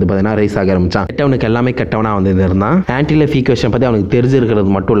தன்மையில் வந்து பார்த்தீங்கன்னா ரைஸ் ஆக ஆரம்பித்தான். கெட்டவனுக்கு எல்லாமே கெட்டவனாக வந்து இருந்தான். ஆன்டி லைஃப் ஈக்குவேஷன் பற்றி அவனுக்கு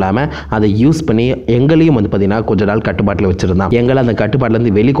தெரிஞ்சிருக்கிறது மட்டும் இல்லாமல் அதை யூஸ் பண்ணி எங்களையும் வந்து பார்த்தீங்கன்னா கொஞ்ச நாள் கட்டுப்பாட்டில் வச்சிருந்தான். எங்களை அந்த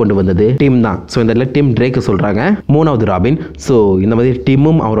கட்டுப்பாட்டிலேருந்து வெளிக்கொண்டு வந்தது டீம் தான். ஸோ இந்த இடத்துல டீம் ட்ரேக்கு சொல்கிறாங்க. 3வது ராபின். ஸோ இந்த மாதிரி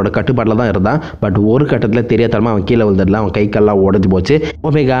டீமும் அவரோட கட்டுப்பாட்டில் தான் இருந்தான். பட் ஒரு கட்டத்தில் தெரியாதமா அவன் கீழே விழுந்ததில்ல. அவன் கை கால்லாம் உடஞ்சி போச்சு.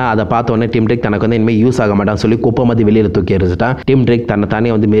 ஒமேகா அதை பார்த்த உடனே டீம் ட்ரேக் தனக்கு வந்து இனிமேல் யூஸ் ஆக மாட்டான்னு சொல்லி குப்பை மாதிரி வெளியில் தூக்கி எறிஞ்சிட்டான். டீம் ட்ரேக் தன்னை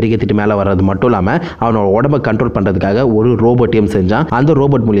தானே வந்து மெருகேற்றிட்டு மேலே வர்றது மட்டும் இல்லாமல் அவனோட உடம்பை கண்ட்ரோல் பண்ணுறதுக்காக ஒரு ரோபோட்டையும் செஞ்சான். அந்த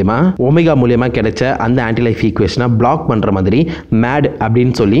ரோபோட் மூலியமா ஒமேகா மூலியமா கிடைச்ச அந்த ஆன்டி லைஃப் ஈக்குவேஷனை பிளாக் பண்ணுற மாதிரி மேட்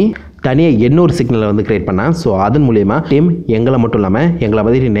அப்படின்னு சொல்லி தனியாக இன்னொரு சிக்னலை வந்து கிரியேட் பண்ணான். ஸோ அதன் மூலியமா டீம் எங்களை மட்டும் இல்லாமல் எங்களை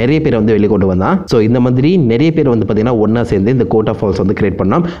மாதிரி நிறைய பேர் வந்து வெளியே கொண்டு வந்தான். ஸோ இந்த மாதிரி நிறைய பேர் வந்து பார்த்தீங்கன்னா ஒன்றா சேர்ந்து இந்த கோர்ட் ஆஃப் ஹவுல்ஸ் வந்து கிரியேட்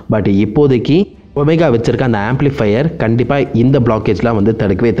பண்ணோம். பட் இப்போதைக்கு ஒமேகா வச்சிருக்க அந்த ஆம்பிளிஃபையர் கண்டிப்பாக இந்த பிளாக்கேஜ்லாம் வந்து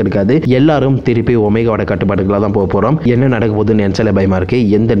தடுக்கவே தடுக்காது. எல்லாரும் திருப்பி ஒமேகாவோட கட்டுப்பாட்டுக்குள்ள தான் போக போகிறோம். என்ன நடக்க போகுதுன்னு நினச்சாலே பயமாக இருக்குது.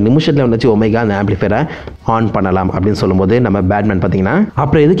 எந்த நிமிஷத்தில் வந்துச்சு ஒமேகா அந்த ஆம்பிளிஃபையரை ஆன் பண்ணலாம் அப்படின்னு சொல்லும்போது நம்ம பேட்மேன் பார்த்தீங்கன்னா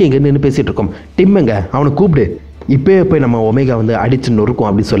அப்புறம் எதுக்கு இங்கே நின்று பேசிகிட்டு இருக்கோம், டிம்முங்க அவனை கூப்பிடு, இப்போயே போய் நம்ம ஒமேகா வந்து அடிச்சு நொறுக்கும்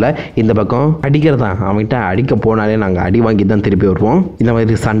அப்படின்னு சொல்ல இந்த பக்கம் அடிக்கிறதா அவன்கிட்ட அடிக்க போனாலே நாங்கள் அடி வாங்கி தான் திருப்பி வருவோம். இந்த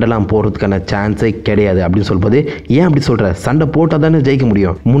மாதிரி சண்டைலாம் போகிறதுக்கான சான்ஸே கிடையாது அப்படின்னு சொல்லும்போது ஏன் அப்படி சொல்கிற, சண்டை போட்டால் தானே ஜெயிக்க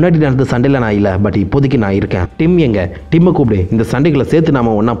முடியும். முன்னாடி நடந்த சண்டையில் நான் இல்லை, பட் இப்போதைக்கு நான் இருக்கேன். டிம் எங்க, டிம்மை கூப்பிடு, இந்த சண்டைகளை சேர்த்து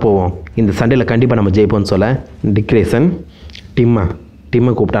நாம ஒன்றா போவோம், இந்த சண்டையில் கண்டிப்பாக நம்ம ஜெயிப்போம்னு சொல்ல டிக்ரேசன்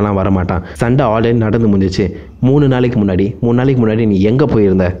டிம்மை கூப்பிட்டாலாம் வரமாட்டான். சண்டை ஆல்ரெடி நடந்து முடிஞ்சிச்சு. 3 நாளைக்கு முன்னாடி நீ எங்கே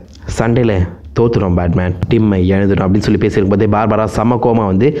போயிருந்த, சண்டையில் தோத்துடும் பேட்மேன், டிம்மை எழுதுடும் அப்படின்னு சொல்லி பேசியிருக்கும் போதே பார்பரா செம்ம கோமா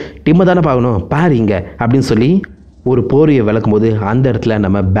வந்து டிம்மை தானே பார்க்கணும் பாரு இங்கே அப்படின்னு சொல்லி ஒரு போரியை விளக்கும் போது அந்த இடத்துல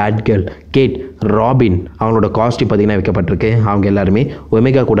நம்ம பேட் கேர்ள் கேட் ராபின் அவங்களோட காஸ்டியூம் பார்த்தீங்கன்னா வைக்கப்பட்டிருக்கு. அவங்க எல்லாருமே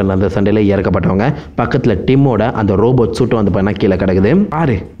ஒமேகா கூட அந்த சண்டையில் இறக்கப்பட்டவங்க. பக்கத்தில் டிம்மோட அந்த ரோபோட் சூட்டும் வந்து பண்ண கீழே கிடக்குது.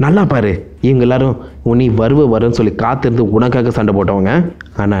 பாரு நல்லா பாரு, இவங்க எல்லாரும் நீ வருன்னு சொல்லி காத்திருந்து உனக்காக சண்டை போட்டவங்க.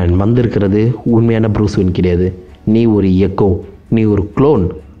 ஆனால் வந்திருக்கிறது உண்மையான ப்ரூஸ்வின் கிடையாது. நீ ஒரு எக்கோ, நீ ஒரு க்ளோன்,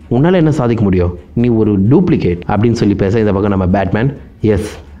 உன்னால் என்ன சாதிக்க முடியும், நீ ஒரு டூப்ளிகேட் அப்படின்னு சொல்லி பேச இந்த பக்கம் நம்ம பேட்மேன்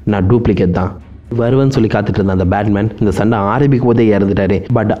எஸ் நான் டூப்ளிகேட் தான் வருவேன்னு சொல்லி காத்துட்டு இருந்த அந்த பேட்மேன் இந்த சண்டை ஆரம்பிக்கும் போதே இறந்துட்டாரு.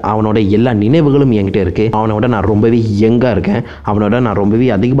 பட் அவனோட எல்லா நினைவுகளும் என்கிட்ட இருக்கு. அவனோட நான் ரொம்பவே யங்காக இருக்கேன். அவனோட நான் ரொம்பவே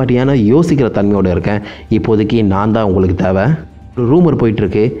அதிகப்படியான யோசிக்கிற தன்மையோடு இருக்கேன். இப்போதைக்கு நான் தான் உங்களுக்கு தேவை. ஒரு ரூமர்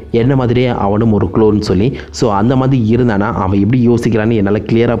போயிட்டுருக்கு என்ன மாதிரியே அவனும் ஒரு க்ளோன்னு சொல்லி. ஸோ அந்த மாதிரி இருந்தானா அவன் எப்படி யோசிக்கிறான்னு என்னால்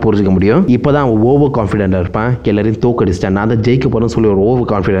கிளியராக புரிஞ்சுக்க முடியும். இப்போ தான் அவன் ஓவர் கான்ஃபிடென்ட்டாக இருப்பான். எல்லாரையும் தோக்கடிச்சிட்டான், நான் தான் ஜெயிக்க போகிறேன்னு சொல்லி ஒரு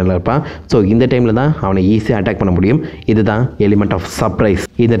ஓவர் கான்ஃபிடென்ட்டாக இருப்பான். ஸோ இந்த டைமில் தான் அவனை ஈஸியாக அட்டாக் பண்ண முடியும். இதுதான் எலிமெண்ட் ஆஃப் சர்ப்ரைஸ்.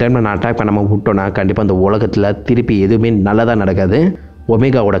 இந்த டைமில் நான் அட்டாக் பண்ணாமல் விட்டோன்னா கண்டிப்பாக அந்த உலகத்தில் திருப்பி எதுவுமே நல்லதாக நடக்காது.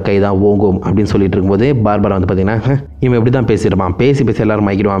 ஒமேகாவோட கை தான் ஓங்கும் அப்படின்னு சொல்லிட்டு இருக்கும்போது பார்பரா வந்து பார்த்தீங்கன்னா இவன் எப்படி தான் பேசிடுவான், பேசி எல்லாரும்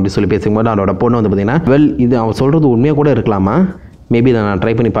மயக்கிடுவான் அப்படின்னு சொல்லி பேசும்போது அவனோட பொண்ணு வந்து பார்த்தீங்கன்னா இது அவன் சொல்கிறது உண்மையாக கூட இருக்கலாமா, மேபி இதை நான்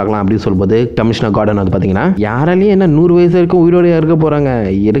ட்ரை பண்ணி பார்க்கலாம் அப்படின்னு சொல்லும்போது கமிஷனர் கார்டன் வந்து பார்த்தீங்கன்னா யாராலையும் என்ன 100 வயசு வரைக்கும் உயிரோட இருக்க போகிறாங்க,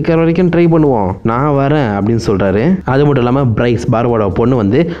 இருக்கிற வரைக்கும் ட்ரை பண்ணுவோம், நான் வரேன் அப்படின்னு சொல்கிறாரு. அது மட்டும் இல்லாமல் பிரைஸ் பார்பரோட பொண்ணு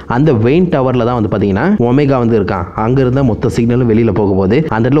வந்து அந்த வெயின் டவரில் தான் வந்து பார்த்தீங்கன்னா ஒமேகா வந்து இருக்கான். அங்கே இருந்தால் மொத்த சிக்னலும் வெளியில் போகும்போது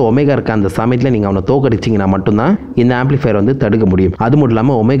அந்த இடத்துல ஒமேகா இருக்க அந்த சமயத்தில் நீங்கள் அவனை தோக்கடிச்சிங்கன்னா மட்டும்தான் இந்த ஆம்பிளிஃபயர் வந்து தடுக்க முடியும். அது மட்டும்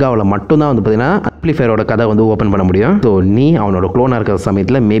இல்லாமல் ஒமேகாவில் மட்டும்தான் வந்து பார்த்தீங்கன்னா ஆம்பிளிஃபயரோட கதை வந்து ஓப்பன் பண்ண முடியும். ஸோ நீ அவனோட க்ளோனாக இருக்கிற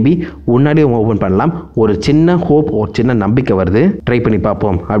சமயத்தில் மேபி முன்னாடியே ஓப்பன் பண்ணலாம். ஒரு சின்ன ஹோப், ஒரு சின்ன நம்பிக்கை வருது. ட்ரை பண்ணி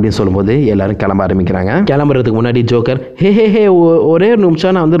பார்ப்போம் அப்படின்னு சொல்லும்போது எல்லாரும் கிளம்ப ஆரம்பிக்கிறாங்க. கிளம்புறதுக்கு முன்னாடி ஜோக்கர் ஹே ஒரே ஒரு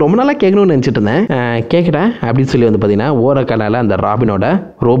நிமிஷம் நான் வந்து ரொம்ப நாளாக கேட்கணும்னு நினச்சிட்டு இருந்தேன், கேட்குறேன் அப்படின்னு சொல்லி வந்து பார்த்தீங்கன்னா ஓரக்கலால் அந்த ராபினோட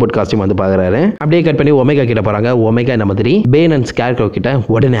ரோபோட் காஸ்டியூம் வந்து பார்க்குறாரு. அப்படியே கட் பண்ணி ஒமேகா கிட்ட போகிறாங்க. ஒமேகா இந்த மாதிரி பேன் அண்ட் ஸ்கேர்க்ரோ கிட்ட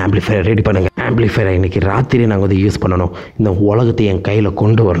உடனே ஆம்பிளிஃபையர் ரெடி பண்ணுங்க, ஆம்பிளிஃபையரை இன்னைக்கு ராத்திரி நாங்கள் வந்து யூஸ் பண்ணணும், இந்த உலகத்தை என் கையில்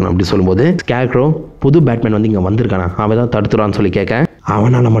கொண்டு வரணும் அப்படின்னு சொல்லும்போது ஸ்கேர்க்ரோ புது பேட்மேன் வந்து இங்கே வந்திருக்கானா, அவன் தான் தடுத்துறான்னு சொல்லி கேட்க,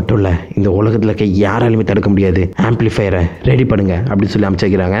 அவனால் மட்டும் இல்லை இந்த உலகத்தில் இருக்க யாராலுமே தடுக்க முடியாது, ஆம்பிளிஃபையரை ரெடி பண்ணுங்க அப்படின்னு சொல்லி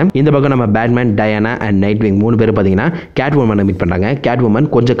அமைச்சிக்கிறாங்க. இந்த பக்கம் நம்ம பேட்மேன், டயானா அண்ட் நைட்விங் 3 பேர் பார்த்தீங்கன்னா கேட் உமனை மீட் பண்ணுறாங்க. கேட் உமன்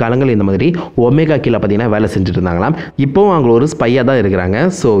கொஞ்சம் காலங்கள் இந்த மாதிரி ஒமேகா கீழே பார்த்தீங்கன்னா வேலை செஞ்சுட்டு இருந்தாங்களாம். இப்போவும் அவங்க ஒரு ஸ்பையாக தான் இருக்கிறாங்க.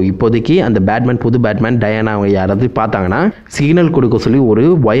 ஸோ இப்போதைக்கு அந்த பேட்மேன், புது பேட்மேன் டயானா அவங்க யாராவது பார்த்தாங்கன்னா சிக்னல் கொடுக்க சொல்லி ஒரு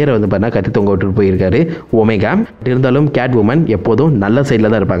ஒயரை வந்து பார்த்தீங்கன்னா கட்டி தொங்க விட்டுட்டு போயிருக்காரு ஒமேகா. இருந்தாலும் கேட் உமன் எப்போதும் நல்ல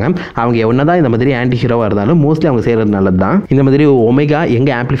சைடில் தான் இருப்பாங்க. அவங்க என்னதான் இந்த மாதிரி ஆன்டி ஹீரோவாக இருந்தாலும் மோஸ்ட்லி அவங்க செய்கிறது நல்லது தான். இந்த மாதிரி ஒமேகா எங்க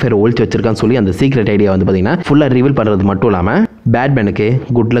ஆம்பிளிஃபையர் ஒழிச்சு வச்சிருக்கான்னு சொல்லி அந்த சீக்ரெட் ஐடியா வந்து பார்த்தீங்கன்னா ஃபுல்லாக ரிவீல் பண்ணுறது மட்டும் இல்லாமல் பேட்மேனுக்கு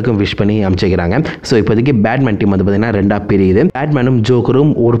குட் லக்கும் விஷ் பண்ணி அமைச்சிக்கிறாங்க. ஸோ இப்போதைக்கு பேட்மேன் டீம் வந்து பார்த்தீங்கன்னா 2ஆக பிரியுது. பேட்மேனும்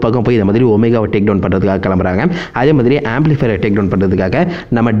ஜோக்கரும் ஒரு பக்கம் போய் இந்த மாதிரி ஒமேகாவை டேக் டவுன் பண்ணுறதுக்காக கிளம்புறாங்க. அதே மாதிரி ஆம்பிளிஃபையரை டேக் டவுன் பண்ணுறதுக்காக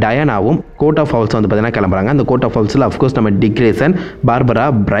நம்ம டயானாவும் கோட் ஆஃப் ஹவுல்ஸ் வந்து பார்த்தீங்கன்னா கிளம்புறாங்க. அந்த கோட் ஆஃப் ஹவுல்ஸில் அஃப்கோர்ஸ் நம்ம டிக்ரேசன், பார்பரா,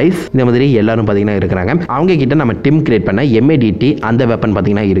 பிரைஸ் இந்த மாதிரி எல்லாரும் பார்த்தீங்கன்னா இருக்கிறாங்க. அவங்க கிட்ட நம்ம டிம் கிரியேட் பண்ண MADT அந்த வெப்பன்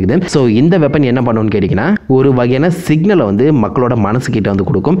பார்த்தீங்கன்னா இருக்குது. ஸோ இந்த வெப்பன் என்ன பண்ணணும்னு கேட்டிங்கன்னா ஒரு வகையான சிக்னலை வந்து மக்களோட மனசு கிட்ட வந்து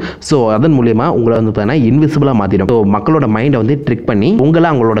கொடுக்கும். ஸோ அதன் மூலியமா உங்களை வந்து பார்த்தீங்கன்னா இன்விசிபிளாக மாற்றிடும். ஸோ மக்களோட மைண்டை வந்து ட்ரிக் பண்ணி உங்களை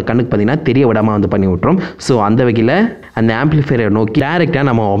அவங்களோட கண்ணுக்கு பார்த்தீங்கன்னா தெரிய விடாமல் வந்து பண்ணி விட்டுரும். ஸோ அந்த வகையில் அந்த ஆம்பிளிஃபையரை நோக்கி டேரெக்டாக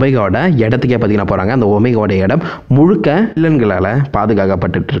நம்ம ஒமேகாவோட இடத்துக்கே பார்த்தீங்கன்னா போகிறாங்க. அந்த ஒமேகாவோட இடம் முழுக்க வில்லன்களால்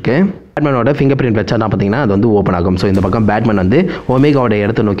பாதுகாக்கப்பட்டு இருக்கு. பேட்மேனோட ஃபிங்கர் பிரிண்ட் வச்சா தான் பார்த்தீங்கன்னா அது வந்து ஓப்பன் ஆகும். ஸோ இந்த பக்கம் பேட்மேன் வந்து ஒமேகாவோட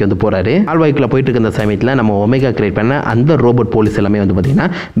இடத்தை நோக்கி வந்து போகிறாரு. ஆல்வாய்க்கில் போயிட்டு இருக்க இந்த சமயத்தில் நம்ம ஒமேகா கிரியேட் பண்ண அந்த ரோபோட் போலீஸ் எல்லாமே வந்து பார்த்தீங்கன்னா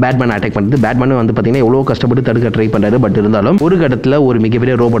பேட்மேன் அட்டாக் பண்ணுறது. பேட்மேன் வந்து பார்த்தீங்கன்னா எவ்வளோ கஷ்டப்பட்டு தடுக்க ட்ரை பண்ணுறாரு. பட் இருந்தாலும் ஒரு கட்டத்தில் ஒரு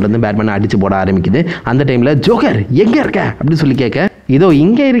மிகப்பெரிய ரோபோட் வந்து பேட்மேனை அடிச்சு போட ஆரம்பிக்குது. அந்த டைமில் ஜோக்கர் எங்கே இருக்க அப்படின்னு சொல்லி கேட்க, இதோ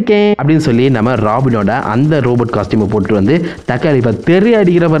இங்கே இருக்கேன் அப்படின்னு சொல்லி நம்ம ராபினோட அந்த ரோபோட் காஸ்டியூமை போட்டு வந்து தக்காளி தெரிய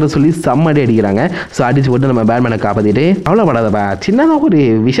அடிக்கிற மாதிரி சொல்லி செம்மடி அடிக்கிறாங்க. ஸோ அடிச்சு போட்டு நம்ம பேட்மேனை காப்பாற்றிட்டு அவ்வளோப்படாதப்பா சின்னதாக ஒரு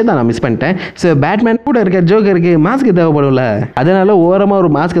விஷயத்தை நான் மிஸ் பண்ணிட்டேன். ஸோ பேட்மேன் கூட இருக்க ஜோக்கருக்கு மாஸ்க் தேவைப்படும்ல, அதனால ஓரமாக ஒரு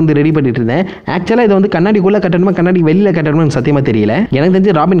மாஸ்க் வந்து ரெடி பண்ணிட்டு இருந்தேன். ஆக்சுவலாக இதை வந்து கண்ணாடிக்குள்ளே கட்டணுமா கண்ணாடி வெளியில் கட்டணும்னு சத்தியமாக தெரியல. எனக்கு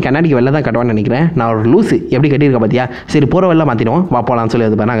தெரிஞ்சு ராபின் கண்ணாடிக்கு வெளில தான் கட்டுவான்னு நினைக்கிறேன். நான் ஒரு லூஸ் எப்படி கட்டியிருக்கேன் பார்த்தியா, சரி போகிற வெளில மாற்றிடுவோம் வா போகலான்னு சொல்லி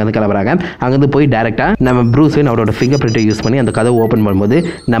அது பண்ண அங்கே கிளம்புறாங்க. அங்கேருந்து போய் டேரெக்டாக நம்ம ப்ரூஸ் வெயின் அவரோட ஃபிங்கர் பிரிண்ட்டை யூஸ் பண்ணி அந்த கதை ஓப்பன் பண்ணும்போது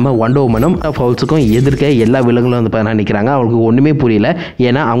நம்ம வண்டர் உமனும் ஃபவுல்ஸுக்கும் எதிர்க்க எல்லா விலங்குகளும் வந்து பார்த்தா நிற்கிறாங்க. அவங்களுக்கு ஒன்றுமே புரியல,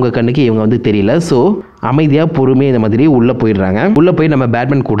 ஏன்னா அவங்க கண்ணுக்கு இவங்க வந்து தெரியல. ஸோ அமைதியாக பொறுமையாக இந்த மாதிரி உள்ளே போயிடுறாங்க. உள்ளே போய் நம்ம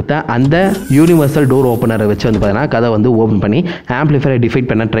பேட்மேன் கொடுத்த அந்த யூனிவர்சல் டோர் ஓப்பனரை வச்சு வந்து பார்த்தீங்கன்னா கதை வந்து ஓப்பன் பண்ணி ஆம்பிளிஃபையரை டிஃபைட்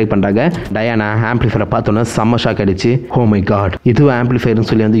பண்ண ட்ரை பண்ணுறாங்க. டயானா ஆம்பிளிஃபையரை பார்த்தோன்னா செம்ம ஷாக் அடிச்சு ஓ மை காட் இதுவும் ஆம்பிளிஃபையர்னு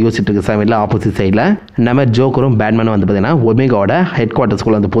சொல்லி வந்து யோசிச்சுட்டு இருக்க சமயத்தில் ஆப்போசிட் சைடில் நம்ம ஜோக்கரும் பேட்மேனும் வந்து பார்த்தீங்கன்னா ஒமேகாவோட ஹெட்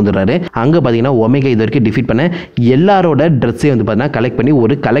குவார்ட்டர்ஸ்குள்ளே வந்து பூந்துடுறாரு. அங்கே பார்த்தீங்கன்னா ஒமேகா இது வரைக்கும் டிஃபீட் பண்ண எல்லாரோட ட்ரெஸ்ஸையும் வந்து பார்த்தீங்கன்னா கலெக்ட் பண்ணி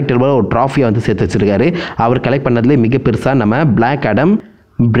ஒரு கலெக்டபிள் ஒரு ட்ராஃபியை வந்து சேர்த்து வச்சிருக்காரு. அவர் கலெக்ட் பண்ணதுலேயே மிக பெருசாக நம்ம பிளாக் ஆடம்,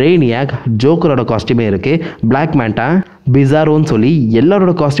 பிரெயினியாக், ஜோக்கரோட காஸ்டியூமே இருக்குது, பிளாக் மேண்டா, பிசாரோன்னு சொல்லி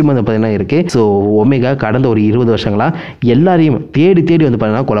எல்லாரோட காஸ்டியூம் வந்து பார்த்தீங்கன்னா இருக்குது. ஸோ ஒமேகா கடந்த ஒரு 20 வருஷங்களாக எல்லாரையும் தேடி தேடி வந்து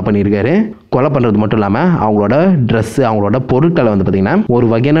பார்த்தீங்கன்னா கொலை பண்ணியிருக்காரு. கொலை பண்ணுறது மட்டும் இல்லாமல் அவங்களோட ட்ரெஸ்ஸு, அவங்களோட பொருட்களை வந்து பார்த்தீங்கன்னா ஒரு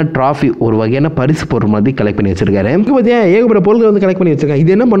வகையான ட்ராஃபி, ஒரு வகையான பரிசு பொருள் மாதிரி கலெக்ட் பண்ணி வச்சிருக்காரு. பார்த்தீங்கன்னா ஏகப்பட்ட பொருட்கள் வந்து கலெக்ட் பண்ணி வச்சிருக்காங்க.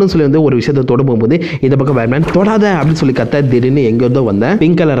 இது என்ன பண்ணுன்னு சொல்லி வந்து ஒரு விஷயத்தை தொட போகும்போது இந்த பக்கம் பேட்மேன் தொடாத அப்படின்னு சொல்லி கத்த திடீர்னு எங்கேருந்தோ வந்த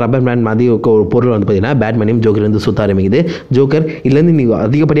பிங்க் கலர் ரப்பர் பேண்ட் மாதிரி ஒரு பொருள் வந்து பார்த்தீங்கன்னா பேட்மேனையும் ஜோக்கர் இருந்து சுத்த ஆரம்பிக்குது. ஜோக்கர் இதுலேருந்து நீ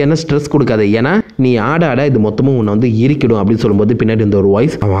அதிகப்படியான ஸ்ட்ரெஸ் கொடுக்காது, ஏன்னா நீ ஆட ஆட இது மொத்தமும் உன்னை வந்து இருக்கணும் அப்படின்னு சொல்லும்போது பின்னாடி இந்த ஒரு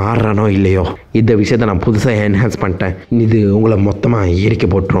வாய்ஸ், அவன் ஆடுறானோ இல்லையோ இந்த விஷயத்தை நான் புதுசாக என்ஹான்ஸ் பண்ணிட்டேன், இது உங்களை மொத்தமாக எரிக்க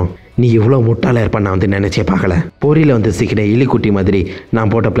போட்டுரும், நீ இவ்வளோ முட்டாளாக இருப்ப நான் வந்து நினச்சே பார்க்கல, பொறியில் வந்து சிக்கிட்டேன் எலிக்குட்டி மாதிரி,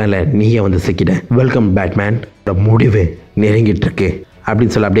 நான் போட்ட பிளானில் நீயே வந்து சிக்கிட்டேன், வெல்கம் பேட்மேன், முடிவு நெருங்கிட்டு இருக்கு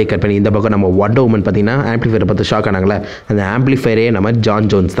அப்படின்னு சொல்லி அப்படியே கட் பண்ணி இந்த பக்கம் நம்ம வண்டர் உமன் பார்த்தீங்கன்னா ஆம்பிளிஃபையரை பார்த்து ஷாக் ஆனாங்களே, அந்த ஆம்பிளிஃபையரே நம்ம ஜான்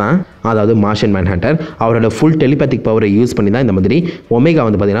ஜோன்ஸ் தான், அதாவது மார்ஷன் மேன்ஹண்டர். அவரோட ஃபுல் டெலிபேத்திக் பவரை யூஸ் பண்ணி தான் இந்த மாதிரி ஒமேகா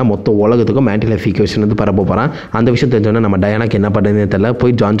வந்து பார்த்தீங்கன்னா மொத்த உலகத்துக்கும் மேண்டிஃபிகேஷன் வந்து பரப்ப போகிறான். அந்த விஷயம் தெரிஞ்சோன்னா நம்ம டயானாக்கு என்ன பண்ணுறதுன்னு தெரியல,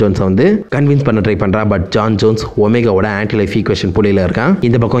 போய் ஜான் ஜோன்ஸை வந்து கன்வின்ஸ் பண்ண ட்ரை பண்ணுறா. But John Jones ஒமேகாவோட anti life equation புள்ளியில் இருக்கான்.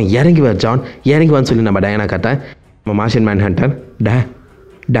 இந்த பக்கம் இறங்கி வா ஜான், இறங்கி வான்னு சொல்லி நம்ம டயானா கட்ட, நம்ம மார்ஷன் மேன்ஹண்டர்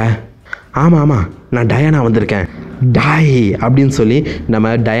ஆமாம் நான் டயானா வந்திருக்கேன் டாய் அப்படின்னு சொல்லி நம்ம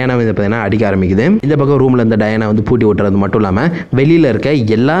டயானா வந்து பார்த்தீங்கன்னா அடிக்க ஆரம்பிக்குது. இந்த பக்கம் ரூமில் இருந்த டயானா வந்து பூட்டி விட்டுறது மட்டும் இல்லாமல் வெளியில் இருக்க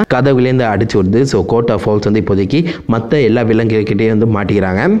எல்லா கதவுலேருந்து அடிச்சு விடுது. ஸோ கோட் ஆஃப் ஃபால்ஸ் வந்து இப்போதைக்கு மற்ற எல்லா விலங்குகிட்டே வந்து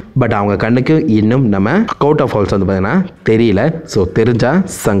மாட்டிக்கிறாங்க. பட் அவங்க கண்ணுக்கு இன்னும் நம்ம கோட் ஆஃப் ஃபால்ஸ் வந்து பார்த்தீங்கன்னா தெரியல. ஸோ தெரிஞ்சா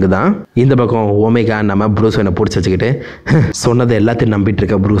சங்கு தான். இந்த பக்கம் ஒமேகா நம்ம ப்ரூஸ் வெயினை பிடிச்சி வச்சுக்கிட்டு சொன்னதை எல்லாத்தையும் நம்பிட்டு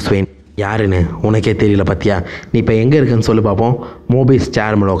இருக்க ப்ரூஸ் வெயின் யாருன்னு உனக்கே தெரியல பார்த்தியா, நீ இப்போ எங்கே இருக்குன்னு சொல்லி பார்ப்போம், மொபைல்ஸ்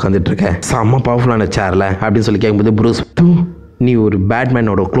சேர் மேலே உட்காந்துட்டு இருக்க செம்ம பவர்ஃபுல்லான சேரில் அப்படின்னு சொல்லி கேட்கும்போது ப்ரூஸ், நீ ஒரு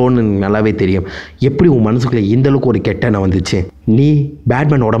பேட்மேனோட க்ளோன்னு நல்லாவே தெரியும், எப்படி உன் மனசுக்குள்ளே இந்த அளவுக்கு ஒரு கெட்ட எண்ணம் வந்துச்சு, நீ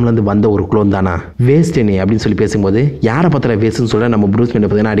பேட்மேன் உடம்புலேருந்து வந்த ஒரு குளோன் தானா, வேஸ்ட் நீ அப்படின்னு சொல்லி பேசும்போது யாரை பார்த்துல வேஸ்ட்னு சொல்ல நம்ம ப்ரூஸ் வேனை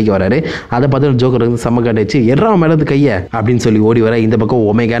பார்த்தீங்கன்னா அடிக்க வராரு. அதை பார்த்து ஜோக்கர் வந்து செம்ம காட்டிச்சு, எறா மேலது கையை அப்படின்னு சொல்லி ஓடி வர இந்த பக்கம்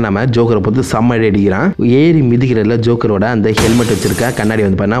ஒமேகா நம்ம ஜோக்கரை பார்த்து செம்ம அடிக்கிறான். ஏறி மிதிக்கிறதுல ஜோக்கரோட அந்த ஹெல்மெட் வச்சிருக்க கண்ணாடி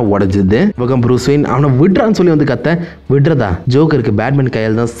வந்து பண்ணா உடஞ்சுது. பக்கம் ப்ரூஸ் வெயின் அவனை விடுறான்னு சொல்லி வந்து கத்த, விடுறதா ஜோக்கருக்கு பேட்மேன்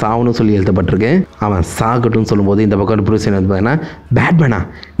கையால் தான் சாவணும் சொல்லி எழுதப்பட்டிருக்கு. அவன் சாகட்டும்னு சொல்லும்போது இந்த பக்கம் ப்ரூஸ் வெயின் வந்து பார்த்தீங்கன்னா, பேட்மேனா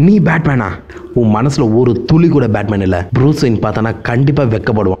நீ பேட்மேனா, உன் மனசுல ஒரு துளி கூட பேட்மேன் இல்லை. ப்ரூஸ் வெயின் பார்த்தானா கண்டிப்பா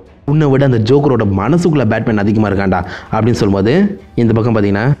வெக்கப்படுவான். உன்னை விட அந்த ஜோக்கரோட மனசுக்குள்ள பேட்மேன் அதிகமாக இருக்காண்டா அப்படின்னு சொல்லும்போது இந்த பக்கம்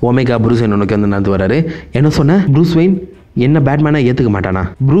பார்த்தீங்கன்னா ஒமேகா ப்ரூஸ் வெயின் உனக்கு வந்து நடந்து வராரு. என்ன சொன்ன, ப்ரூஸ் வெயின் என்ன பேட்மேனா ஏற்றுக்க மாட்டானா,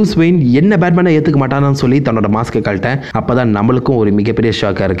 ப்ரூஸ் வெயின் என்ன பேட்மேனா ஏற்றுக்க மாட்டானான்னு சொல்லி தன்னோட மாஸ்க்கை கழட்டேன். அப்போதான் நம்மளுக்கும் ஒரு மிகப்பெரிய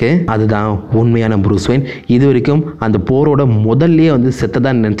ஷாக்காக இருக்கு. அதுதான் உண்மையான ப்ரூஸ் வெயின். இது வரைக்கும் அந்த போரோட முதல்லையே வந்து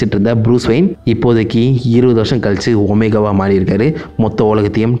செத்ததான் நினச்சிட்டு இருந்த ப்ரூஸ் வெயின் இப்போதைக்கு 20 வருஷம் கழிச்சு ஒமேகாவாக மாறி இருக்காரு. மொத்த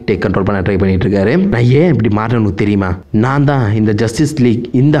உலகத்தையும் டேக் கண்ட்ரோல் பண்ண ட்ரை பண்ணிட்டு இருக்காரு. நான் ஏன் இப்படி மாறணும்னு தெரியுமா, நான் தான் இந்த ஜஸ்டிஸ் லீக்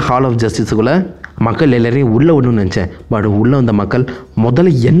இந்த ஹால் ஆஃப் ஜஸ்டிஸுக்குள்ள மக்கள் எல்லாரையும் உள்ளே விடணும்னு நினச்சேன். பட் உள்ளே வந்த மக்கள்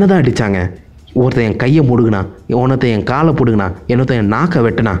முதல்ல என்ன தான் அடித்தாங்க. ஒருத்தன் என் கையை முடுகுனா, ஒருத்தன் என் காலை பிடுங்கினா, என்னொருத்தன் என் நாக்கை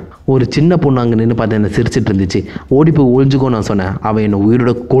வெட்டினா. ஒரு சின்ன பொண்ணு அங்கே நின்று பார்த்து என்னை சிரிச்சிட்டு இருந்துச்சு. ஓடி போய் ஒழிஞ்சுக்கோ நான் சொன்னேன். அவன் என்னை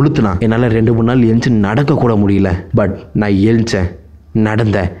உயிரோட கொளுத்துனான். என்னால் 2-3 நாள் எழுந்து நடக்கக்கூட முடியல. பட் நான் எழுந்தேன்,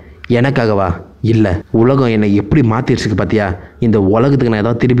 நடந்தேன். எனக்காகவா? இல்லை, உலகம் என்னை எப்படி மாற்றிடுச்சுக்கு பார்த்தியா. இந்த உலகத்துக்கு நான்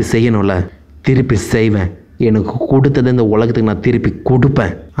ஏதாவது திருப்பி செய்யணும்ல, திருப்பி செய்வேன். எனக்கு கொடுத்தது இந்த உலகத்துக்கு நான் திருப்பி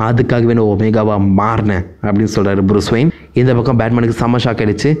கொடுப்பேன். அதுக்காகவே நான் ஒமேகாவா மாறினேன் அப்படின்னு சொல்கிறாரு ப்ரூஸ் வெயின். இந்த பக்கம் பேட்மேனுக்கு செம்ம ஷாக்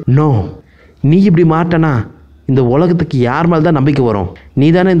ஆயிடுச்சு. நோ, நீ இப்படி மாட்டனா இந்த உலகத்துக்கு யார் மேலே தான் நம்பிக்கை வரும்? நீ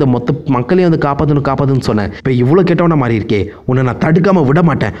தானே இந்த மொத்த மக்களையும் வந்து காப்பாற்றணும்னு சொன்னேன். இப்போ இவ்வளோ கெட்டவனா மாறி இருக்கே, உன்னை நான் தடுக்காமல் விட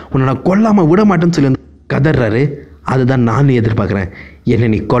மாட்டேன், உன்னை நான் கொல்லாமல் விட மாட்டேன்னு சொல்லி வந்து கதறாரு. அதுதான் நானும் எதிர்பார்க்குறேன். என்னை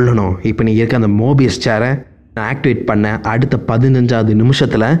நீ கொல்லணும். இப்போ நீ இருக்க அந்த மோபியஸ் சேரை நான் ஆக்டிவேட் பண்ண அடுத்த 15வது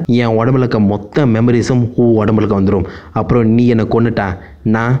நிமிஷத்தில் என் உடம்புல இருக்க மொத்த மெமரிஸும் உடம்புல வந்துடும். அப்புறம் நீ என்னை கொன்னுட்டா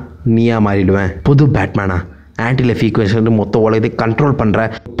நான் நீயா மாறிடுவேன். புது பேட்மேனா, ஆன்டி லைஃப் ஈக்குவேஷன் மொத்த உலகத்தை கண்ட்ரோல் பண்ணுற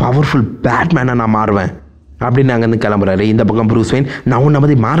பவர்ஃபுல் பேட்மேனாக நான் மாறுவேன் அப்படின்னு அங்கேருந்து கிளம்புறாரு. இந்த பக்கம் ப்ரூஸ் வெயின், நான் உன்னை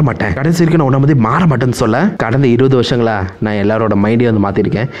மாதிரி மாற மாட்டேன், கடைசி வரைக்கும் நான் உன்னை மாதிரி மாற மாட்டேன்னு சொல்ல, கடந்த 20 வருஷங்களா நான் எல்லாரோட மைண்டே வந்து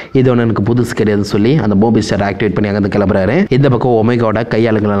மாற்றிருக்கேன், இது ஒன்று எனக்கு புதுசு கிடையாதுன்னு சொல்லி அந்த மோபில் ஸ்டார் ஆக்டிவேட் பண்ணி அங்கேருந்து கிளம்புறாரு. இந்த பக்கம் ஒமேகாவோட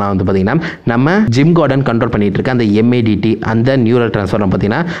கையாளுங்களெல்லாம் வந்து பார்த்தீங்கன்னா நம்ம ஜிம் கார்டன் கண்ட்ரோல் பண்ணிட்டு இருக்க அந்த MADT அந்த நியூரல் டிரான்ஸ்ஃபர்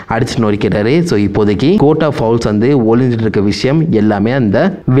பார்த்தீங்கன்னா அடிச்சு நொறுக்கிறாரு. ஸோ இப்போதைக்கு கோர்ட் ஆஃப் ஃபவுல்ஸ் வந்து ஒளிஞ்சிட்டு இருக்க விஷயம் எல்லாமே அந்த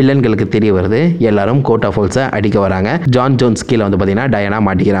வில்லன்களுக்கு தெரிய வருது. எல்லாரும் கோர்ட் ஆஃப் ஃபவுல்ஸை அடிக்க வராங்க. ஜான் ஜோன்ஸ் கீழே வந்து பார்த்தீங்கன்னா டயானா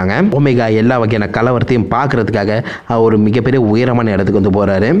மாட்டிக்கிறாங்க. ஒமேகா எல்லா வகையான கலவரத்தையும் பார்க்கறதுக்காக ஒரு மிகப்பெரிய உயரமான இடத்துக்கு வந்து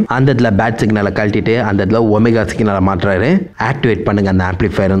போறாரு. அந்த இடத்துல பேட் சிக்னலை கழட்டிட்டு அந்த இடத்துல ஒமேகா சிக்னலை மாற்றுறாரு. ஆக்டிவேட் பண்ணுங்க அந்த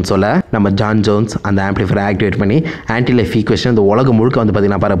ஆம்பிளிஃபயர்னு சொல்ல நம்ம ஜான் ஜோன்ஸ் அந்த ஆம்பிளிஃபயரை ஆக்டிவேட் பண்ணி ஆன்டி லைஃப் ஈக்குவேஷன் இந்த உலகம் முழுக்க வந்து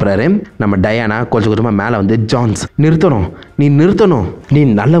பார்த்தீங்கன்னா பரப்புறாரு. நம்ம டயானா கொஞ்சம் கொஞ்சமாக மேலே வந்து ஜான்ஸ் நிறுத்தணும், நீ நிறுத்தணும், நீ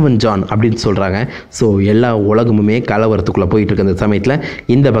நல்லவன் ஜான் அப்படின்னு சொல்கிறாங்க. ஸோ எல்லா உலகமுமே கலவரத்துக்குள்ளே போயிட்டு இருக்க அந்த சமயத்தில்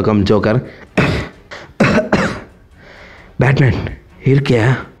இந்த பக்கம் ஜோக்கர், பேட்மேன் இருக்கியா,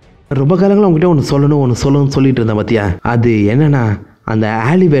 ரொம்ப காலங்களும் உங்ககிட்ட ஒன்று சொல்லணும்னு சொல்லிட்டு இருந்தேன் பார்த்தியா. அது என்னன்னா அந்த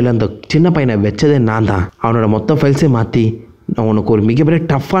ஆலிவேல அந்த சின்ன பையனை வச்சதே நான் தான். அவனோட மொத்த ஃபைல்ஸே மாற்றி நான் உனக்கு ஒரு மிகப்பெரிய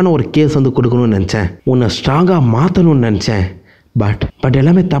டஃப்பான ஒரு கேஸ் வந்து கொடுக்கணும்னு நினச்சேன், உன்னை ஸ்ட்ராங்காக மாற்றணும்னு நினச்சேன். பட்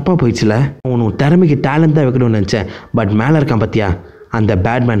எல்லாமே தப்பாக போயிடுச்சுல. உனக்கு திறமைக்கு டேலண்ட் தான் வைக்கணும்னு நினச்சேன். பட் மேலே இருக்கான் பார்த்தியா அந்த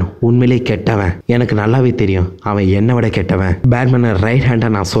பேட்மேன் உண்மையிலே கெட்டவன். எனக்கு நல்லாவே தெரியும் அவன் என்னை விட கெட்டவன். பேட்மேனை ரைட்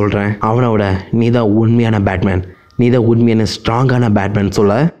ஹேண்டாக நான் சொல்கிறேன், அவனை விட நீ தான் உண்மையான பேட்மேன், நீ தான் உண்மையான ஸ்ட்ராங்கான பேட்மேன்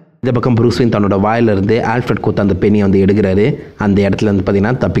சொல்ல. இந்த பக்கம் ப்ரூஸ் வெயின் தன்னோட வாயிலிருந்து ஆல்ஃப்ரெட் கோத்த அந்த பெண்ணியை வந்து எடுக்கிறாரு. அந்த இடத்துல வந்து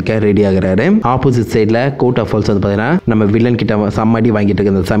பார்த்தீங்கன்னா தப்பிக்க ரெடி ஆகுறாரு. ஆப்போசிட் சைடில் கோர்ட் ஆஃப் ஃபவுல்ஸ் வந்து பார்த்தீங்கன்னா நம்ம வில்லன் கிட்ட சம்மடி வாங்கிட்டு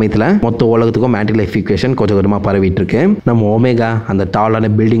இருக்க அந்த சமயத்தில் மொத்த உலகத்துக்கும் ஆன்டி லைஃப் ஈக்குவேஷன் கொஞ்சம் கொஞ்சமாக பரவிட்டு இருக்கு. நம்ம ஒமேகா அந்த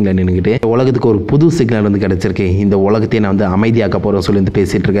டாலான பில்டிங்கில் நின்றுக்கிட்டு உலகத்துக்கு ஒரு புது சிக்னல் வந்து கிடைச்சிருக்கு, இந்த உலகத்தையே நான் வந்து அமைதியாக்க போகிறேன் சொல்லி வந்து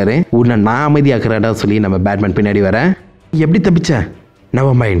பேசிட்டு இருக்காரு. உன்னை நான் அமைதியாக்குறேன்டா சொல்லி நம்ம பேட்மேன் பின்னாடி வர, எப்படி தப்பிச்ச,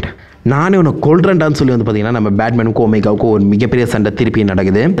 நெவர் மைண்ட், நானே உன்னை கொல்றேன்டான்னு சொல்லி வந்து பார்த்தீங்கன்னா நம்ம பேட்மேனுக்கும் ஒமேகாவுக்கும் ஒரு மிகப்பெரிய சண்டை திருப்பி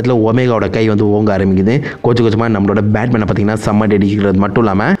நடக்குது. இதில் ஒமேகாவோட கை வந்து ஓங்க ஆரம்பிக்குது. கொஞ்சம் கொஞ்சமாக நம்மளோட பேட்மேனை பார்த்தீங்கன்னா சம்மடி அடிக்கிறது மட்டும்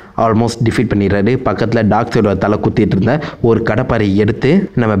இல்லாமல் ஆல்மோஸ்ட் டிஃபீட் பண்ணிடுறாரு. பக்கத்தில் டாக்டரோட தலை குத்திட்டு இருந்த ஒரு கடப்பாரை எடுத்து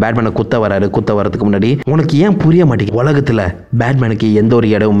நம்ம பேட்மேனை குத்த வரதுக்கு முன்னாடி, உனக்கு ஏன் புரிய மாட்டேங்குது, உலகத்தில் பேட்மேனுக்கு எந்த ஒரு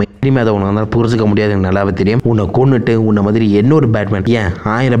இடமுமே இனிமேல் அதை உனக்கு புரிஞ்சுக்க முடியாது, எனக்கு நல்லாவே தெரியும். உன்னை கொன்னுட்டு உன்னை மாதிரி இன்னொரு பேட்மேன் ஏன்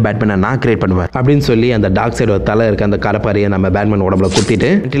 1000 பேட்மேனை நான் கிரியேட் பண்ணுவேன் அப்படின்னு சொல்லி அந்த டார்க் சைடோட தலை இருக்க அந்த கடப்பாரையை நம்ம பேட்மேன் உடம்புல குத்திட்டு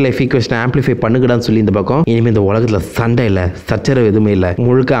ஆன்டி லைஃப் ஈக்குவேஷனை ஆம்பிளிஃபை பண்ணுங்கடான்னு சொல்லி இந்த பக்கம் இனிமேல் இந்த உலகத்தில் சண்டை இல்லை, சச்சரவு எதுவுமே இல்லை,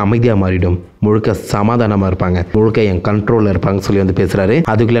 முழுக்க அமைதியாக மாறிடும், முழுக்க சமாதானமாக இருப்பாங்க, முழுக்க என் கண்ட்ரோலில் இருப்பாங்க சொல்லி வந்து பேசுகிறாரு.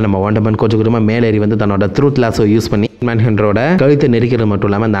 அதுக்குள்ளே நம்ம நம்ம வண்டர்மேன் கொஞ்சம் கொஞ்சமாக மேலேறி வந்து தன்னோட த்ரூத் லாஸோ யூஸ் பண்ணி மேன்ஹண்டரோட கழுத்தை நெரிக்கிறது மட்டும்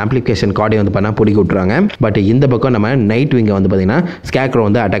இல்லாமல் அந்த ஆம்பிளிஃபிகேஷன் கார்டை வந்து பண்ணால் பிடிக்க விட்டுறாங்க. பட் இந்த பக்கம் நம்ம நைட் விங்கை வந்து பார்த்தீங்கன்னா ஸ்கேக்ரோ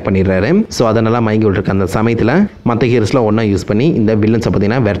வந்து அட்டாக் பண்ணிடுறாரு. ஸோ அதனால மயங்கி விட்டுருக்க அந்த சமயத்தில் மற்ற ஹீரோஸ்லாம் ஒன்றா யூஸ் பண்ணி இந்த வில்லன்ஸை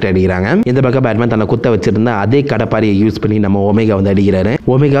பார்த்தீங்கன்னா விரட்ட அடிக்கிறாங்க. இந்த பக்கம் பேட்மேன் தன்னை குத்த வச்சிருந்த அதே கடப்பாரியை யூஸ் பண்ணி நம்ம ஒமேகா வந்து அடிக்கிறாரு.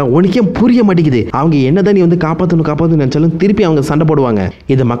 ஒமேகா உனக்கே புரிய மாட்டேங்குது, அவங்க என்னதான் நீ வந்து காப்பாற்றணும் நினைச்சாலும் திருப்பி அவங்க சண்டை போடுவாங்க.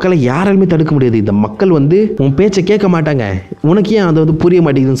 இந்த மக்களை யாராலுமே தடுக்க முடியாது. இந்த மக்கள் வந்து உன் பேச்சை கேட்க மாட்டாங்க, உனக்கு ஏன் அதை வந்து புரிய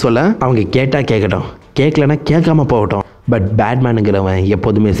மாட்டேங்குதுன்னு சொல்ல அவங்க கேட்டா கேட்கட்டும், கேட்கலன்னா கேட்காம போகட்டும். பட் பேட்மேனுங்கிறவன்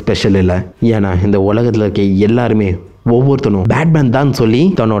எப்போதுமே ஸ்பெஷல் இல்லை. ஏன்னா இந்த உலகத்தில் இருக்க எல்லாருமே ஒவ்வொருத்தனும் பேட்மேன் தான் சொல்லி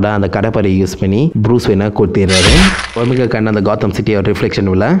தன்னோட அந்த கடப்பாரை யூஸ் பண்ணி ப்ரூஸ் வேணா கொடுத்துடுறாரு. ஒமேகா கண்ண அந்த காத்தம் சிட்டியோட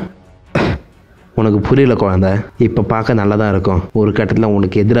ரிஃப்ளெக்ஷன் உள்ள உனக்கு புரியல குழந்தை, இப்போ பார்க்க நல்லா தான் இருக்கும், ஒரு கட்டத்தில்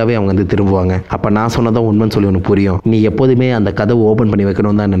உனக்கு எதிராகவே அவங்க வந்து திரும்புவாங்க. அப்போ நான் சொன்னதான் உண்மைன்னு சொல்லி உனக்கு புரியும். நீ எப்போதுமே அந்த கதவு ஓப்பன் பண்ணி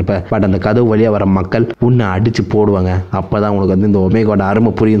வைக்கணும்னு தான் நினைப்பேன். பட் அந்த கதவு வழியாக வர மக்கள் உன்னை அடித்து போடுவாங்க. அப்போ தான் உனக்கு வந்து இந்த ஒமேகாவோட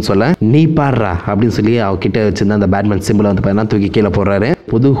அருமை புரியும்னு சொல்ல நீ பாடுறா அப்படின்னு சொல்லி அவகிட்ட வச்சிருந்த அந்த பேட்மேன் சிம்பிளை வந்து பார்த்தீங்கன்னா தூக்கி கீழே போடுறாரு.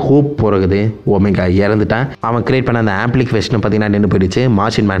 புது ஹோப் போகிறது. ஒமேகா இறந்துட்டான். அவன் கிரியேட் பண்ண அந்த ஆம்பிளிஃபிகேஷன் பார்த்தீங்கன்னா நின்று போயிடுச்சு.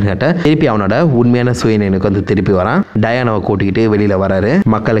 மார்ஷின் மேன்ஹட்டை திருப்பி அவனோட உண்மையான சுயநினைவுக்கு வந்து திருப்பி வரான். டயானாவை கூட்டிக்கிட்டு வெளியில் வராரு.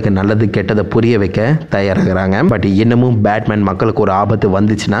 மக்களுக்கு நல்லது கெட்டதை புரிய வைக்க தயாராகிறாங்க. பட் இன்னமும் பேட்மேன் மக்களுக்கு ஒரு ஆபத்து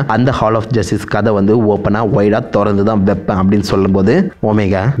வந்துச்சுன்னா அந்த ஹால் ஆஃப் ஜஸ்டிஸ் கதை வந்து ஓப்பனா வைடா திறந்து தான் வைப்பேன் அப்படின்னு சொல்லும்போது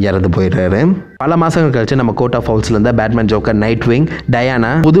ஒமேகா இறந்து போயிடுறாரு. பல மாசங்கள் கழிச்சு நம்ம கோர்ட் ஆஃப் ஹவுஸ்ல இருந்த Batman, joker, night wing, Diana,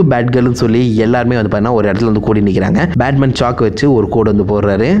 புது பேட்கர்ல்னு சொல்லி எல்லாருமே வந்து பார்த்தீங்கன்னா ஒரு இடத்துல வந்து கூடி நிற்கிறாங்க. பேட்மேன் சாக் வச்சு ஒரு கோடு வந்து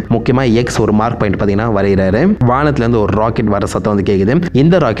போடுறாரு. முக்கியமா எக்ஸ் ஒரு மார்க் பாயிண்ட் பார்த்தீங்கன்னா வரைகிறாரு. வானத்துல இருந்து ஒரு ராக்கெட் வர சத்தம் வந்து கேட்குது.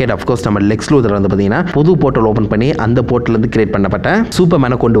 இந்த ராக்கெட் அப்கோர்ஸ் நம்ம லெக்ஸ் லூதர் வந்து பார்த்தீங்கன்னா புது போர்ட்டல் ஓப்பன் பண்ணி அந்த போர்ட்டல் இருந்து கிரியேட் பண்ணப்பட்ட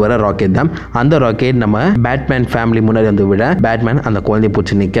சூப்பர்மேனை கொண்டு வர ராக்கெட் தான். அந்த ராக்கெட் நம்ம பேட்மேன் ஃபேமிலி முன்னாடி வந்து விட பேட்மேன் அந்த குழந்தைய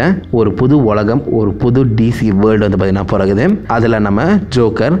பூச்சி நிற்க ஒரு புது உலகம், ஒரு புது டிசி வேர்ல்டு வந்து பார்த்தீங்கன்னா பிறகுது. அதுல நம்ம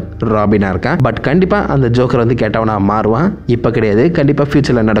ஜோக்கர், ராபினா இருக்கா. பட் கண்டிப்பா அந்த ஜோக்கர் வந்து கேட்டவனா மாறுவான். இப்ப கிடையாது, கண்டிப்பா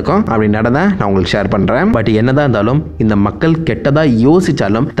ஃபியூச்சர்ல நடக்கும். அப்படி நடந்தா நான் உங்களுக்கு ஷேர் பண்றேன். பட் என்னதான் இருந்தாலும் இந்த மக்கள் கெட்டதா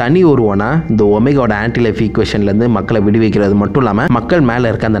யோசிச்சாலும் தனி ஒருவனா இந்த ஒமேகாவோட ஆன்டி லைஃப் ஈக்குவேஷன்ல இருந்து மக்களை விடுவிக்கிறது மட்டும் இல்லாம மக்கள்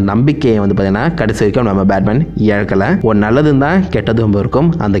மேல இருக்க அந்த நம்பிக்கையை வந்து பாத்தீங்கன்னா கடைசி வரைக்கும் நம்ம பேட்மேன் இழக்கல. ஒரு நல்லதும் தான் கெட்டதும் இருக்கும்.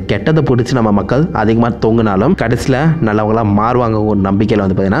 அந்த கெட்டதை பிடிச்சி நம்ம மக்கள் அதிகமா தொங்குனாலும் கடைசியில நல்லவங்களா மாறுவாங்க ஒரு நம்பிக்கையில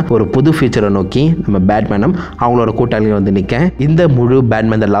வந்து பாத்தீங்கன்னா ஒரு புது ஃபியூச்சரை நோக்கி நம்ம பேட்மேனும் அவங்களோட கூட்டாளிகள் வந்து நிக்க இந்த முழு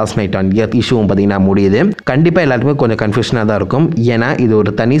Batman the last night on earth இஷ்யூவும் பாத்தீங்கன்னா முடியுது. கண்டிப்பா எல்லாருக்குமே கொஞ்சம் கன்ஃபியூஷனா தான் இருக்கும். ஏன்னா இது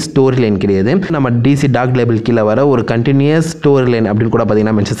ஒரு தனி ஸ்டோரி லைன் கிடையாது. நம்ம டிசி டார்க் லேபிள் கீழே வர ஒரு கண்டினியூஸ் ஸ்டோரி லைன் அப்படின்னு கூட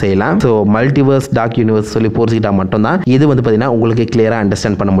பாத்தீங்கன்னா மென்ஷன் செய்யலாம். ஸோ மல்டிவர்ஸ் டார்க் யூனிவர்ஸ் சொல்லி போர்ச்சிக்கிட்டா மட்டும் தான் இது வந்து பாத்தீங்கன்னா உங்களுக்கு கிளியரா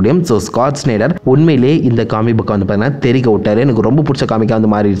அண்டர்ஸ்டாண்ட் பண்ண முடியும். ஸோ ஸ்காட் ஸ்னைடர் உண்மையிலேயே இந்த காமிக் புக்கை வந்து பாத்தீங்கன்னா தெரிக்க விட்டாரு. எனக்கு ரொம்ப பிடிச்ச காமிக்கா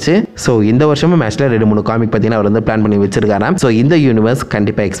வந்து மாறிடுச்சு. ஸோ இந்த வருஷமும் மேட்ச்ல 2-3 காமிக் பாத்தீங்கன்னா அவர் வந்து பிளான் பண்ணி வச்சிருக்காராம். ஸோ இந்த யூனிவர்ஸ்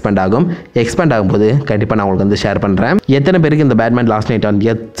கண்டிப்பா எக்ஸ்பேண்ட் ஆகும். எக்ஸ்பேண்ட் ஆகும்போது கண்டிப்பா நான் உங்களுக்கு வந்து ஷேர் பண்றேன். எத்தனை பேருக்கு இந்த Batman last night on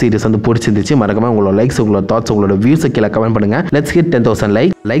earth series வந்து பிடிச்சிருந்துச்சு மறக்காம உங்களோட லைக்ஸ், உங்களோட தாட்ஸ், உங்களோட வியூஸ் கீழே கமெண்ட் பண்ணுங்க. லெட்ஸ் ஹிட் 10,000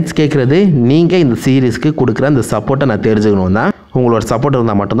 லைக்ஸ் கேட்கறது நீங்க இந்த சீரிஸ்க்கு கொடுக்குற அந்த சப்போர்ட்டை நான் தெரிஞ்சுக்கணும் தான். உங்களோட சப்போர்ட்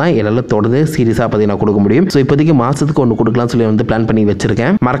இருந்தால் மட்டும்தான் எல்லாம் தொடர்ந்து சீரியஸாக பார்த்தீங்கன்னா கொடுக்க முடியும். ஸோ இப்போதைக்கு மாதத்துக்கு ஒன்று கொடுக்கலாம்னு சொல்லி வந்து பிளான் பண்ணி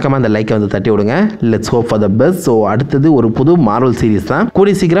வச்சிருக்கேன். மறக்காம அந்த லைக்கை வந்து தட்டி விடுங்க. Let's hope for the best. So அடுத்தது ஒரு புது மார்வல் சீரிஸ் தான்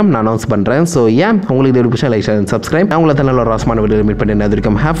கூடிய சீக்கிரம் நான் அனௌன்ஸ் பண்ணுறேன். ஸோ உங்களுக்கு இது பிடிச்சா லைக், ஷேர், சப்ஸ்கிரைப். அவங்கள தன்னால ஒரு ராசமான வீடியோ மீட் பண்ணி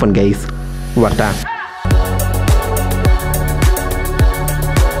இருக்கும். Have fun guys. வாட்டா.